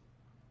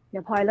เดี๋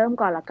ยวพลอยเริ่ม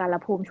ก่อนละกันแล้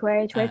วภูมิช่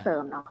วยเสริ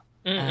มเนาะ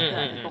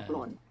ตกห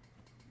ล่น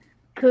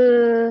คือ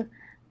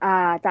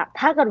จาก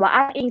ถ้าเกิดว่า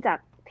อ้างอิงจาก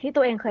ที่ตั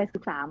วเองเคยศึ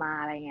กษามา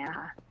อะไรเงี้ย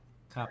ค่ะ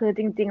คือ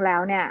จริงๆแล้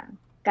วเนี่ย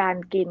การ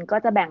กินก็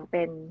จะแบ่งเ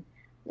ป็น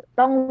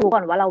ต้องรู้ก่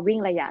อนว่าเราวิ่ง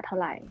ระยะเท่า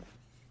ไหร่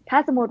ถ้า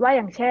สมมติว่าอ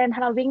ย่างเช่นถ้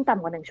าเราวิ่งต่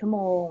ำกว่า1 ชั่วโม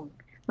ง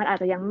มันอาจ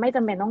จะยังไม่จ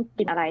ำเป็นต้อง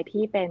กินอะไร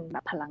ที่เป็นแบ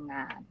บพลังง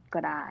านก็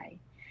ได้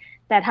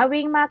แต่ถ้า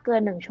วิ่งมากเกิ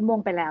น1 ชั่วโมง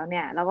ไปแล้วเ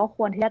นี่ยเราก็ค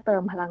วรที่จะเติ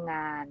มพลังง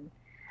าน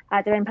อา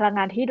จจะเป็นพลังง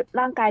านที่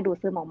ร่างกายดูด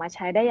ซึมออกมาใ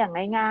ช้ได้อย่าง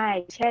ง่าย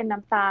ๆเช่นน้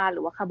ำตาลห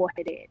รือว่าคาร์โบไฮ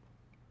เดรต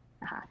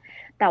นะคะ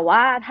แต่ว่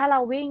าถ้าเรา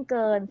วิ่งเ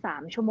กิน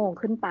3 ชั่วโมง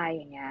ขึ้นไป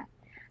อย่างเงี้ย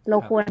เรา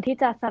ควรที่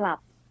จะสลับ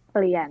เป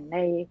ลี่ยนใน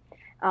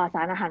ส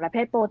ารอาหารประเภ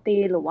ทโปรตี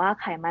นหรือว่า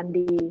ไขมัน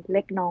ดีเ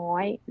ล็กน้อ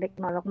ย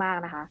มาก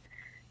ๆนะคะ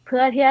เ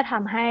พื่อที่จะท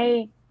ำให้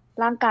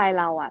ร่างกาย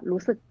เรา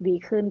รู้สึกดี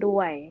ขึ้นด้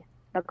วย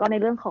แล้วก็ใน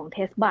เรื่องของเท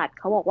สบัด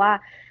เขาบอกว่า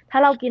ถ้า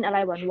เรากินอะไร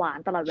หวาน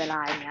ๆตลอดเวลา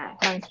อย่างเงี้ย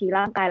บางที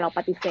ร่างกายเราป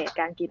ฏิเสธ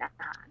การกินอา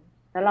หาร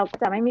แล้วเราก็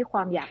จะไม่มีคว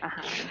ามอยากอาห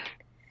าร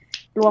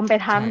รวมไป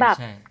ทั้งแบบ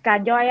การ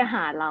ย่อยอาห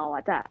ารเรา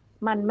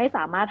มันไม่ส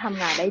ามารถท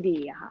ำงานได้ดี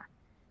อะค่ะ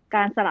ก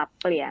ารสลับ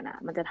เปลี่ยน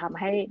มันจะทำ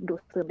ให้ดู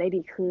ดซึมได้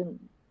ดีขึ้น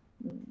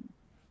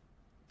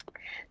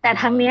แต่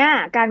ทั้งเนี้ย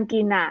การ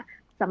กิน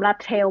สำหรับ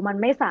เทรลมัน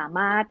ไม่สาม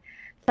ารถ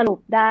สรุป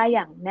ได้อ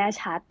ย่างแน่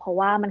ชัดเพราะ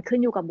ว่ามันขึ้น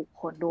อยู่กับบุค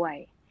คลด้วย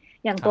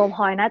อย่างตัวพ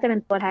ลอยน่าจะเป็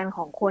นตัวแทนข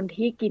องคน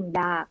ที่กิน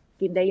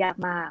ได้ยาก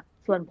มาก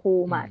ส่วนภู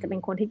มิจะเป็น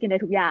คนที่กินได้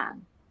ทุกอย่าง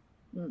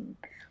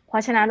เพรา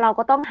ะฉะนั้นเรา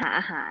ก็ต้องหา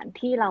อาหาร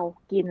ที่เรา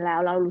กินแล้ว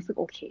เรารู้สึก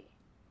โอเค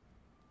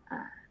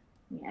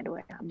เนี่ยด้ว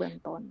ยค่ะเบื้อง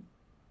ต้น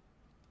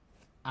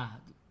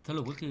ส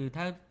รุปก็คือ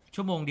ถ้า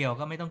ชั่วโมงเดียว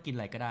ก็ไม่ต้องกินอะ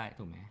ไรก็ได้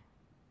ถูกไหม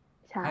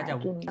ใช่ ถ้าจ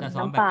ะซ้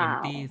อมแบบเอ็ม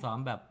ตี้ซ้อม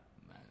แบบ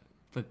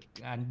ฝึก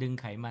การดึง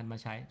ไขมันมา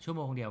ใช้ชั่วโ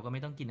มงเดียวก็ไ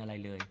ม่ต้องกินอะไร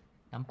เลย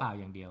น้ำเปล่า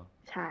อย่างเดียว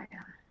ใช่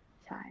ค่ะ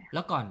ใช่แ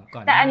ล้วก่อน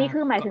แต่อันนี้คื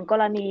อหมายถึงก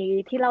รณี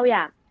ที่เราอย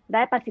ากไ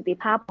ด้ประสิทธิ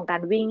ภาพของกา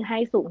รวิ่งให้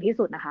สูงที่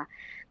สุดนะคะ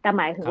แต่ห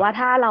มายถึงว่า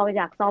ถ้าเราอ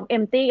ยากซ้อมเอ็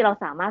มตี้เรา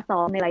สามารถซ้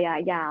อมในระยะ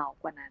ยาว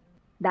กว่านั้น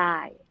ได้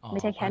ไ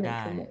ม่ใช่แค่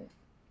1 ชั่วโมง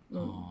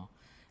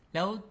แ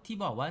ล้วที่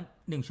บอกว่า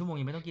1 ชั่วโมง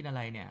ยังไม่ต้องกินอะไ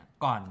รเนี่ย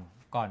ก่อน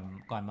ก่อน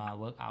ก่อนมา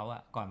เวิร์กอัลอ่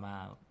ะก่อนมา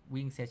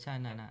วิ่งเซสชัน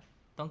นั้นอ่ะ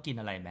ต้องกิน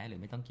อะไรไหมหรือ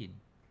ไม่ต้องกิน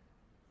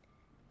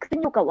ขึ้น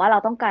อยู่กับว่าเรา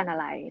ต้องการอะ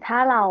ไรถ้า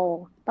เรา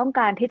ต้อง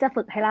การที่จะ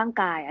ฝึกให้ร่าง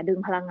กายดึง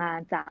พลังงาน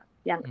จาก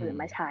อย่างอื่น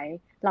มาใช้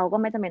เราก็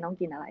ไม่จำเป็นต้อง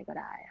กินอะไรก็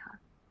ได้ค่ะ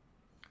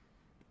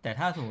แต่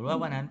ถ้าสมมติว่า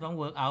วันนั้นต้อง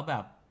เวิร์กอัลแบ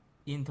บ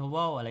อินเทอร์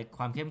วัลอะไรค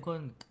วามเข้มข้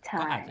น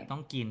ก็อาจจะต้อ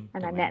งกินอั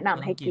นนั้นแนะน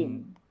ำให้กิ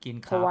น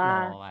เพคาร์บราะว่า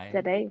รอไว้จ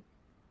ะได้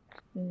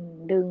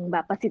ดึงแบ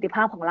บประสิทธิภ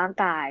าพของร่าง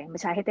กายมา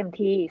ใช้ให้เต็ม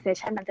ที่เซส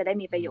ชันนั้นจะได้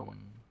มีประโยช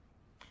น์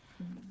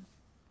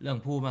เรื่อง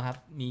ภูมิครับ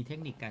มีเทค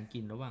นิคการกิ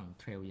นระหว่าง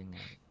เทรลยังไง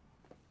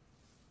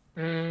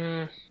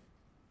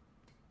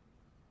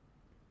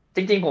จ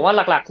ริงๆผมว่า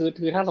หลักๆ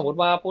คือถ้าสมมติ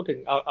ว่าพูดถึง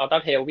เอาต้า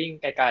เทลวิ่ง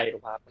ไกลๆถู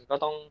กครับมันก็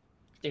ต้อง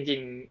จริง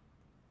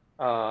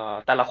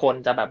ๆแต่ละคน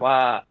จะแบบว่า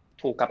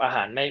ถูกกับอาห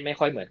ารไม่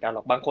ค่อยเหมือนกันหร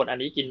อกบางคนอัน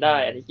นี้กินได้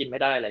อันนี้กินไม่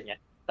ได้อะไรเงี้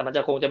ยแต่มันจ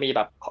ะคงจะมีแ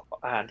บบ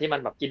อาหารที่มัน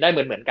แบบกินได้เห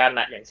มือนกัน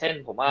นะอย่างเช่น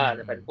ผมว่า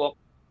จะเป็นพวก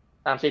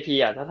ตามซีพี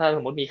อ่ะถ้าส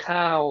มมติมี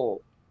ข้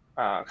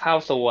าว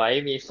สวย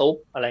มีซุป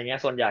อะไรเงี้ย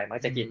ส่วนใหญ่มัก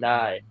จะกินไ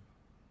ด้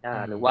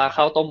หรือว่า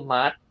ข้าวต้ม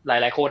มัดหล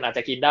ายๆคนอาจจ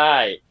ะกินได้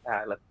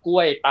หรือกล้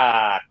วยต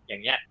ากอย่า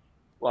งเงี้ย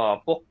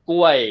พวกก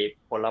ล้วย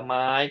ผลไ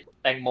ม้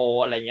แตงโม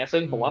อะไรเงี้ย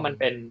ซึ่งผมว่ามัน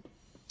เป็น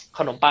ข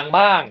นมปัง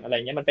บ้างอะไรเ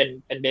งี้ยมันเ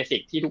ป็นเบสิ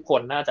กที่ทุกค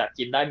นน่าจะ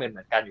กินได้เห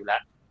มือนกันอยู่แล้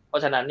วเพรา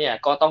ะฉะนั้นเนี่ย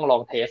ก็ต้องลอ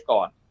งเทสก่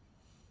อน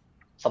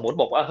สมมติ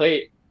บอกว่าเฮ้ย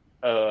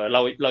เ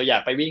ราอยา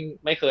กไปวิ่ง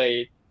ไม่เคย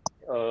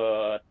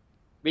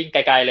วิ่งไก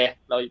ลๆเลย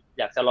เรา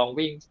อยากจะลอง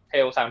วิ่งเทร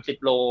ล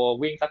30 โล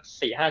วิ่งสัก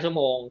4-5 ชั่วโ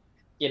มง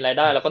กินอะไร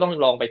ได้เราก็ต้อง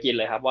ลองไปกิน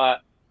เลยครับว่า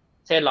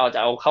เช่นเราจะ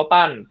เอาข้าว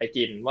ปั้นไป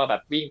กินว่าแบ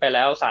บวิ่งไปแ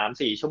ล้ว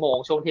3-4 ชั่วโมง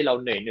ช่วงที่เรา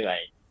เหนื่อย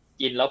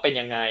กินแล้วเป็น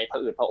ยังไงผะ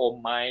อืดผะอม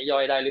ไหมย่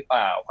อยได้หรือเป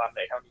ล่าความเห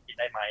นื่อยเท่านี้กิน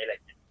ได้ไหมอะไรอ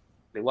ย่างเงี้ย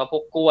หรือว่าพว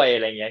กกล้วยอ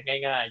ะไรเงี้ย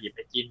ง่ายๆหยิบไป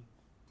กิน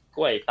ก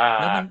ล้วยตา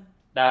ก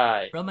ได้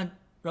แล้ว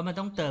มัน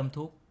ต้องเติม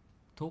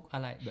ทุกอะ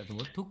ไรแบบสมม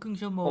ติทุกครึ่ง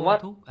ชั่วโมง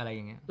ทุกอะไรอ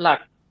ย่างเงี้ยหลัก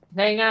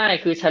ง่าย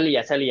ๆคือเฉ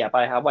ลี่ยไป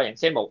ครับว่าอย่าง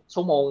เช่นบอก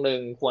ชั่วโมงหนึ่ง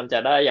ควรจะ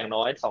ได้อย่าง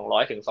น้อย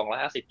200 ถึง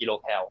 250 กิโล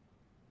แคล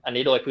อัน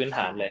นี้โดยพื้นฐ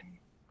านเลย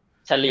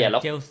เฉลี่ยแล้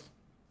ว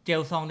เจ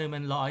ลซองนึงมั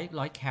น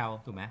ร้อยแคล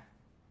ถูกไหม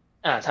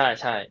ใช่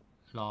ใช่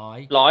ร้อ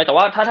ยแต่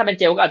ว่าถ้าเป็น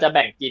เจลก็อาจจะแ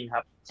บ่งกินค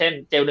รับเช่น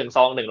เจล1 ซ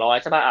อง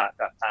100ใช่ป่ะ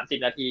กับ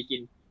30 นาทีกิ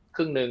นค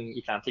รึ่งหนึ่ง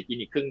อีก30กิน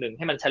อีกครึ่งหนึ่งใ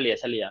ห้มันเฉ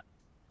ลี่ย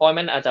เพราะ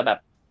มันอาจจะแบบ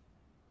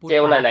เจ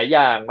ลหลายๆอ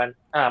ย่าง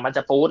มันจ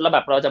ะฟูดแล้วแบ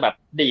บเราจะแบบ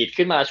ดีด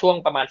ขึ้นมาช่วง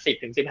ประมาณ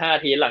10 ถึง 15 น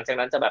าทีหลังจาก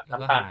นั้นจะแบบน้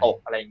ำตาลตก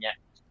อะไรเงี้ย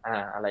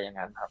อะไรอย่าง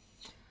นั้นครับ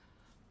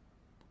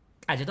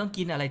อาจจะต้อง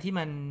กินอะไรที่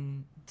มัน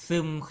ซึ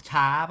ม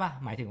ช้าป่ะ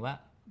หมายถึงว่า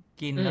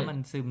กินแล้วมัน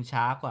ซึม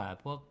ช้ากว่า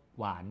พวก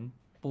หวาน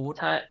ปูด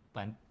ใช่หว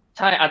านใ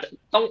ช่อาจจะ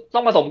ต้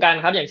องผสมกัน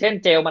ครับอย่างเช่น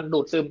เจลมัน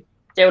ดูดซึม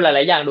เจลหล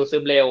ายๆอย่างดูดซึ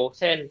มเร็ว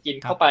เช่นกิน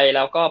เข้าไปแ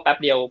ล้วก็แป๊บ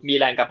เดียวมี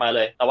แรงกลับมาเล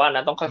ยแต่ว่า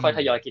นั้นต้องค่อยๆท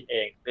ยอยกินเอ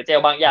งหรือเจล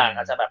บางอย่างอ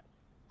าจจะแบบ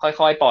ค่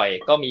อยๆปล่อย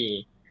ก็มี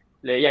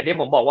หรืออย่างที่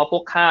ผมบอกว่าพว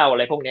กข้าวอะ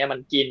ไรพวกนี้มัน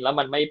กินแล้ว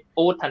มันไม่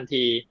ปูดทัน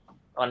ที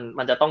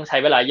มันจะต้องใช้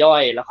เวลาย่อ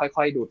ยแล้ว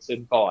ค่อยๆดูดซึ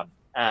มก่อน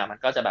มัน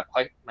ก็จะแบบ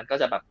มันก็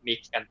จะแบบมิก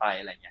ซ์กันไป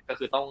อะไรเงี้ยก็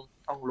คือ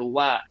ต้องรู้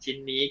ว่าชิ้น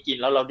นี้กิน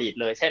แล้วเราดีด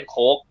เลยเช่นโ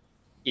ค้ก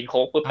กินโ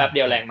ค้กปุ๊บแป๊บเ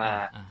ดียวแรงมา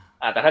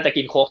แต่ถ้าจะ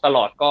กินโค้กตล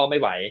อดก็ไม่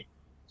ไหว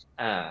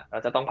เรา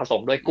จะต้องผส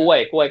มด้วยกล้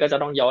วยก็จะ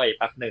ต้องย่อยแ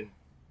ป๊บหนึ่ง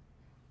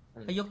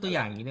ถ้ายกตัวอ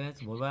ย่างนี้นะ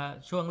สมมติว่า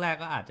ช่วงแรก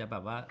ก็อาจจะแบ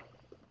บว่า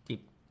จิบ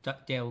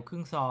เจลครึ่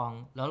งซอง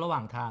แล้วระหว่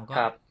างทางก็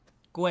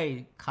กล้วย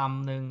ค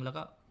ำนึงแล้ว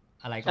ก็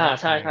อะไรก็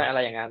ใช่อะไร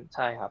อย่างนั้นใ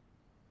ช่ครับ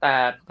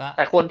แ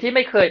ต่คนที่ไ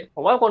ม่เคยผ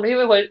มว่าคนที่ไ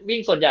ม่เคยวิ่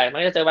งส่วนใหญ่มั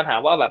นจะเจอปัญหา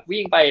ว่าแบบ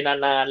วิ่งไป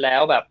นานๆแล้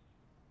วแบบ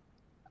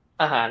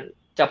อาหาร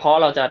เฉพาะ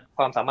เราจะค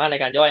วามสามารถใน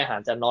การย่อยอาหา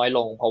รจะน้อยล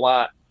งเพราะว่า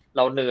เ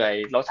ราเหนื่อย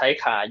เราใช้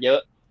ขาเยอะ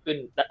ขึ้น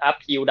อัพ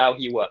ฮิลดาว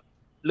ฮิลอะ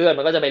เลือด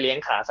มันก็จะไปเลี้ยง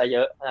ขาซะเย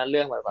อะนะเ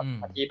รื่องแบบ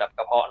ที่แบบก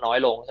ระเพาะน้อย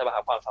ลงใช่ป่ะค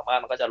รับความสามารถ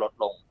มันก็จะลด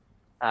ลง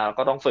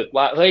ก็ต้องฝึก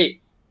ว่าเฮ้ย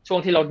ช่วง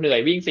ที่เราเหนื่อย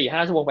วิ่ง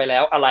4-5 ชั่วโมงไปแล้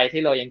วอะไร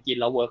ที่เรายังกิน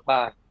แล้วเวิร์กบ้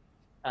าง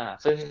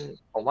ซึ่ง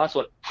ผมว่าส่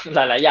วนห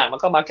ลายๆอย่างมัน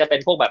ก็มักจะเป็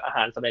นพวกแบบอาห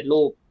ารสำเร็จ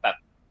รูปแบบ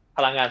พ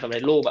ลังงานสำเร็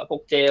จรูปแบบพว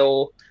กเจล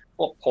พ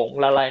วกผง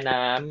ละลาย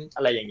น้ำอ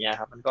ะไรอย่างเงี้ย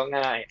ครับมันก็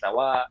ง่ายแต่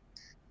ว่า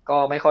ก็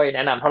ไม่ค่อยแน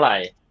ะนำเท่าไหร่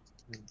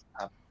ค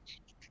รับ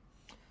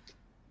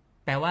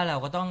แปลว่าเรา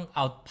ก็ต้องเอ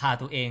าพา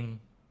ตัวเอง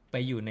ไป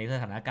อยู่ในส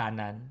ถานการณ์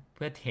นั้นเ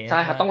พื่อเทสใ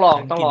ช่ครับต้องลอง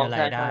กินอะไร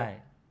ได้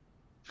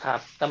ครับ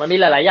แต่มันมี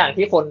หลายๆอย่าง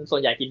ที่คนส่ว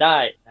นใหญ่กินได้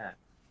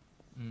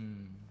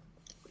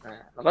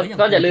แล้ว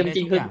ก็อย่าลืมจ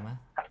ริงคือ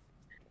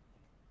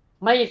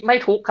ไม่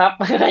ทุกครับ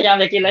พยายาม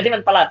จะกินอะไรที่มั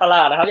นประหล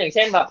าดนะครับอย่างเ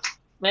ช่นแบบ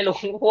ไม่รู้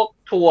พวก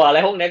ถั่วอะไร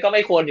พวกนี้ก็ไ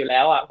ม่ควรอยู่แล้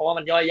วเพราะว่า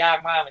มันย่อยยาก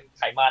มากมันไ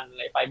ขมันอะ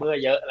ไรไฟเบอ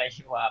ร์เยอะอะไรอย่างเ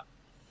งี้ยครับ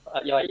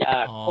ย่อยยา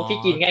กพวกที่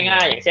กินง่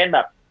ายๆอย่างเช่นแบ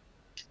บ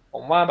ผ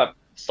มว่าแบบ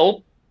ซุป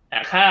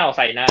ข้าวใ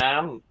ส่น้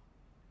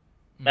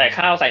ำแต่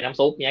ข้าวใส่น้ำ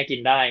ซุปเนี้ยกิน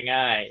ได้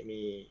ง่าย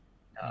มี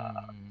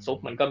ซุป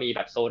มันก็มีแบ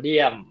บโซเดี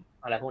ยม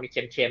อะไรพวกนี้เ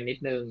ค็มๆนิด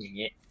นึงอย่างเ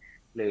งี้ย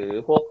หรือ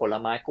พวกผล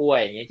ไม้กล้วย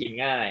อย่างเงี้ยกิน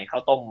ง่ายข้า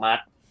วต้มมัด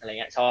อะไร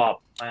เงี้ยชอบ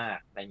มาก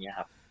อะไรเงี้ย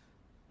ครับ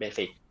เบ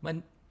สิก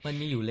มัน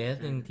มีอยู่เลส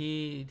หนึ่งที่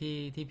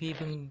พี่เ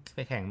พิ่งไป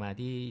แข่งมา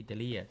ที่อิตา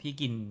ลีพี่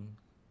กิน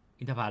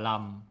อินทผลั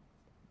ม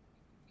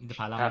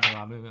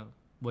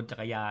บนจั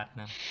กรยาน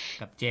นะ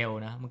กับเจล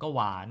นะมันก็ห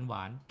วา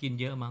นกิน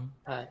เยอะมั้ง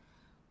ใช่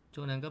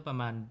ช่วงนั้นก็ประ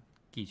มาณ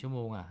กี่ชั่วโม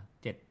ง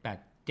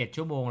7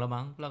 ชั่วโมงแล้ว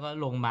มั้งแล้วก็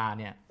ลงมา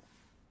เนี่ย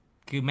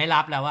คือไม่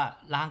รับแล้วว่า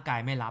ร่างกาย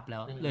ไม่รับแล้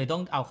วเลยต้อ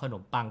งเอาขน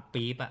มปัง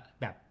ปี๊บอะ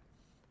แบบ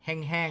แ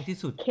ห้งๆที่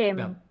สุด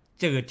แบบ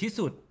จืดที่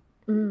สุด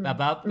แบ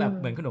บ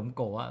เหมือนขนมโ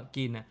ก๋อะ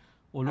กินอะ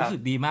โอ้รู้สึ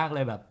กดีมากเล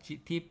ยแบบ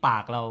ที่ปา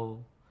กเรา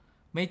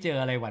ไม่เจอ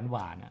อะไรหว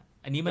านๆอะ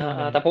อันนี้มัน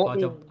พอ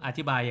จะอ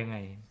ธิบายยังไง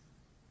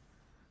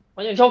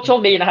มันยังโชค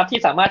ดีนะครับที่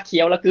สามารถเคี้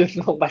ยวแล้วกลืน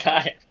ลงไปได้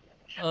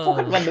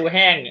มันดูแ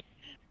ห้ง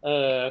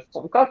ผ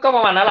มก็ป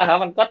ระมาณนั้นแหละครับ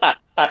มันก็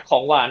ตัดขอ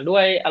งหวานด้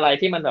วยอะไร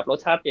ที่มันแบบรส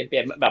ชาติเปลี่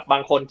ยนแบบบา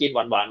งคนกินหว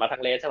านมาทั้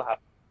งเลสใช่ป่ะครับ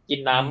กิน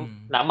น้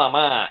ำมา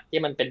ม่าที่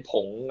มันเป็นผ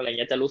งอะไรเ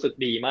งี้ยจะรู้สึก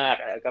ดีมาก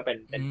ก็เป็น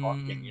เพราะ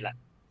อย่างนี้แหละ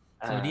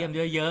โซเดียม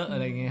เยอะๆอะ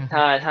ไรเงี้ยใ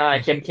ช่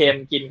เค็ม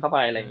ๆกินเข้าไป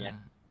อะไรเงี้ย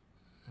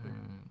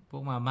พว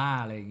กมาม่า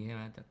อะไรอย่างเงี้ย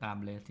นะตาม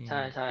เลสที่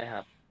ใช่ค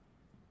รับ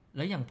แ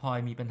ล้วอย่างพลอย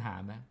มีปัญหา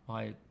ไหมพล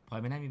อย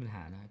ไม่น่ามีปัญห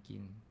านะกิ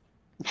น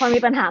พลอยมี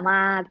ปัญหาม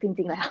ากจ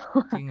ริงๆแล้ว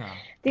จริงเหรอ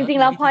จริง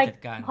ๆแล้วพล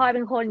อยเ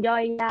ป็นคนย่อ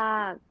ยยา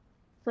ก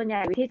ส่วนใหญ่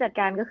วิธีจัด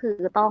การก็คือ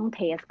ต้องเท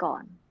สก่อ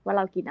นว่าเ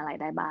รากินอะไร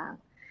ได้บ้าง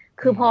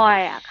คือพลอย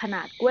อ่ะขน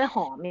าดกล้วยห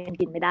อมยัง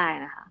กินไม่ได้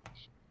นะคะ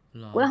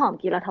กล้วยหอม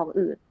กินแล้วท้อง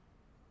อืด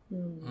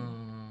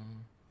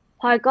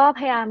พลอยก็พ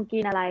ยายามกิ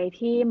นอะไร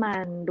ที่มั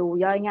นดู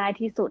ย่อยง่าย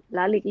ที่สุดแ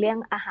ล้วหลีกเลี่ยง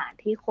อาหาร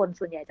ที่คน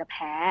ส่วนใหญ่จะแ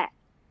พ้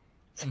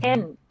เช่น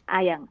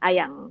อ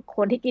ย่างค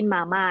นที่กินม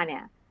าม่าเนี่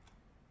ย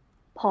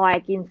พลอย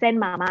กินเส้น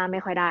มาม่าไม่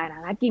ค่อยได้นะ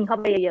ถ้ากินเข้า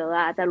ไปเยอะ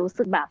ๆจะรู้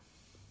สึกแบบ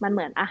มันเห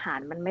มือนอาหาร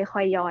มันไม่ค่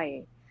อยย่อย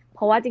เพ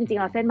ราะว่าจริง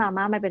ๆเราเส้นมา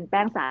ม่ามันเป็นแ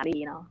ป้งสาลี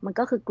เนาะมัน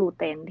ก็คือกลู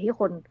เตนที่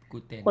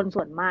คน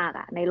ส่วนมาก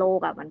ในโลก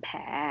มันแ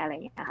พ้อะไรอ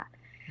ย่างเงี้ยค่ะ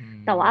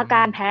แต่ว่าอาก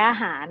ารแพ้อา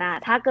หาร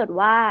ถ้าเกิด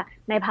ว่า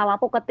ในภาวะ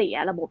ปกติ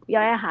ระบบ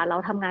ย่อยอาหารเรา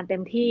ทำงานเต็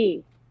มที่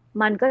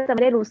มันก็จะไ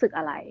ม่ได้รู้สึก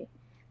อะไร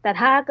แต่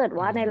ถ้าเกิด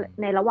ว่า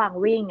ในระหว่าง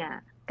วิ่ง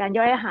การ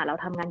ย่อยอาหารเรา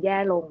ทำงานแย่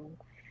ลง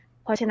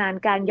เพราะฉะนั้น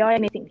การย่อย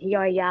ในสิ่งที่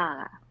ย่อยยาก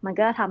มัน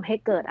ก็ทำให้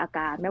เกิดอาก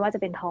ารไม่ว่าจะ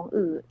เป็นท้อง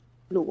อืด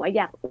หรือว่าอ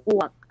ยากอ้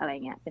วกอะไร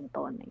เงี้ยเป็น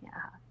ต้นอย่างเงี้ย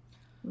ค่ะ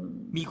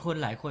มีคน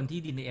หลายคนที่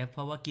DNF เพ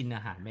ราะว่ากินอ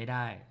าหารไม่ไ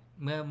ด้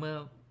เ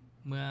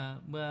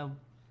มื่อ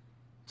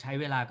ใช้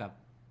เวลากับ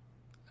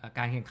ก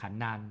ารแข่งขัน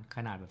นานข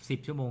นาดแบบ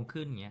10 ชั่วโมง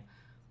ขึ้นอย่างเงี้ย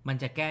มัน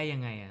จะแก้ยั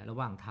งไงระ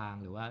หว่างทาง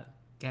หรือว่า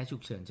แก้ฉุ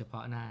กเฉินเฉพา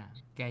ะหน้า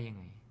แก้ยัง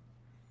ไง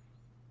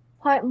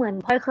พ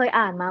อยเคย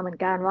อ่านมาเหมือน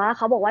กันว่าเ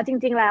ขาบอกว่าจ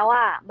ริงๆแล้ว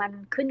มัน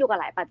ขึ้นอยู่กับ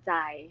หลายปัจ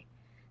จัย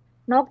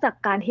นอกจาก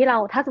การที่เรา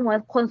ถ้าสมมติ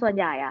คนส่วน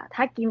ใหญ่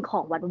ถ้ากินขอ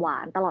งหวา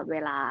นๆตลอดเว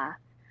ลา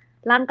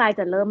ร่างกาย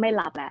จะเริ่มไม่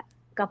รับแหละ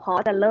กระเพา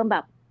ะจะเริ่มแบ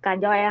บการ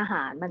ย่อยอาห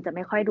ารมันจะไ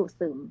ม่ค่อยดูด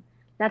ซึม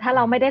แล้วถ้าเร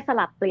าไม่ได้ส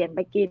ลับเปลี่ยนไป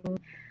กิน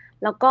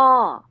แล้วก็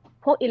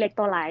พวกอิเล็กโท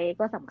รไลต์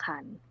ก็สำคั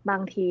ญบา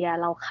งที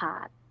เราขา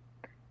ด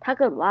ถ้า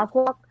เกิดว่าพ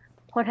วก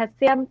โพแทสเ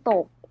ซียมต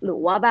กหรือ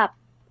ว่าแบบ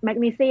แมก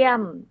นีเซีย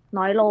ม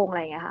น้อยลงอะไ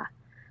รเงี้ยค่ะ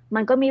มั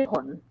นก็มีผ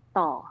ล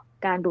ต่อ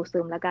การดูดซึ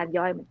มและการ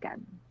ย่อยเหมือนกัน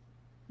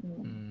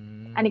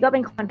อันนี้ก็เป็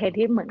นคอนเทนต์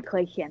ที่เหมือนเค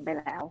ยเขียนไป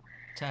แล้ว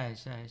ใช่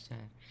ใช่ใช่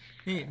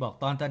นี่บอก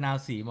ตอนตะนาว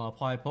สีหมอพ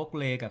ลอยพก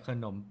เลกับข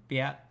นมเ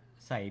ปี๊ยะ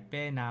ใส่เ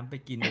ป้น้ำไป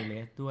กินในเล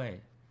สด้วย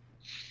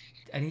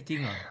อันนี้จริ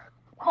งเหรอ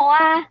เพราะว่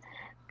า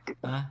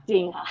จริ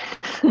งค่ะ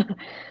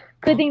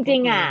คือจริ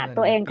งๆ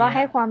ตัวเองก็ใ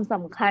ห้ความส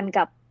ำคัญ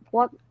กับพ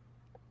วก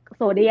โ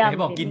ซเดียม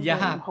บอกกินยา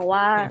กเพราะ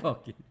ว่า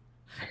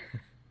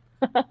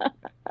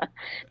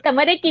แต่ไ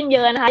ม่ได้กินเย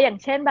อะนะคะอย่าง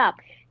เช่นแบบ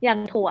อย่าง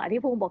ถั่ว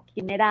ที่ภูมิบอกกิ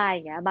นไม่ได้อ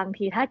ย่างเงี้ยบาง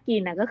ทีถ้ากิ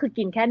นก็คือ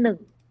กินแค่หนึ่ง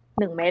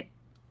เม็ด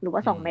หรือว่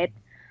า2 เม็ด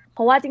เพ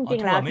ราะว่าจริ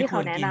งๆแล้วที่เข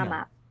าแนะน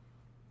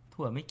ำ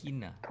ถั่วไม่กิน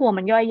ถั่ว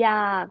มันย่อยย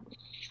าก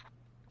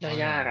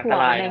ถั่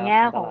วในแ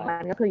ง่ของมั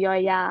นก็คือย่อ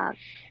ยยาก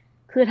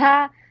คือถ้า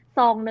ซ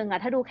องหนึ่ง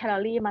ถ้าดูแคลอ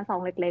รี่มาซอ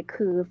งเล็กๆ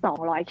คือ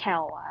200 แค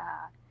ล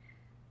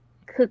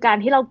คือการ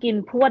ที่เรากิน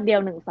พรวดเดีย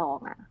ว1 ซอง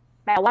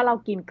แปลว่าเรา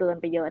กินเกิน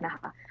ไปเยอะนะค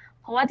ะ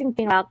เพราะว่าจ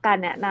ริงๆแล้วการ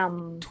แนะน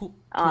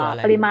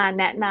ำปริมาณ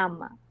แนะน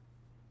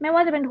ำไม่ว่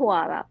าจะเป็นถั่ว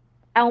แบบ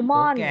อัลม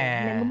อนด์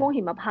เม็ดมะม่วง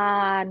หิมพา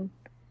นต์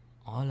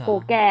โก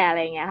แก่อะไร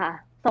เงี้ยค่ะ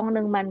ซองห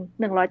นึ่งมัน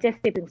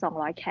170 ถึง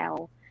 200 แคล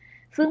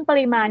ซึ่งป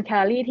ริมาณแค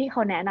ลอรี่ที่เข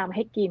าแนะนำใ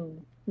ห้กิน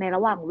ในร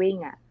ะหว่างวิ่ง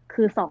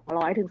คือ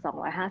200 ถึง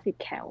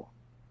 250 แคล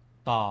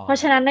เพรา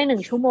ะฉะนั้นใน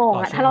1 ชั่วโมง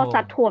ถ้าเรา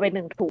ซัดถั่วไป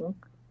1 ถุง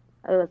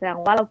แสดง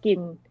ว่าเรากิน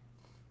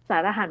สา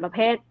รอาหารประเภ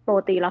ทโปร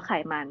ตีนและไข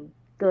มัน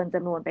เกินจ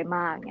ำนวนไปม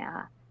ากเงี้ย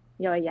ค่ะ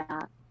ย่อยยา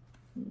ก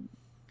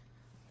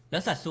แล้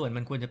วสัดส่วน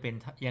มันควรจะเป็น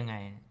ยังไง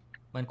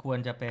มันควร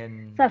จะเป็น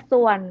สัด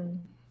ส่วน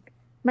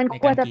มัน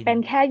ควรจะเป็น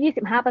แค่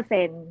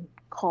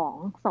 25% ของ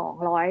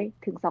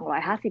200 ถึง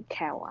 250 แค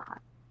ลค่ะ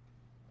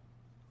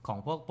ของ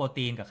พวกโปร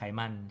ตีนกับไข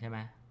มันใช่ไหม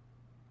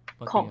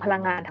ของพลั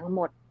งงานทั้งห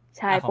มด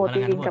ใช่โปร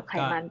ตีนกับไข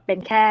มันเป็น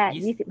แ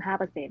ค่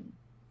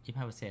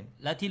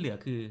 25% แล้วที่เหลือ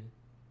คือ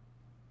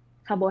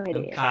คาร์โบไฮเด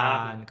รตน้ำตา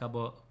ลคาร์โบ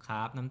ค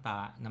าร์บน้ำต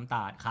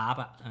าลคาร์บ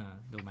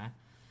ดูไหม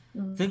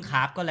ซึ่งค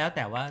าร์บก็แล้วแ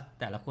ต่ว่า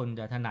แต่ละคน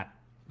จะถนัด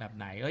แบบ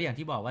ไหนก็อย่าง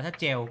ที่บอกว่าถ้า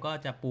เจลก็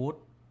จะปู๊ด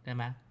ใช่ไ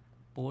หม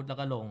ปู๊ดแล้ว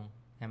ก็ลง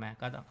ใช่ไหม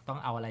ก็ต้อง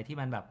เอาอะไรที่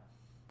มันแบบ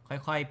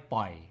ค่อยๆป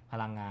ล่อยพ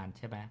ลังงานใ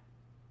ช่ไหม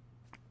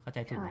เข้าใจ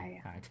ถูกไหม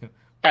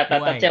แต่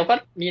เจลก็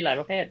มีหลาย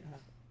ประเภท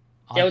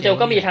เจล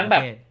ก็มีทั้งแบ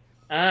บ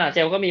เจ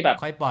ลก็มีแบบ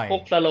พว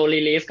ก slow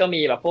release ก็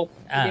มีแบบพวก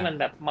ที่มัน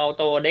แบบ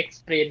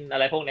maltodextrin อะ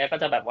ไรพวกนี้ก็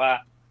จะแบบว่า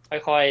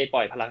ค่อยๆป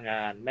ล่อยพลังง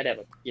านไม่ได้แ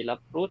บบกินแล้ว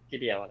รูดที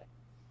เดียวอะไร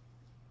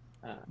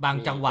บาง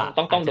จังหวะ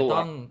ต้องดู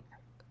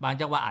บาง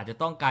จังหวะอาจจะ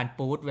ต้องการ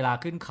ปู๊ดเวลา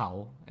ขึ้นเขา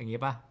อย่างงี้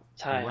ป่ะ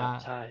ใช่ครับ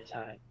ใช่ใ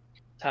ช่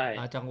ใช่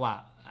จังหวะ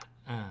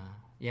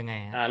ยังไง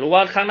รู้ว่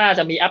าข้างหน้า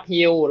จะมีอัพ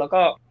ฮิลแล้ว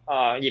ก็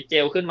หยิบเจ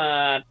ลขึ้นมา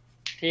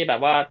ที่แบ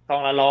บว่าซอ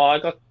งละ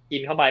100ก็กิ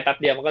นเข้าไปแป๊บ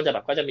เดียวมันก็จะแบ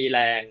บก็จะมีแร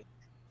ง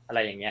อะไร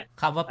อย่างเงี้ย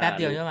คำว่าแป๊บเ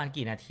ดียวประมาณ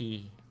กี่นาที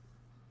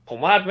ผม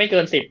ว่าไม่เกิ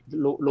น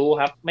10รู้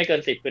ครับไม่เกิ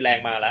น10คือแรง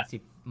มาแล้ว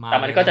แต่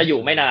มันก็จะอยู่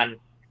ไม่นาน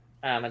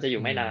มันจะอ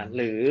ยู่ไม่นาน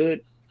หรือ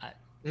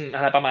อ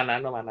ะไรประมาณนั้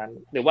น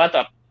หรือว่าแบ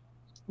บ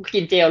กิ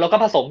นเจลแล้วก็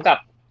ผสม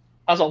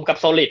กับ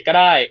โซลิดก็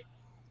ได้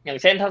อย่าง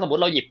เช่นถ้าสมม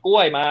ติเราหยิบกล้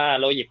วยมา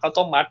เราหยิบข้าว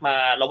ต้มมัดมา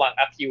ระหว่าง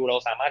อัพฮิลเรา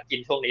สามารถกิน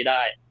ช่วงนี้ไ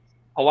ด้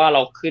เพราะว่าเร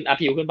าขึ้นอัพ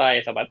ฮิลขึ้นไป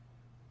สมมติ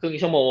ครึ่ง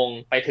ชั่วโมง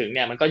ไปถึงเ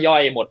นี่ยมันก็ย่อ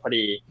ยหมดพอ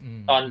ดี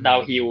ตอนดาว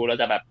ฮิลเรา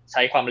จะแบบใ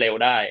ช้ความเร็ว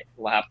ได้ถู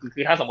กไหมครับคื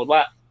อถ้าสมมติว่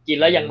ากิน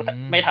แล้วยัง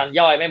ไม่ทัน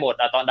ย่อยไม่หมด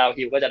ตอนดาว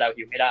ฮิลก็จะดาว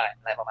ฮิลไม่ได้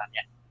อะไรประมาณเ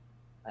นี้ย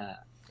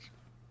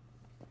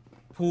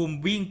ภูมิ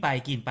วิ่งไป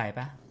กินไป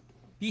ปะ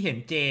พี่เห็น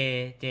เ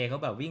จเขา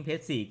แบบวิ่งเพจ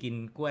4กิน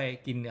กล้วย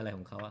กินอะไรข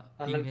องเขาอะ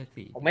วิ่งเพจ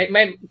4ผมไ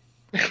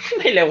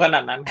ม่เร็วขนา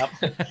ดนั้นครับ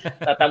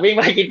แต่วิ่งไ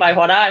ปกินไป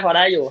พอไ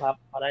ด้อยู่ครับ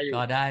พอได้อยู่พ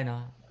อได้เนา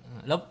ะ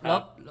แล้ว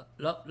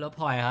พ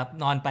ลอยครับ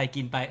นอนไป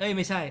กินไปเอ้ยไ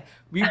ม่ใช่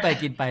วิ่งไป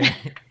กินไป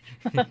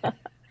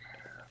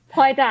พ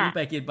ลอยจะ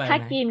ถ้า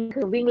กิน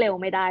คือวิ่งเร็ว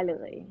ไม่ได้เล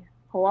ย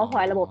เพราะว่าพล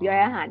อยระบบย่อย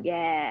อาหารแ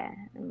ย่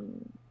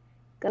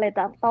ก็เลย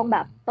ต้องแบ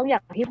บต้องอย่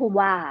างที่ภูมิ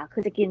ว่าคื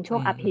อจะกินช่ว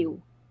งอัพฮิล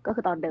ก็คื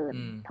อตอนเดิน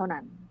เท่า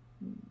นั้น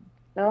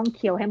แล้วต้องเ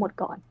คี้ยวให้หมด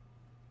ก่อน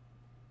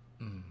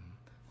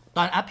ต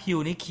อนอัพฮิล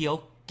นี่เคี้ยว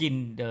กิน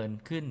เดิน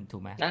ขึ้นถู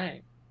กไหมไ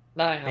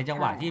ด้ครับเป็นจัง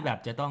หวะที่แบบ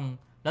จะต้อง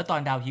แล้วตอ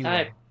นดาวฮิล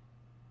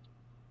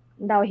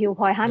ดาวฮิล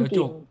พลอยห้ามกิ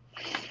น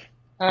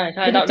ใ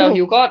ช่ดาว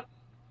ฮิลก็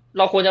เ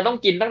ราควรจะต้อง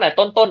กินตั้งแต่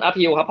ต้นอัพ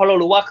ฮิลครับเพราะเรา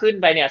รู้ว่าขึ้น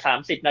ไปเนี่ย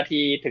30 นา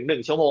ทีถึง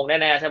1 ชั่วโมงแ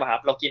น่ๆใช่ป่ะครั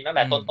บเรากินตั้งแ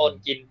ต่ต้น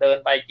กินเดิน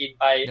ไปกิน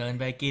ไป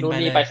กินนู่น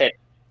นี่ไปเสร็จ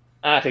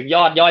ถึงย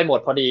อดย่อยหมด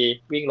พอดี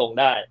วิ่งลง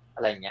ได้อ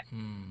ะไรอย่างเงี้ย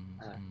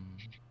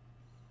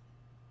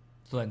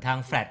ส่วนทาง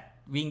แฟลต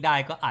วิ่งได้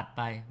ก็อัดไ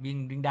ปวิ่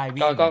งได้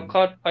วิ่งก็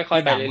ค่อ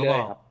ยๆไปเรื่อ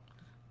ยๆครับ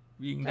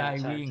วิ่งได้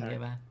วิ่งใช่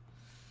ไหม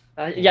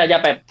อย่า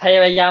แบบพย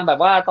ายามแบบ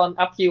ว่าตอน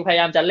อัพฮิลพยา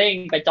ยามจะเร่ง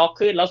ไปจ็อก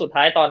ขึ้นแล้วสุด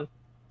ท้ายตอน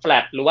แฟล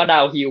ตหรือว่าดา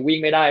วฮิลวิ่ง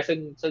ไม่ได้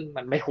ซึ่ง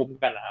มันไม่คุ้ม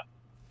กันนะครับ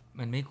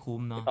มันไม่คุ้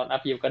มเนาะตอนอั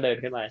พฮิลก็เดิน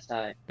ขึ้นมาใ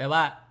ช่แปลว่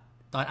า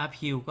ตอนอัพ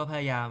ฮิลก็พ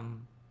ยายาม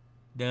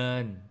เดิ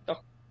น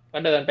ก็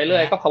เดินไปเรื่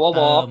อยก็ power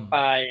walk ไป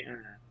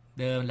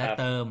เดินและ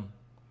เติม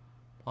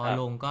พอ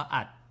ลงก็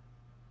อัด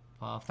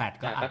พอแฟลต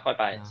ก็อัดค่อยๆ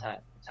ไป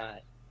ใช่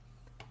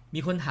มี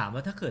คนถามว่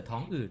าถ้าเกิดท้อ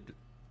งอืด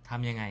ท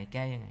ำยังไงแ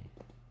ก้ยังไง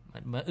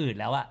เมื่ออืด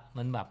แล้วอะ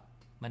มันแบบ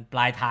มันปล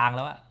ายทางแ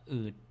ล้วอะ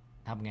อืด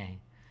ทำไง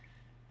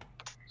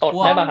ตด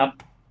ได้ป่ะครับ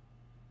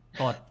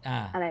ตด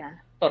อะไรนะ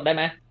ตดได้ไ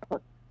หม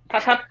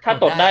ถ้า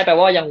ตดได้แปล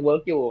ว่ายังเวิร์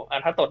กอยู่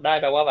ถ้าตดได้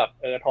แปลว่าแบบ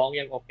ท้อง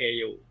ยังโอเค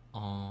อยู่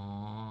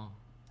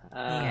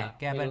นี่ไง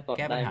แก้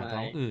ปัญหาท้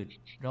องอืด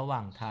ระหว่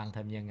างทางท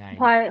ำยังไง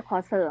พลอยขอ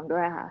เสริมด้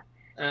วยค่ะ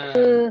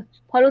คือ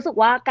พอรู้สึก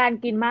ว่าการ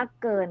กินมาก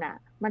เกินอ่ะ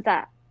มันจะ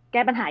แ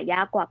ก้ปัญหาย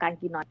ากกว่าการ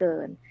กินน้อยเกิ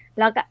น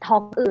แล้วท้อ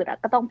งอืด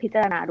ก็ต้องพิจ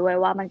ารณาด้วย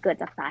ว่ามันเกิด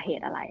จากสาเห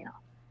ตุอะไรเนาะ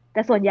แ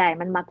ต่ส่วนใหญ่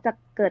มันมักจะ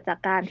เกิดจาก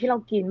การที่เรา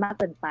กินมาก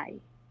เกินไป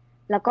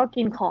แล้วก็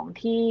กินของ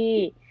ที่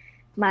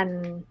มัน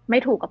ไม่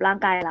ถูกกับร่าง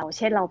กายเราเ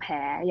ช่นเราแ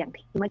พ้อย่าง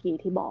ที่เมื่อกี้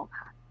ที่บอก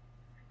ค่ะ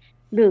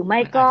หรือไม่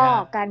ก็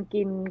การ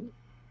กิน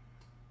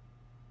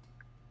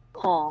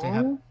ของ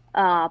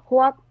พ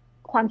วก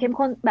ความเข้ม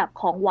ข้นแบบ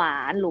ของหวา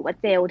นหรือว่า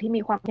เจลที่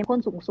มีความเข้มข้น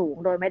สูง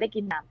โดยไม่ได้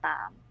กินน้ำต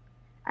าม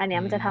อันนี้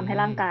มันจะทำให้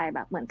ร่างกายแบ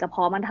บเหมือนกระเพ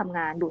าะมันทำง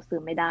านดูดซึ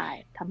มไม่ได้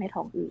ทำให้ท้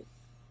องอืด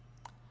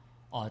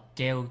เ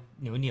จล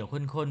เหนียว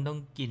ข้นๆต้อง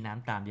กินน้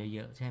ำตามเย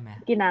อะๆใช่ไหม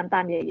กินน้ำตา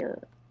มเยอะ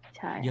ๆใ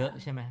ช่เยอะ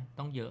ใช่ไหม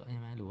ต้องเยอะใช่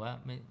ไหมหรือว่า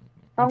ไม่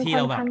ต้องค่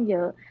อนข้างเย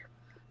อะ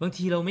บาง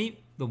ทีเราไม่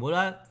สมมติ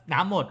ว่าน้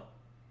ำหมด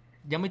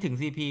ยังไม่ถึง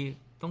CP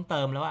ต้องเ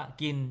ติมแล้วอะ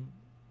กิน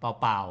เ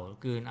ปล่า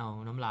ๆกลืนเอา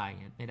น้ำลายอย่า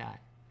งเงี้ยไม่ได้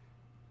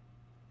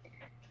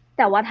แ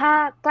ต่ว่าถ้า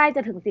ใกล้จ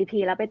ะถึง CP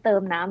แล้วไปเติ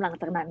มน้ำหลัง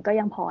จากนั้นก็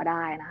ยังพอไ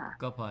ด้นะคะ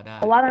ก็พอได้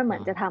เพราะว่ามันเหมือ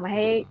นจะทำใ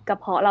ห้กระ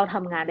เพาะเราท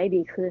ำงานได้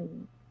ดีขึ้น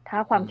ถ้า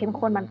ความเข้ม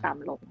ข้นมันต่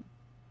ำลง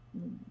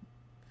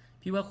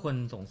พี่ว่าคน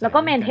สงสัยแล้วก็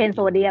เมนเทนโซ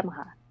เดียม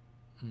ค่ะ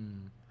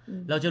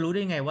เราจะรู้ไ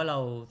ด้ไงว่าเรา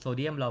โซเ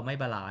ดียมเราไม่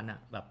บาลานซ์อ่ะ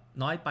แบบ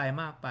น้อยไป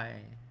มากไป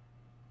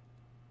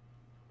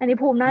อันนี้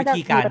ภูมิน่าจะ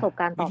มีประสบ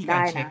การณ์ตอบไ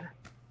ด้นะ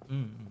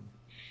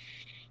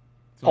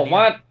ผม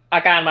ว่าอ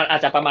าการมันอา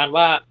จจะประมาณ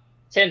ว่า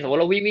เช่นสมมติ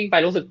เราวิ่งไป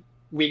รู้สึก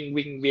วิง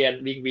เวียน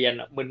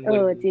มึน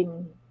จริง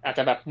อาจจ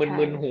ะแบบ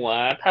มึนหัว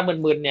ถ้า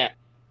มึนเนี่ย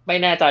ไม่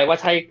แน่ใจว่า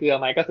ใช่เกลือ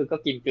ไหมก็คือก็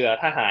กินเกลือ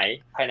ถ้าหาย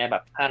ภายในแบ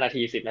บ5 นา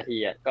ที10 นาที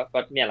ก็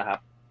เนี่ยแหละครับ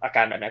อาก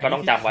ารแบบนี้ก็ต้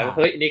องจำไว้ว่าเ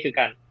ฮ้ยนี่คือ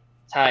การ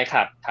ใช่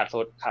ขาดโซ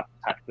ด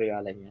ขาดเกลือ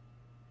อะไรเงี้ย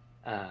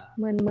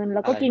มึนแ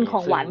ล้วก็กินขอ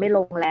งหวานไม่ล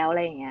งแล้วอะไ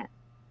รอย่างเงี้ย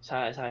ใ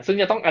ช่ซึ่ง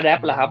จะต้องอะแดป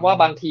แหละครับว่า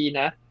บางทีเ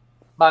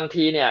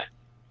นี่ย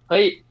เ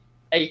ฮ้ย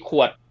ไอข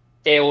วด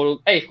เจล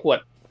ขวด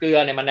เกลือ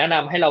เนี่ยมันแนะน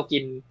ำให้เรากิ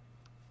น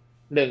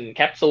1 แค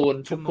ปซูล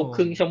ทุกค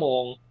รึ่งชั่วโม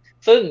ง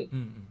ซึ่ง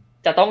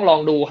จะต้องลอ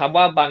งดูครับ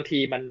ว่าบางที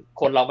มัน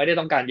คนเราไม่ได้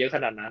ต้องการเยอะข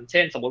นาดนั้นเ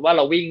ช่นสมมุติว่าเ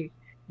รา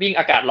วิ่ง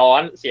อากาศร้อ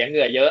นเสียเห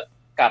งื่อเยอะ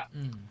กับ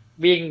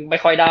วิ่งไม่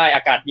ค่อยได้อ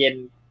ากาศเย็น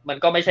มัน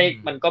ก็ไ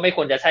ม่ค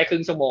วรจะใช้ครึ่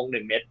งชั่วโมง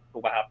1 เม็ดถู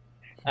กป่ะครับ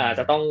จ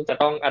ะ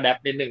ต้องอะแดป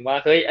นิดนึงว่า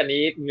เฮ้ยอัน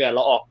นี้เหงื่อเร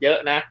าออกเยอะ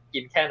นะกิ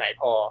นแค่ไหน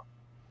พอ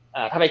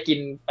ถ้าไป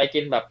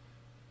กินแบบ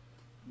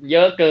เย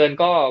อะเกิน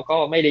ก็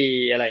ไม่ดี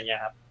อะไรเงี้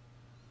ยครับ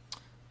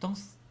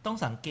ต้อง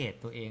สังเกต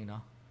ตัวเองเนา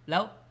ะแ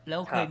ล้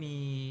วเคยมี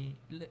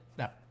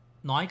แบบ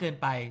น้อยเกิน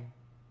ไป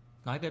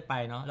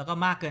เนาะแล้วก็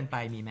มากเกินไป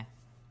มีไหม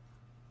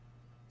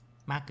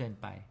มากเกิน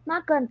ไป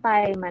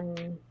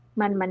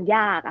มันย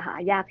ากอะค่ะ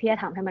ยากที่จะ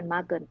ทำให้มันม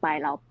ากเกินไป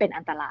แล้วเป็น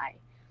อันตราย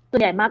ส่ว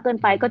นใหญ่มากเกิน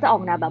ไปก็จะออ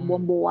กแนวแบบบ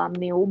วม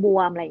นิ้วบว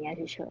มอะไรเงี้ย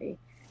เฉย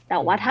ๆแต่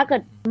ว่าถ้าเกิ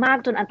ดมาก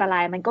จนอันตรา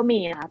ยมันก็มี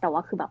นะคะแต่ว่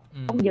าคือแบบ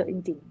ต้องเยอะจ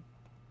ริง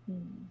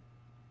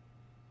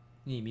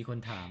ๆนี่มีคน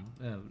ถาม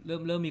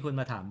เริ่มมีคน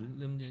มาถาม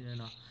เริ่มเยอะ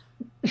เนาะ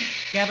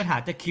แก้ปัญหา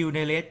จะคิวใน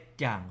เลส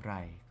อย่างไร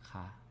ค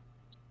ะ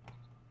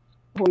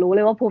ผมรู้เล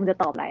ยว่าภูมิจะ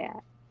ตอบอะไรอ่ะ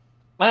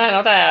ไม่แล้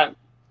วแต่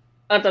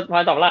จะม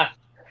าตอบล่ะ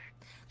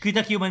คือจ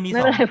ะคิวมันมีส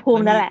อง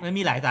มัน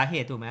มีหลายสาเห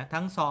ตุถูกไหม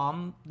ทั้งซ้อม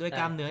ด้วยก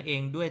ล้ามเนื้อเอ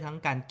งด้วยทั้ง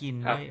การกิน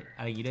ด้วยอ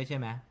ะไรอย่างนี้ด้วยใช่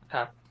ไหมค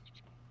รับ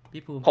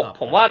พี่ภูมิตอบ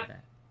ผม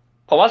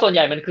ว่าส่วนให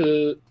ญ่มันคือ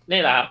นี่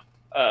แหละครับ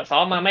ซ้อ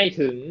มมาไม่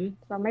ถึง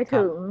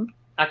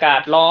อากา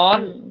ศร้อน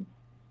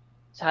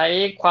ใช้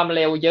ความเ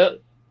ร็วเยอะ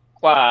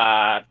กว่า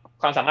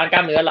ความสามารถกล้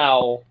ามเนื้อเรา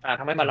ท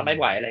ำให้เราไม่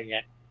ไหวอะไรเงี้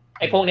ย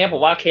ไอ้พวกนี้ผ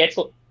มว่าเคส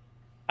สุด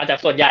อาจจะ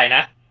ส่วนใหญ่น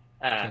ะ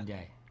ส่วนให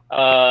ญ่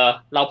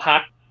เราพั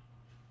ก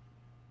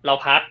เ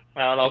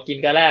รากิน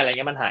เกลือแร่อะไรเ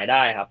งี้ยมันหายไ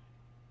ด้ครับ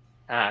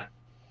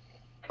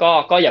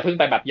ก็อย่าเพิ่ง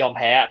ไปแบบยอมแ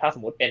พ้ถ้าส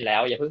มมติเป็นแล้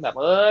วอย่าเพิ่งแบบ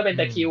เป็น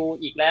ตะคริว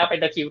อีกแล้วเป็น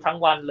ตะคริวทั้ง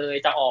วันเลย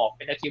จะออกเ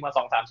ป็นตะคริวมา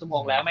 2-3 ชั่วโม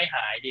งแล้วไม่ห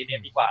าย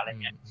DNF ดีกว่าอะไร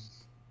เงี้ย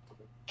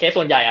เคส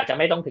ส่วนใหญ่อาจจะ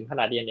ไม่ต้องถึงข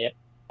นาด DNF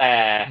แต่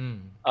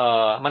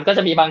มันก็จ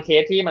ะมีบางเค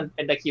สที่มันเ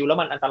ป็นตะคริวแล้ว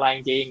มันอันตรายจ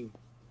ริง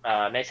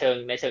ในเ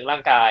ชิงร่า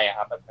งกายค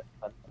รับ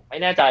ไม่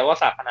แน่ใจว่า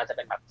ศัพท์มันอาจจะเ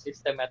ป็นแบบ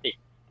systematic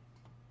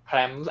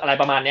cramp อะไร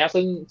ประมาณนี้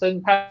ซึ่ง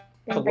ถ้า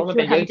สมมติมัน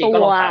เป็นเรื่องจริงก็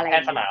ลองถามแพ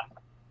ทย์สนาม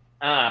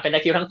เป็นต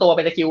ะคริวทั้งตัวเ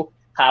ป็นตะคริว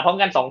ขาพร้อม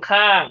กัน2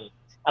ข้าง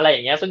อะไรอย่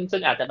างเงี้ยซึ่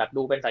งอาจจะแบบ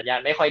ดูเป็นสัญญาณ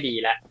ไม่ค่อยดี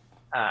แล้ว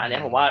อันนี้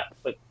ผมว่า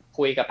ฝึก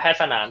คุยกับแพทย์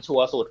สนามชัว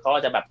ร์สุดเขา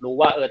จะแบบรู้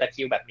ว่าตะค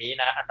ริวแบบนี้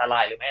นะอันตรา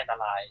ยหรือไม่อันต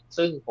ราย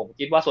ซึ่งผม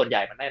คิดว่าส่วนให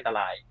ญ่มันไม่อันตร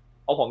าย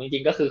เพราะผมจ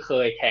ริงๆก็คือเค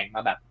ยแข่งม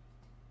าแบบ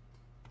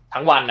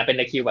ทั้งวันนะเป็น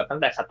ตะคริวแบบตั้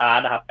งแต่สตาร์ท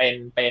นะครับเ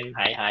ป็นห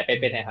ายเ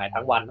ป็นหาย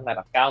ทั้งวันตั้งแต่แ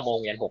บบ9 โมง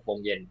เย็น6 โมง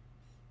เย็น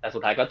แต่สุ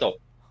ดท้ายก็จบ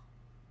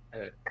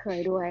เคย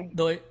ด้วย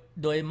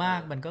โดยมา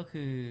กมันก็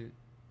คือ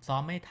ซ้อ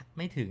มไ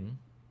ม่ถึง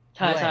ใ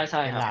ช่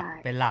เ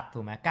ป็นหลักถู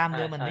กไหมกล้ามเ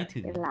นื้อมันไม่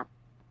ถึง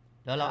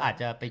แล้วเราอาจ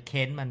จะไปเ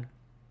ค้นมัน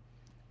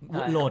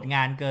โหลดง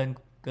านเ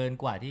กิน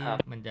กว่าที่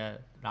มันจะ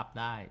รับ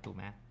ได้ถูกไ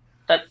หม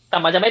แต่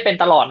มันจะไม่เป็น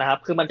ตลอดนะครับ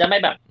คือมันจะไม่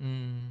แบบ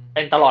เ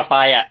ป็นตลอดไป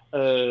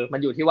มัน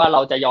อยู่ที่ว่าเร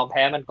าจะยอมแ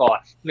พ้มันก่อน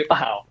หรือเป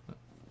ล่า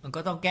มันก็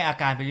ต้องแก้อา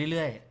การไปเ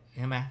รื่อยๆ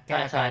ใช่ไหมแก้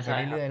อาการไป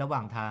เรื่อยๆระหว่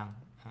างทาง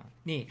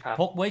นี่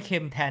พกบ๊วยเค็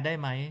มแทนได้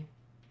ไหม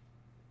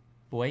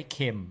บ๊วยเ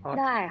ค็ม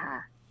ได้ค่ะ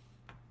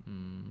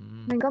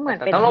มันก็เหมือน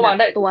เป็น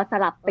ตัวส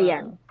ลับเปลี่ย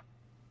น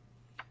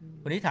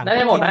วันนี้ถามไ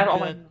ด้หมดนะ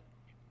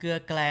เกลือ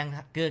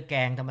แก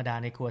งธรรมดา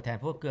ในครัวแทน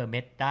พวกเกลือเม็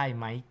ดได้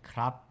ไหมค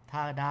รับถ้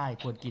าได้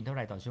ควรกินเท่าไห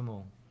ร่ต่อชั่วโม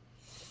ง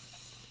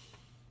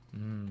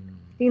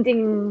จริง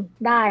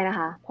ๆได้นะค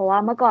ะเพราะว่า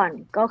เมื่อก่อน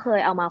ก็เคย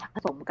เอามาผ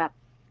สมกับ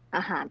อ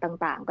าหาร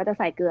ต่างๆก็จะใ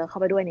ส่เกลือเข้า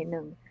ไปด้วยนิด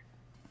นึง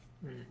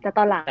แต่ต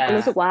อนหลังก็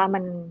รู้สึกว่า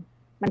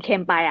มันเค็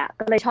มไป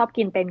ก็เลยชอบ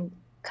กินเป็น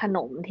ขน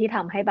มที่ท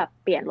ำให้แบบ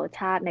เปลี่ยนรส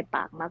ชาติในป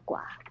ากมากก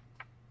ว่า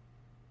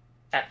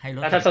แต่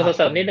ถ้าเ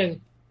สริมนิดนึง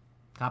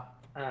ครับ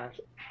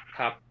ค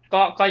รับ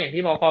ก็อย่าง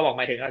ที่พอบอกห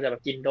มายถึงอาจจะแบ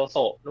บกินโดโซ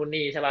ะนู่น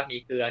นี่ใช่ป่ะมี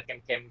เกลือเ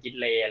ค็มๆกิน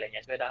เลอะไรเ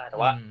งี้ยช่วยได้แต่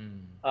ว่า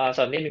เส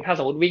ริมนิดนึงถ้าส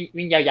มมติ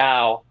วิ่งยา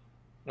ว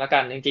ๆแล้วกั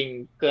นจริง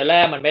ๆเกลือแร่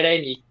มันไม่ได้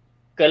มี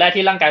เกลือแร่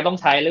ที่ร่างกายต้อง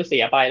ใช้หรือเสี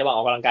ยไประหว่างอ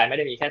อกกำลังกายไม่ไ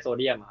ด้มีแค่โซ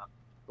เดียมครับ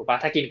ถูกป่ะ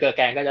ถ้ากินเกลือแ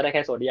กงก็จะได้แ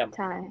ค่โซเดียม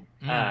ใช่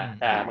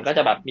แต่มันก็จ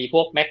ะแบบมีพ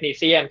วกแมกนีเ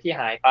ซียมที่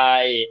หายไป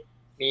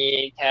มี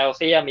แคลเ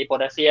ซียมมีโพ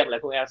แทสเซียมอะไร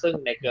พวกนี้ซึ่ง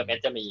ในเกลือเม็ด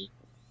จะมี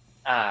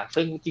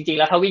ซึ่งจริงๆ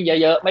แล้วถ้าวิ่ง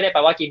เยอะๆไม่ได้แปล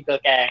ว่ากินเกลือ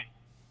แกง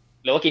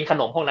หรือว่ากินข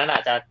นมพวกนั้น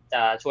จ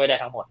ะช่วยได้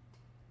ทั้งหมมด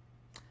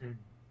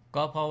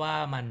ก็เพราะว่า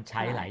มันใ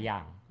ช้หลายอย่า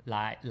งห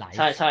ลายใ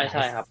ช่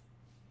ครับ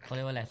เขาเ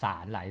รียกว่าอะไรสา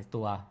รหลาย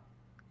ตัว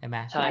ใช่ไหม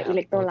ใช่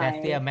โพแทส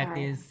เซียมแมก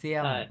นีเซีย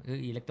มคือ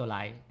อิเล็กโทรไล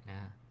ต์น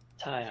ะ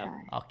ใช่ครับ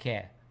โอเค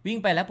วิ่ง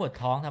ไปแล้วปวด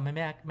ท้องทำให้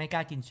ไม่กล้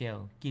ากินเจล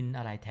กิน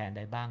อะไรแทนไ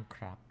ด้บ้างค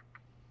รับ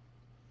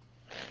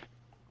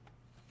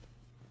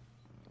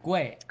กล้ว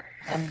ย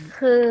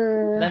คือ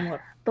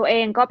ตัวเอ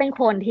งก็เป็น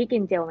คนที่กิ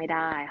นเจลไม่ไ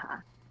ด้ค่ะ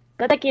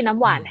ก็จะกินน้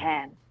ำหวานแท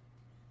น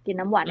กิน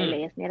น้ำหวานในเล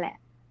สนี่แหละ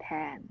แท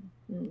น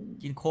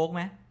กินโค้กไห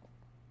ม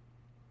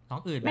ท้อ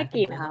งอืดไหมไม่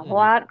กินค่ะเพราะ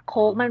ว่าโ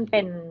ค้กมันเ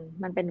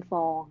ป็นฟ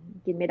อง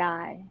กินไม่ได้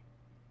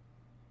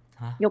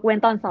ยกเว้น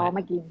ตอนซ้อมม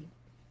ากิน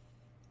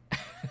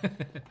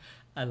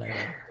อะไร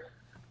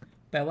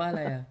แปลว่าอะไ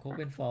รโค้ก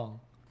เป็นฟอง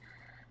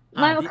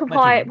ไม่คือพ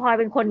ลอย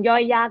เป็นคนย่อ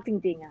ยยากจ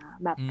ริง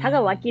ๆแบบถ้าเ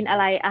กิดว่ากินอะ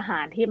ไรอาหา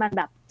รที่มันแ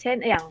บบเช่น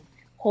อย่าง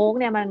โค้ก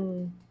เนี่ย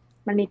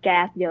มันมีแก๊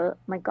สเยอะ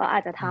มันก็อา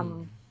จจะท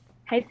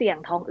ำให้เสี่ยง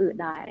ท้องอืด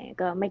ได้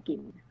ก็ไม่กิ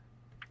น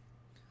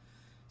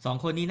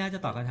2 คนนี้น่าจะ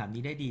ตอบคำถาม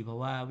นี้ได้ดีเพราะ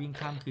ว่าวิ่ง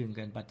ข้ามคืน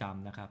กันประจ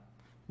ำนะครับ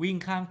วิ่ง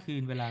ข้ามคื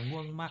นเวลาง่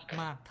วง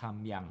มากๆท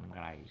ำอย่าง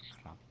ไรค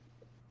รับ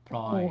พล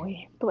อย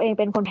ตัวเอง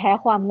เป็นคนแพ้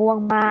ความง่วง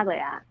มากเล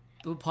ย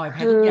ตัวพลอยแ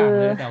พ้ทุกอย่าง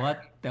เลยแต่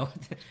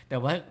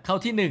ว่าเข้า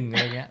ที่หนึ่งอะไ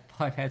รเงี้ยพ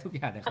ลอยแพ้ทุกอ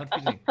ย่างแต่เข้า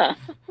ที่หนึ่ง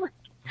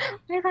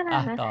ไม่ขนาด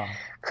นั้นต่อ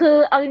คือ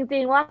เอาจริ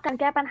งๆว่าการ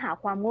แก้ปัญหา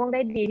ความง่วงได้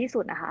ดีที่สุ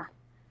ดนะคะ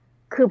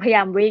คือพยาย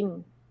ามวิ่ง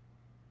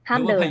ห้า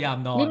มเดิน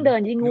ยิ่งเดิ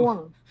นยิ่งง่วง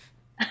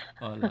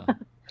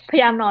พย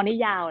ายามนอนนี่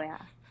ยาวเลย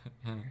ค่ะ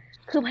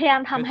คือพยายา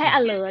มทำให้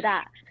alert อ่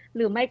ะห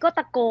รือไม่ก็ต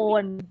ะโก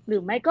นหรื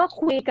อไม่ก็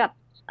คุยกับ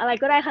อะไร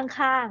ก็ได้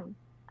ข้าง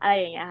ๆอะไร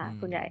อย่างเงี้ยค่ะ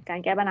ส่วนใหญ่การ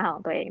แก้ปัญหาขอ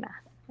งตัวเองนะ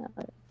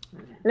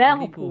เรื่อง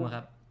ของภูมิค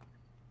รับ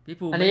พี่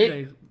ภูมิอันนี้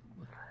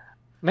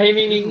ไ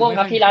ม่มีง่วงค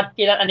รับพี่รัฐ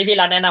อันนี้พี่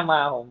รัฐแนะนำมา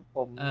ผ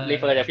มรี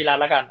เฟอร์จากพี่รัฐ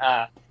แล้วกัน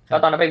ก็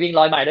ตอนนั้นไปวิ่ง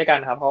100 ไมล์ด้วยกัน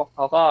ครับเข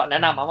าก็แนะ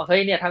นำมาว่าเฮ้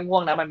ยเนี่ยถ้าง่ว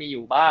งนะมันมีอ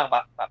ยู่บ้าง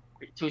แบบ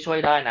ช่วย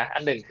ได้นะอั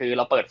นหนึ่งคือเ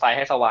ราเปิดไฟใ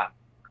ห้สว่าง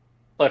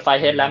เปิดไฟ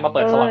เฮดแลมป์มาเ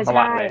ปิดส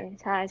ว่างเลย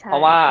เพรา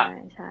ะว่า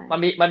มั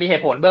นมีเห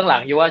ตุผลเบื้องหลั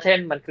งอยู่ว่าเช่น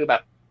มันคือแบ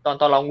บตอ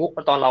นเ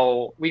รา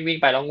วิ่ง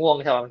ไปแล้วง่วง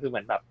ใช่ไหมมันคือเห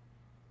มือนแบบ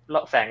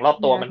แสงรอบ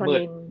ตัวมันมื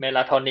ดเมล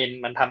าโทนิน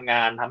มันทำง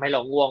านทำให้เรา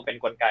ง่วงเป็น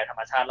กลไกธรร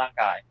มชาติร่าง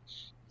กาย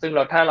ซึ่ง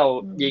ถ้าเรา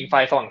ยิงไฟ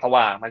ส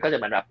ว่างมันก็จะเ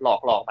หมือนแบบห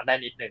ลอกมันได้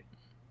นิดนึง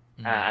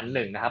อันห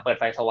นึ่งนะครับเปิด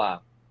ไฟสว่าง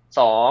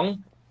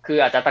2คือ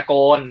อาจจะตะโก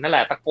นนั่นแห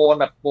ละตะโกน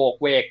แบบโบก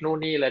เวกนู่น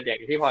นี่เลยอย่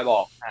างที่พลอยบ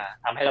อก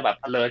ทำให้เราแบบ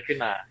alert ขึ้น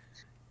มา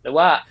หรือ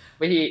ว่า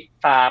วิธี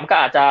3ก็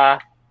อาจ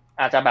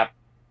จะแบบ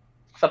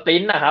สปริ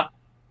นต์นะครับ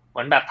เห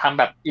มือนแบบทำ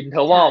แบบอินเท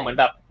อร์วัลเหมือน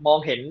แบบมอง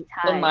เห็น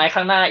ต้นไม้ข้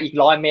างหน้าอีก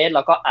100 เมตรแ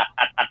ล้วก็อั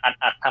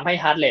ดทำให้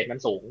ฮาร์ทเรทมัน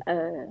สูง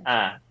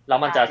แล้ว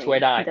มันจะช่วย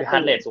ได้คือฮา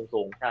ร์ทเรท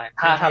สูงใช่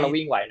ถ้าเรา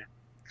วิ่งไหวนะ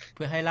เ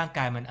พื่อให้ร่างก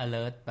ายมัน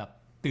alert แบบ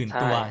ตื่น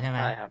ตัวใช่ไหม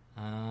ใช่ครับ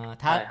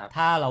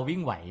ถ้าเราวิ่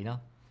งไหวเนาะ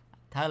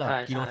ถ้าเรา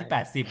กิโลที่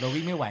80เรา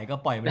วิ่งไม่ไหวก็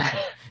ปล่อยมัน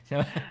ใช่ไ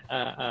หม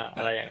อ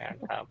ะไรอย่างนั้น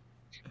ครับ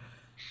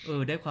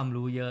ได้ความ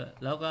รู้เยอะ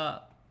แล้วก็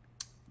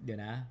เดี๋ยว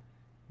นะ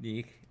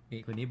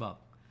นี่คนนี้บอก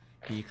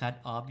ดีคัท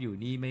ออฟอยู่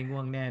นี่ไม่ง่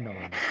วงแน่นอ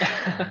น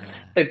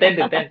ตื่นเต้น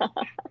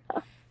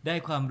ได้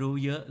ความรู้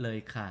เยอะเลย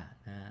ค่ะ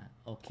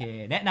โอเค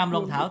แนะนำร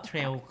องเท้าเทร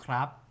ลค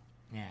รับ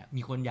เนี่ย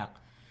มีคนอยาก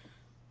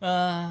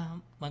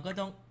มันก็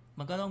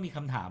ต้องมีค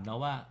ำถามนะ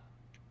ว่า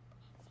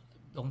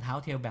รองเท้า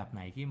เทรลแบบไห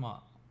นที่เห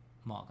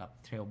มาะกับ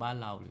เทรลบ้าน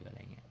เราหรืออะไร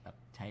เงี้ยแบบ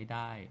ใช้ไ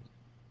ด้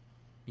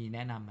มีแน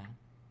ะนำไหม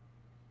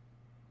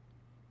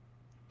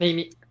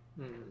มี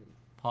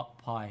พ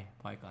ลอ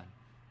ยก่อน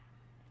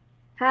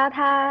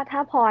ถ้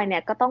าพลอยเนี่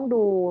ยก็ต้อง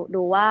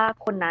ดูว่า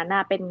คนนั้นน่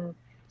ะเป็น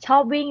ชอ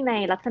บวิ่งใน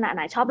ลักษณะไห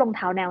นชอบรองเ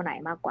ท้าแนวไหน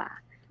มากกว่า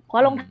เพรา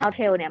ะรองเท้าเท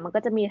รลเนี่ยมันก็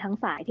จะมีทั้ง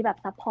สายที่แบบ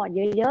ซัพพอร์ต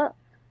เยอะ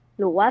ๆ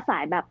หรือว่าสา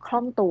ยแบบคล่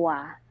องตัว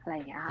อะไรอ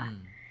ย่างเงี้ยค่ะ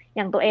อ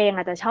ย่างตัวเองอ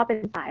าจจะชอบเป็น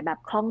สายแบบ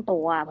คล่องตั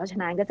วเพราะฉะ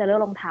นั้นก็จะเลือ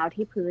กรองเท้า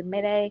ที่พื้นไ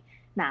ม่ได้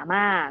หนาม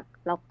าก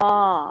แล้วก็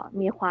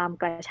มีความ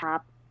กระชับ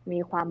มี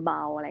ความเบ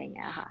าอะไรอย่างเ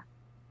งี้ยค่ะ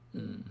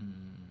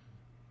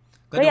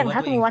ก็อย่างถ้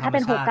าสมมติว่าถ้าเ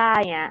ป็นโฮก้า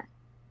อย่างเงี้ย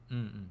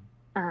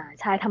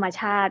ชายธรรม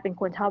ชาติเป็น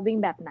คนชอบวิ่ง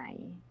แบบไหน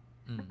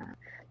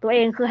ตัวเอ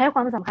งคือให้คว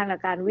ามสำคัญกับ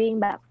การวิ่ง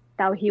แบบ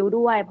ดาวน์ฮิล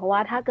ด้วยเพราะว่า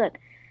ถ้าเกิด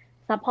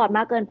ซัพพอร์ตม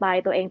ากเกินไป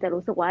ตัวเองจะ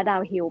รู้สึกว่าดา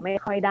วน์ฮิลไม่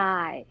ค่อยได้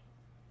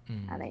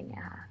อะไรอย่างเ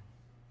งี้ยค่ะ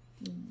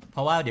เพร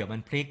าะว่าเดี๋ยวมั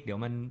นพลิกเดี๋ยว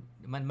มั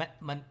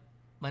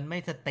นไม่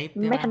สเต็ป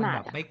ไม่ถนั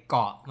ดไม่เก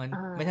าะมัน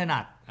ไม่ถนั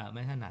ดไ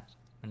ม่ถนัด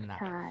มันหนัก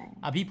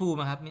พี่ภูมิ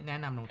ครับแนะ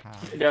นำรองเท้า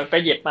เดี๋ยวไป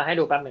หยิบมาให้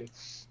ดูแป๊บนึง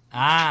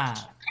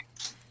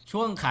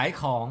ช่วงขาย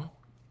ของ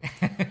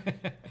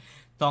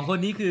2 คน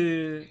นี้คือ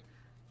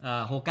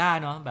โฮก้า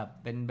เนาะแบบ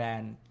เป็นแบร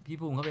นด์พี่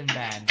ภูมิเขาเป็นแบ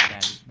รนด์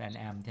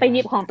แอมไปห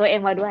ยิบของตัวเอง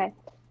มาด้วย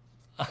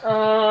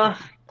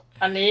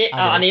อัน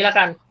นี้แล้ว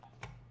กัน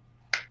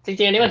จ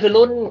ริงๆอันนี้มันคือ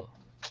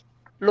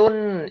รุ่น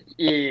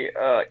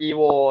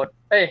evo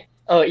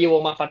evo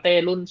มาฟาเต้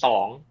รุ่น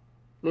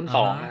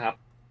2นะครับ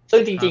ซึ่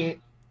งจ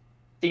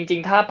ริ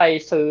งถ้าไป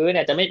ซื้อเ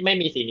นี่ยจะไม่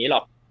มีสีนี้หร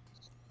อก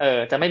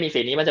จะไม่มีสี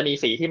นี้มันจะมี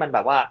สีที่มันแบ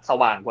บว่าส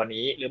ว่างกว่า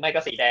นี้หรือไม่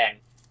ก็สีแดง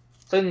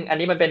ซึ่งอัน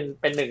นี้มันเ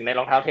ป็นหนึ่งในร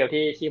องเท้าเทรล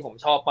ที่ผม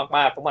ชอบม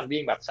ากๆเพราะมัน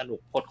วิ่งแบบสนุก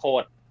โค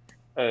ตร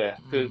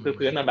คือ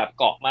พื้นมันแบบ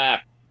เกาะมาก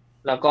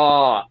แล้วก็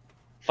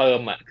เฟิร์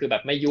มคือแบ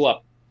บไม่ยวบ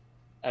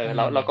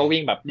เราก็วิ่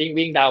งแบบ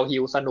วิ่งดาวน์ฮิ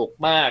ลสนุก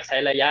มากใช้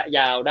ระยะย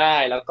าวได้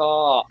แล้วก็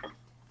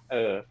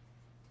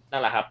นั่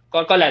นแหละครับ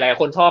ก็หลายๆ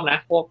คนชอบนะ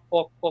พวก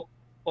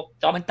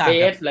จ็อบเบ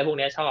สอะไรพวก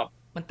นี้ชอบ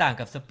มันต่าง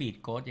กับสปีด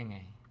โค้ดยังไง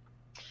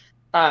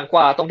ต่างก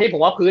ว่าตรงที่ผ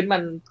มว่าพื้น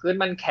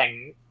มันแข็ง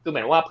คือเหมื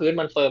อนว่าพื้น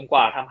มันเฟิร์มก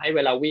ว่าทำให้เว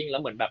ลาวิ่งแล้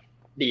วเหมือนแบบ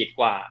ดีด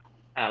กว่า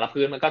แล้ว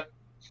พื้นมันก็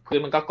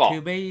เกาะคื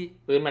อ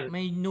พื้นมันไ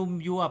ม่นุ่ม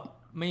ยวบ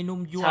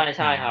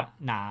ใช่ครับ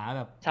หนาแ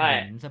บบเหมื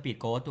อนสปีด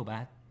โค้ดถูกป่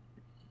ะ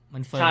มั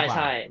นเฟิร์มกว่าใ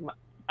ช่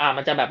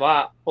มันจะแบบว่า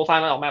โปรไฟ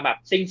ล์มันออกมาแบบ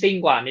ซิ่ง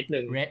กว่านิดนึ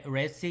งเร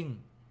ซซิ่ง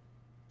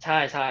ใช่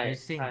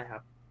ครั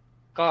บ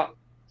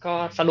ก็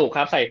สนุกค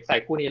รับใส่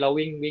คู่นี้แล้ว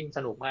วิ่งส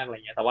นุกมากอะไรเ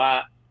งี้ยแต่ว่า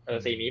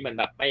สีนี้เหมือน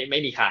แบบไม่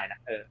มีขายนะ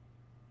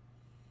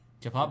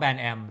เฉพาะแบรน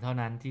ด์แอมเท่า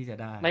นั้นที่จะ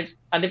ได้ไม่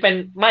อันนี้เป็น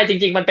ไม่จ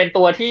ริงๆมันเป็น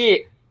ตัวที่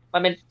มั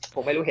นเป็นผ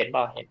มไม่รู้เห็นเป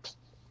ล่าเห็น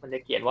มันจะ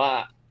เขียนว่า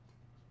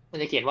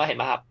เห็น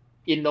ป่ะครับ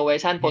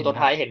innovation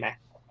prototype เห็นไหม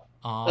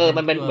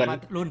มันเป็นเหมือน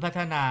รุ่นพัฒ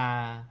นา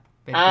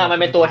มัน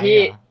เป็นตัวที่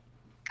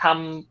ท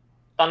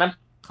ำตอนนั้น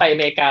ไปอ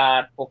เมริกา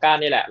โอก้า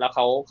นี่แหละแล้วเ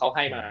ขาใ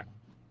ห้มา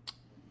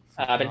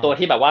เป็นตัว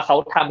ที่แบบว่าเขา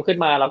ทำขึ้น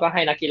มาแล้วก็ใ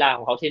ห้นักกีฬาข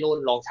องเขาที่นู่น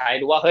ลองใช้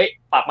ดูว่าเฮ้ย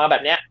ปรับมาแบ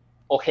บเนี้ย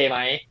โอเคไหม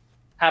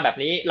ถ้าแบบ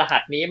นี้รหั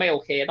สนี้ไม่โอ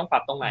เคต้องปรั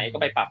บตรงไหนก็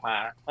ไปปรับมา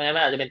เพราะฉะนั้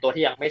นอาจจะเป็นตัว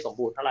ที่ยังไม่สม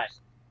บูรณ์เท่าไหร่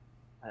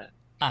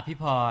พี่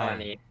พลอย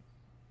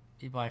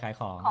พี่พลอยขาย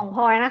ของพ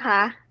ลอยนะค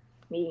ะ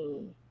นี่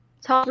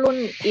ชอบรุ่น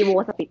Evo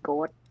Speed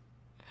Ghost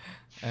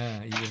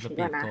Evo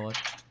Speed Ghost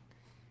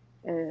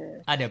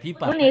เดี๋ยวพี่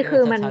รุ่นนี้คื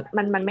อ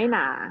มันไม่หน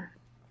า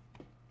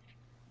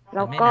แ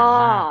ล้วก็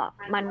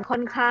มันค่อ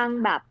นข้าง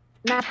แบบ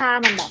หน้าผ้า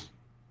มันแบบ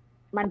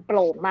มันโป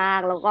ร่งมา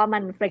กแล้วก็มั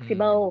น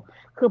flexible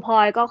คือพลอ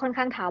ยก็ค่อน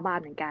ข้างเท้าบาน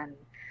เหมือนกัน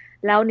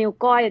แล้วนิ้ว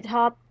ก้อยช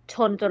อบช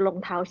นจนรอง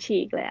เท้าฉี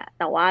กเลยอะ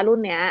แต่ว่ารุ่น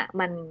เนี้ย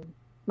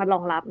มันร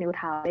องรับนิ้วเ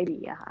ท้าได้ดี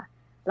อะค่ะ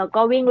แล้ว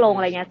ก็วิ่งลงอ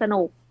ะไรเงี้ยส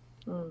นุก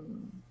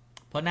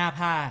เพราะหน้า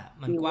ผ้า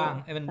มันกว้าง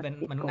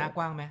มันหน้าก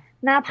ว้างไหม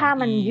หน้าผ้า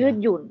มันยืด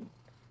หยุ่น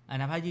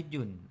หน้าผ้ายืดห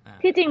ยุ่น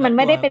ที่จริงมันไ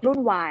ม่ได้เป็นรุ่น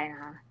วายน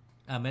ะคะ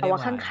แต่ว่า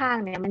ข้าง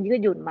ๆเนี่ยมันยืด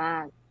หยุ่นมา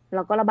กแ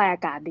ล้วก็ระบายอา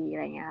กาศดีอะ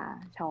ไรเงี้ย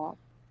ชอบ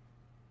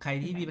ใคร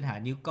ที่มีปัญหา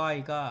นิ้วก้อย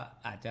ก็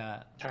อาจจะ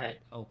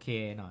โอเค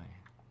หน่อย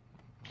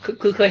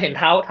คือเคยเห็น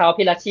เท้า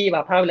พิรัชชี่แบ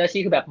บเท้าพิรัช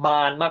ชี่คือแบบบ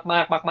านม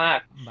าก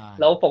ๆ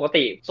แล้วปก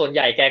ติส่วนให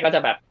ญ่แกก็จะ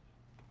แบบ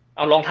เ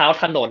อารองเท้า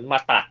ถนนมา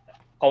ตัด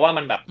เพราะว่า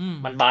มันแบบ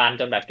มันบาน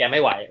จนแบบแกไ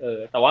ม่ไหว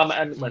แต่ว่ามั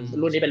นเหมือน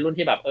รุ่นนี้เป็นรุ่น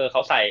ที่แบบเข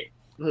าใส่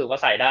รู้สึกว่า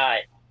ใส่ได้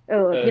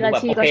พิรัช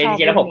ชี่ก็ชอบจ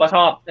ริงๆแล้วผมก็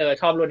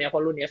ชอบรุ่นนี้เพรา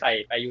ะรุ่นนี้ใ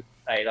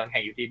ส่ตอนแข่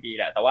ง UTB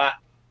แหละแต่ว่า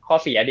ข้อ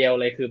เสียเดียว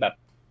เลยคือแบบ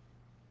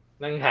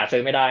นั่งหาซื้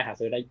อไม่ได้หา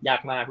ซื้อได้ยา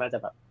กมากน่าจะ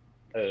แบบ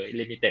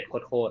limited โ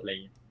คตรๆอะไรอย่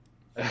างเงี้ย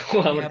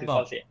ว่ามันคือ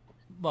ข้อเสีย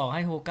บอกใ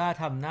ห้โฮก้า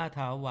ทำหน้าเ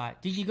ท้าวาย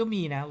จริงๆก็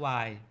มีนะวา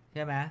ยใ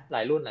ช่ไหมหล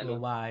ายรุ่นตัว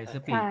วายส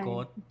ปีดโค้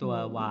ดตัว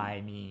วาย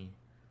มี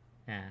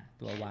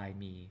ตัววาย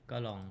มีก็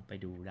ลองไป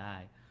ดูได้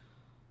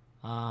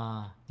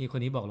นี่ค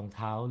นนี้บอกรองเ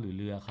ท้าหรือ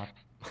เรือครับ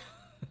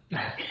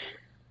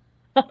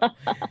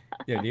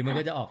เดี๋ยวนี้มัน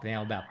ก็จะออกแน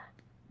วแบ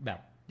บ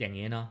อย่าง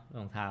นี้เนาะร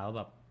องเท้าแ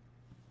บบ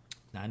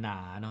หนา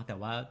ๆเนาะแ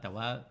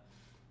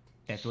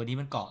ต่ตัวนี้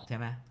มันเกาะใช่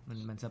ไหม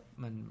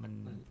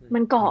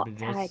มันเกาะ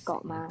ใช่เกา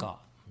ะมากเกาะ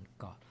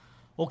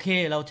โอเค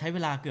เราใช้เว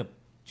ลาเกือบ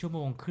ชั่วโม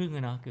งครึ่งเล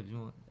ยเนาะเกือบชั่ว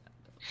โมง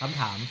คำ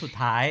ถามสุด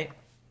ท้าย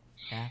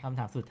นะคำ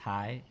ถามสุดท้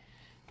าย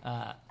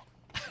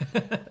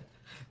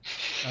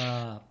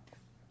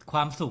คว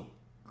ามสุข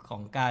ขอ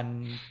งการ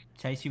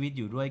ใช้ชีวิตอ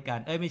ยู่ด้วยกัน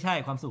ไม่ใช่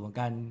ความสุขของ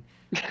การ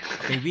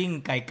ไปวิ่ง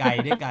ไกล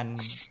ๆด้วยกัน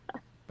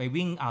ไป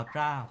วิ่งอัลต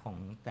ร้าของ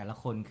แต่ละ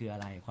คนคืออะ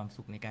ไรความ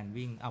สุขในการ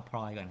วิ่งเอาพล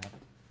อยก่อนครับ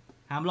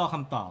ห้ามรอค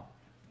ำตอบ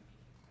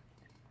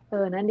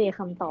นั่นดี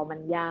คำตอบมั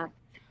นยาก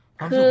ค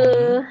วามสุขขอ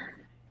ง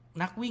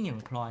นักวิ่งอย่า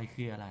งพลอย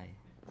คืออะไร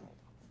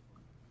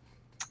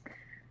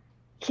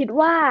คิด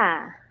ว่า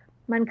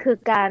มันคือ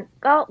การ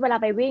ก็เวลา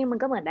ไปวิ่งมัน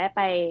ก็เหมือนได้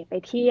ไป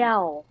เที่ยว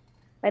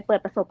ไปเปิด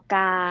ประสบก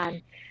ารณ์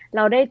เร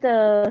าได้เจ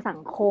อสัง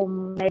คม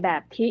ในแบ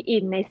บที่อิ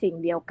นในสิ่ง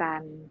เดียวกั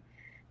น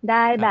ไ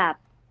ด้แบบ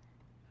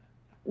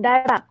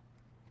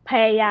พ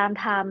ยายาม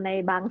ทำใน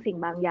บางสิ่ง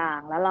บางอย่าง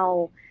แล้วเรา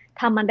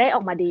ทำมันได้อ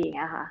อกมาดีอย่างเ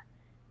งี้ยค่ะ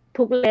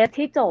ทุกเลส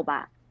ที่จบอ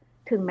ะ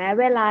ถึงแม้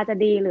เวลาจะ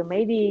ดีหรือไ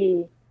ม่ดี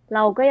เร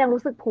าก็ยัง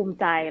รู้สึกภูมิ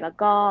ใจแล้ว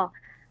ก็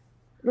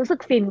รู้สึก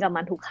ฟินกับ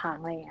มันทุกครั้ง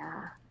อะไรอย่างเงี้ย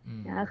ค่ะ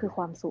นั่นก็คือค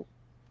วามสุข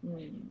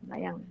แล้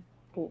วยัง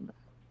ภูมิ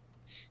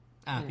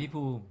พี่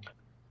ภูมิ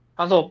ค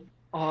วามสุข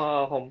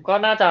ผมก็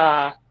น่าจะ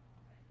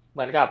เห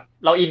มือนกับ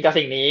เราอินกับ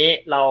สิ่งนี้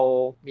เรา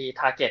มี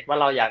ทาร์เก็ตว่า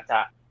เราอยากจะ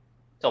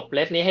จบเล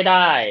สนี้ให้ไ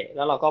ด้แ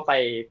ล้วเราก็ไป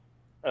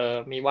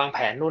มีวางแผ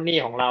นนู่นนี่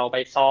ของเราไป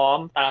ซ้อม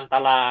ตามตา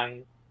ราง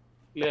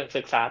เรื่อง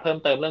ศึกษาเพิ่ม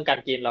เติมเรื่องการ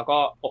กินแล้วก็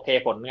โอเค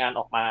ผลงาน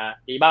ออกมา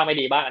ดีบ้างไม่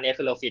ดีบ้างอันนี้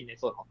คือเราฟินใน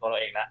ส่วนของตัวเรา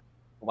เองแล้ว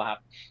ถูกป่ะครับ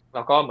แ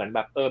ล้วก็เหมือนแบ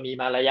บมี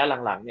มาระยะ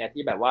หลังๆเนี่ย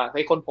ที่แบบว่าเ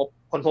ฮ้ยค้น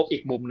พบอี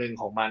กมุมนึง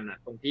ของมันอ่ะ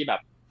ตรงที่แบ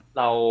บ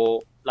เร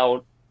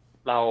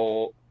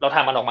าท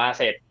ำมันออกมา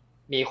เสร็จ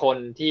มีคน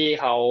ที่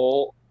เขา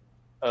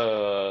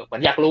เหมือ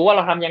นอยากรู้ว่าเร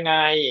าทำยังไง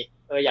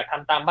อยากท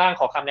ำตามบ้าง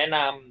ขอคำแนะน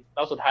ำแ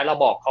ล้วสุดท้ายเรา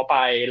บอกเขาไป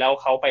แล้ว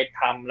เขาไป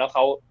ทำแล้วเข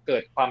าเกิ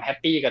ดความแฮป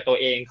ปี้กับตัว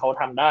เองเขา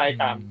ทำได้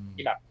ตาม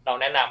ที่แบบเรา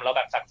แนะนำแล้วแ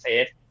บบสักเซ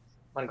ส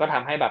มันก็ท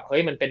ำให้แบบเฮ้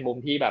ยมันเป็นมุม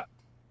ที่แบบ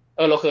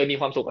เราเคยมี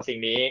ความสุขกับสิ่ง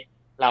นี้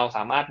เราส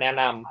ามารถแนะ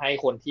นำให้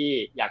คนที่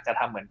อยากจะ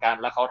ทำเหมือนกัน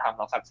แล้วเขาทำเ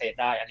ราสักเซส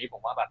ได้อันนี้ผ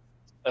มว่าแบบ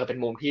เป็น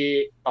มุมที่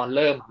ตอนเ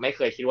ริ่มไม่เค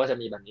ยคิดว่าจะ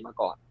มีแบบนี้มา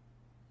ก่อน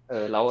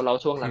แล้ว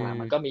ช่วงหลัง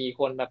ๆมันก็มี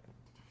คนแบบ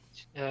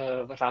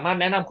สามารถ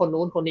แนะนำคน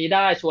นู้นคนนี้ไ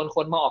ด้ชวนค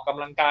นมาออกก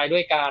ำลังกายด้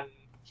วยกัน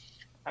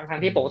ทั้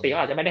งที่ปกติเขา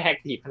อาจจะไม่ได้แอค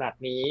ทีฟขนาด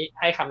นี้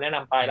ให้คำแนะน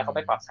ำไปแล้วเขาไ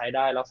ปปรับใช้ไ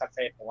ด้แล้วสักเซ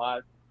สผมว่า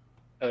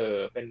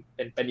เ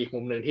ป็นอีกมุ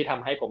มนึงที่ท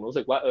ำให้ผมรู้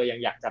สึกว่ายัง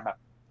อยากจะแบบ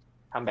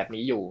ทำแบบ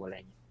นี้อยู่อะไรอ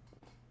ย่างเงี้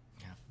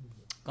ย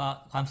ก็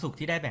ความสุข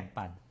ที่ได้แบ่ง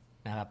ปัน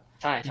นะครับ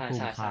ใช่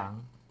ค้าง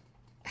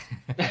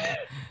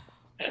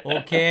โอ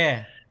เค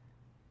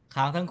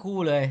ค้างทั้งคู่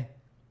เลย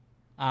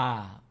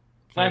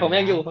ไม่ผม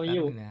ยังอยู่ฮัล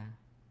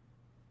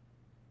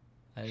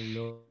โหล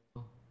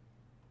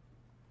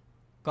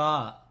ก็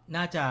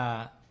น่า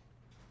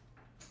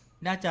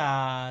จะ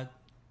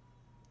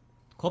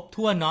ครบ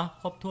ถ้วนเนาะ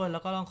ครบถ้วนแล้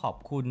วก็ต้องขอบ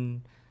คุณ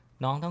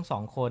น้องทั้งสอ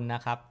งคนน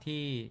ะครับ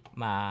ที่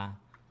มา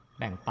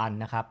แบ่งปัน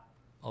นะครับ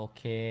โอเ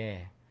ค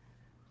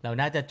เรา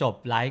น่าจะจบ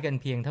ไลฟ์กัน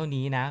เพียงเท่า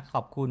นี้นะข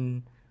อบ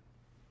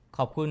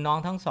คุณน้อง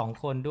ทั้งสอง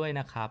คนด้วย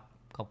นะครับ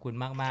ขอบคุณ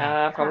มากๆค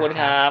รับขอบคุณ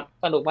ครับ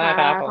สนุกมาก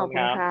ครับขอบคุ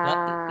ณครับ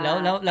แ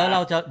ล้วเร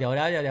าจะเดี๋ยว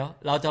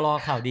เราจะรอ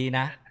ข่าวดี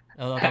นะ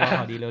เราทำข่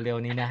าวดีเร็ว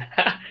ๆนี้นะ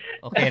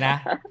โอเคนะ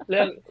เ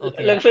รื่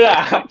องเสื้อ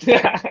ครับเสื้อ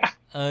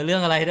เรื่อ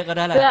งอะไรก็ไ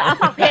ด้แหละเสื้อ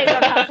ฝากเพจกั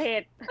บฝากเพ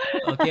จ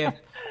โอเค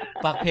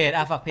ฝากเพจ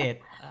ฝากเพจ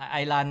ไอ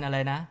รันอะไร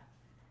นะ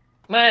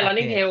ไม่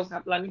running tail ครั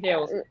บ running tail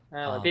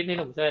พี่ห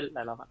นุ่มช่วยห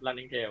น่อยเรา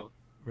running tail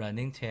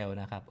running tail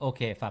นะครับโอเ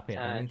คฝากเพจ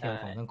running tail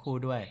ของทั้งคู่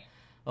ด้วย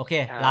โอเค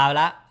ลา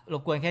ละร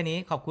บกวนแค่นี้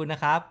ขอบคุณนะ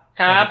ครับ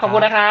ครับขอบคุ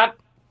ณนะครับ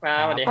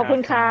สวัสดีขอบคุ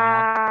ณค่ะ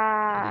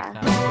สวัสดีค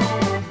รับ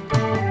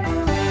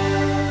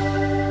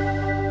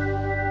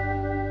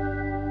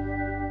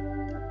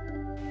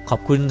ข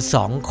อบคุณ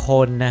2ค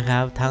นนะครั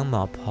บทั้งหม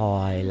อพลอ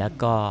ยแล้ว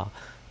ก็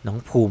น้อง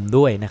ภูมิ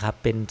ด้วยนะครับ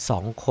เป็น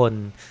2คน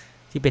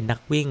ที่เป็นนัก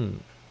วิ่ง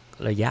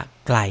ระยะ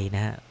ไกลน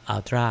ะฮะอั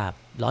ลตร้า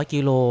100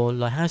กิโล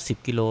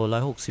150กิโล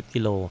160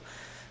กิโล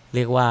เ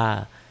รียกว่า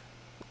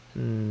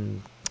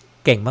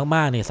เก่งม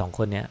ากๆเนี่ย2ค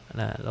นเนี้ย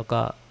นะแล้วก็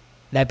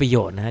ได้ประโย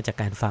ชน์นะฮะจาก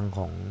การฟังข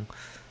อง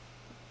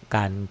ก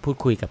ารพูด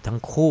คุยกับทั้ง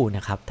คู่น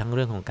ะครับทั้งเ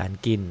รื่องของการ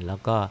กินแล้ว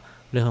ก็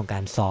เรื่องของกา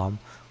รซ้อม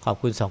ขอบ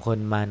คุณ2คน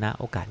มาณ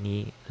โอกาสนี้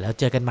แล้ว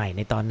เจอกันใหม่ใ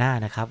นตอนหน้า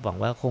นะครับหวัง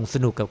ว่าคงส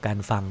นุกกับการ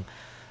ฟัง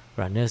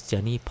Runner's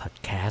Journey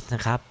Podcast น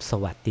ะครับส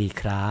วัสดี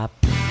ครั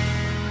บ